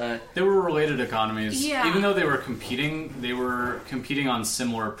thing because they were related economies. Yeah. Even though they were competing on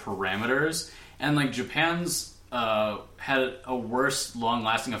similar parameters. And like Japan's had a worse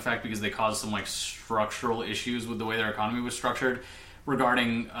long-lasting effect because they caused some like structural issues with the way their economy was structured.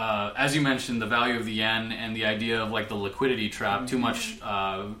 Regarding, as you mentioned, the value of the yen and the idea of like the liquidity trap, too much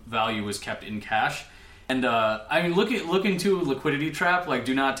value was kept in cash. And look into liquidity trap. Like,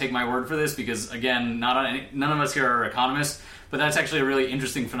 do not take my word for this because, again, none of us here are economists. But that's actually a really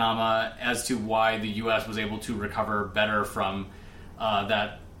interesting phenomena as to why the U.S. was able to recover better from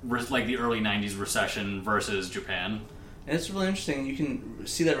the early '90s recession versus Japan. And it's really interesting. You can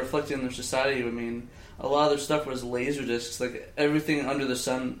see that reflected in their society. I mean, a lot of their stuff was laser discs, like everything under the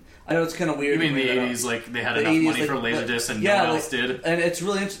sun. I know it's kind of weird. You mean the 80s, like they had enough money for laser discs and no one else did? And it's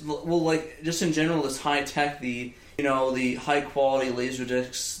really well, like just in general, this high tech, the high quality laser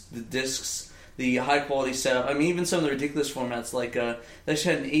discs, the discs the high quality setup. I mean, even some of the ridiculous formats, like they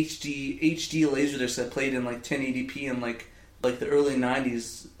actually had an HD Laserdisc that played in like 1080p in like the early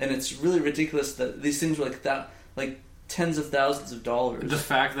 90s, and it's really ridiculous that these things were like that, like tens of thousands of dollars. The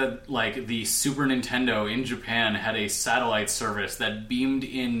fact that like the Super Nintendo in Japan had a satellite service that beamed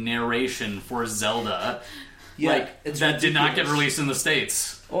in narration for Zelda, Yeah, like that did not get released in the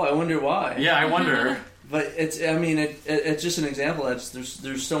States. Oh, I wonder why. Yeah, I wonder. But it's just an example that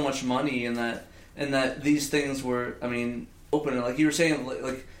there's so much money in that, and that these things were, I mean, open. Like you were saying,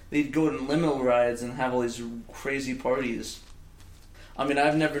 like they'd go on limo rides and have all these crazy parties. I mean,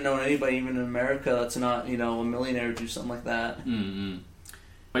 I've never known anybody, even in America, that's not, you know, a millionaire, do something like that. Mm-hmm.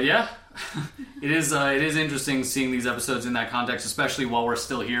 But yeah, it is interesting seeing these episodes in that context, especially while we're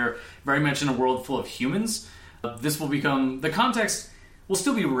still here, very much in a world full of humans. This will become, the context will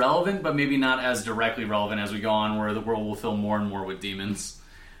still be relevant, but maybe not as directly relevant as we go on, where the world will fill more and more with demons.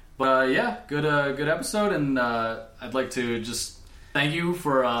 But yeah, good episode, and I'd like to just thank you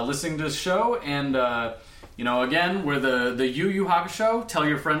for listening to this show, and you know, again, we're the Yu Yu Hakusho. Tell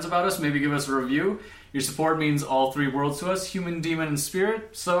your friends about us, maybe give us a review. Your support means all three worlds to us, human, demon, and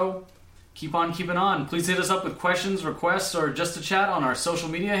spirit, so keep on keeping on. Please hit us up with questions, requests, or just to chat on our social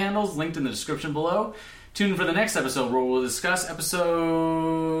media handles, linked in the description below. Tune in for the next episode where we'll discuss episodes.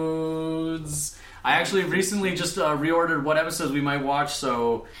 I actually recently just reordered what episodes we might watch,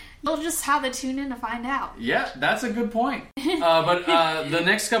 so you'll just have to tune in to find out. Yeah, that's a good point. But the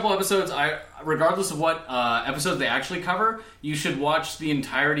next couple episodes, regardless of what episodes they actually cover, you should watch the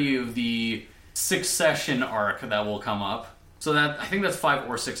entirety of the Succession arc that will come up. So that, I think that's 5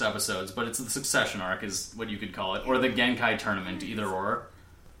 or 6 episodes, but it's the Succession arc is what you could call it, or the Genkai tournament, either or.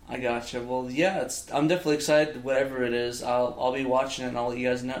 I gotcha. Well, yeah, I'm definitely excited. Whatever it is, I'll be watching it, and I'll let you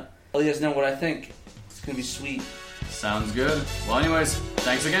guys know. What I think. It's gonna be sweet. Sounds good. Well, anyways,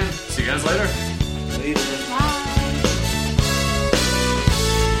 thanks again. See you guys later. Later. Bye.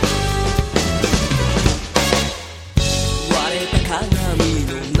 割れた鏡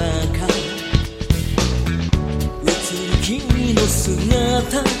の中映る君の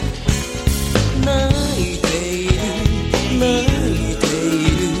姿泣いている泣いてい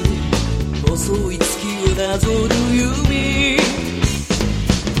る細い月をなぞる指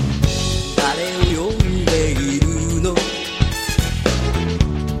誰を呼んでいるの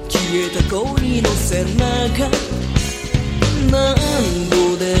消えた恋の背中何度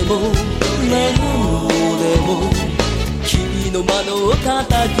でも何度でも君の窓を叩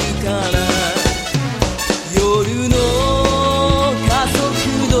くから夜の加速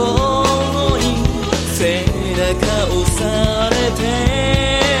度に背中押されて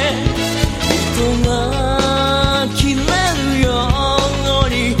糸が切れるよう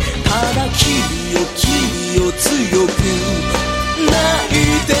にただ君を強く泣い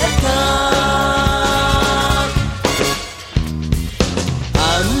てたあ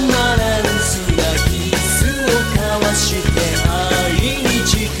んなレンスがキスを交わして愛に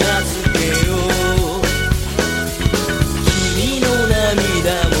近づけよう君の涙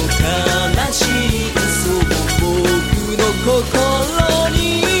も悲しい嘘も僕の心に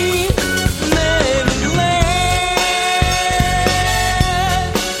眠れ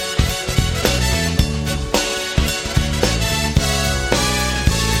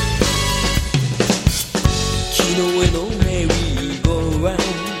昨日へのメリーゴーラウンド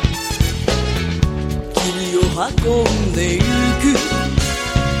君を運んでゆく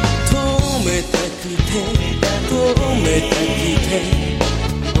止めたくて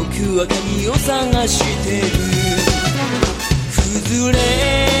僕は鍵を探してる崩れ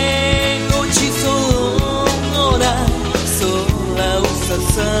落ちそうな空を支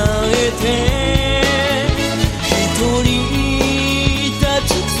えて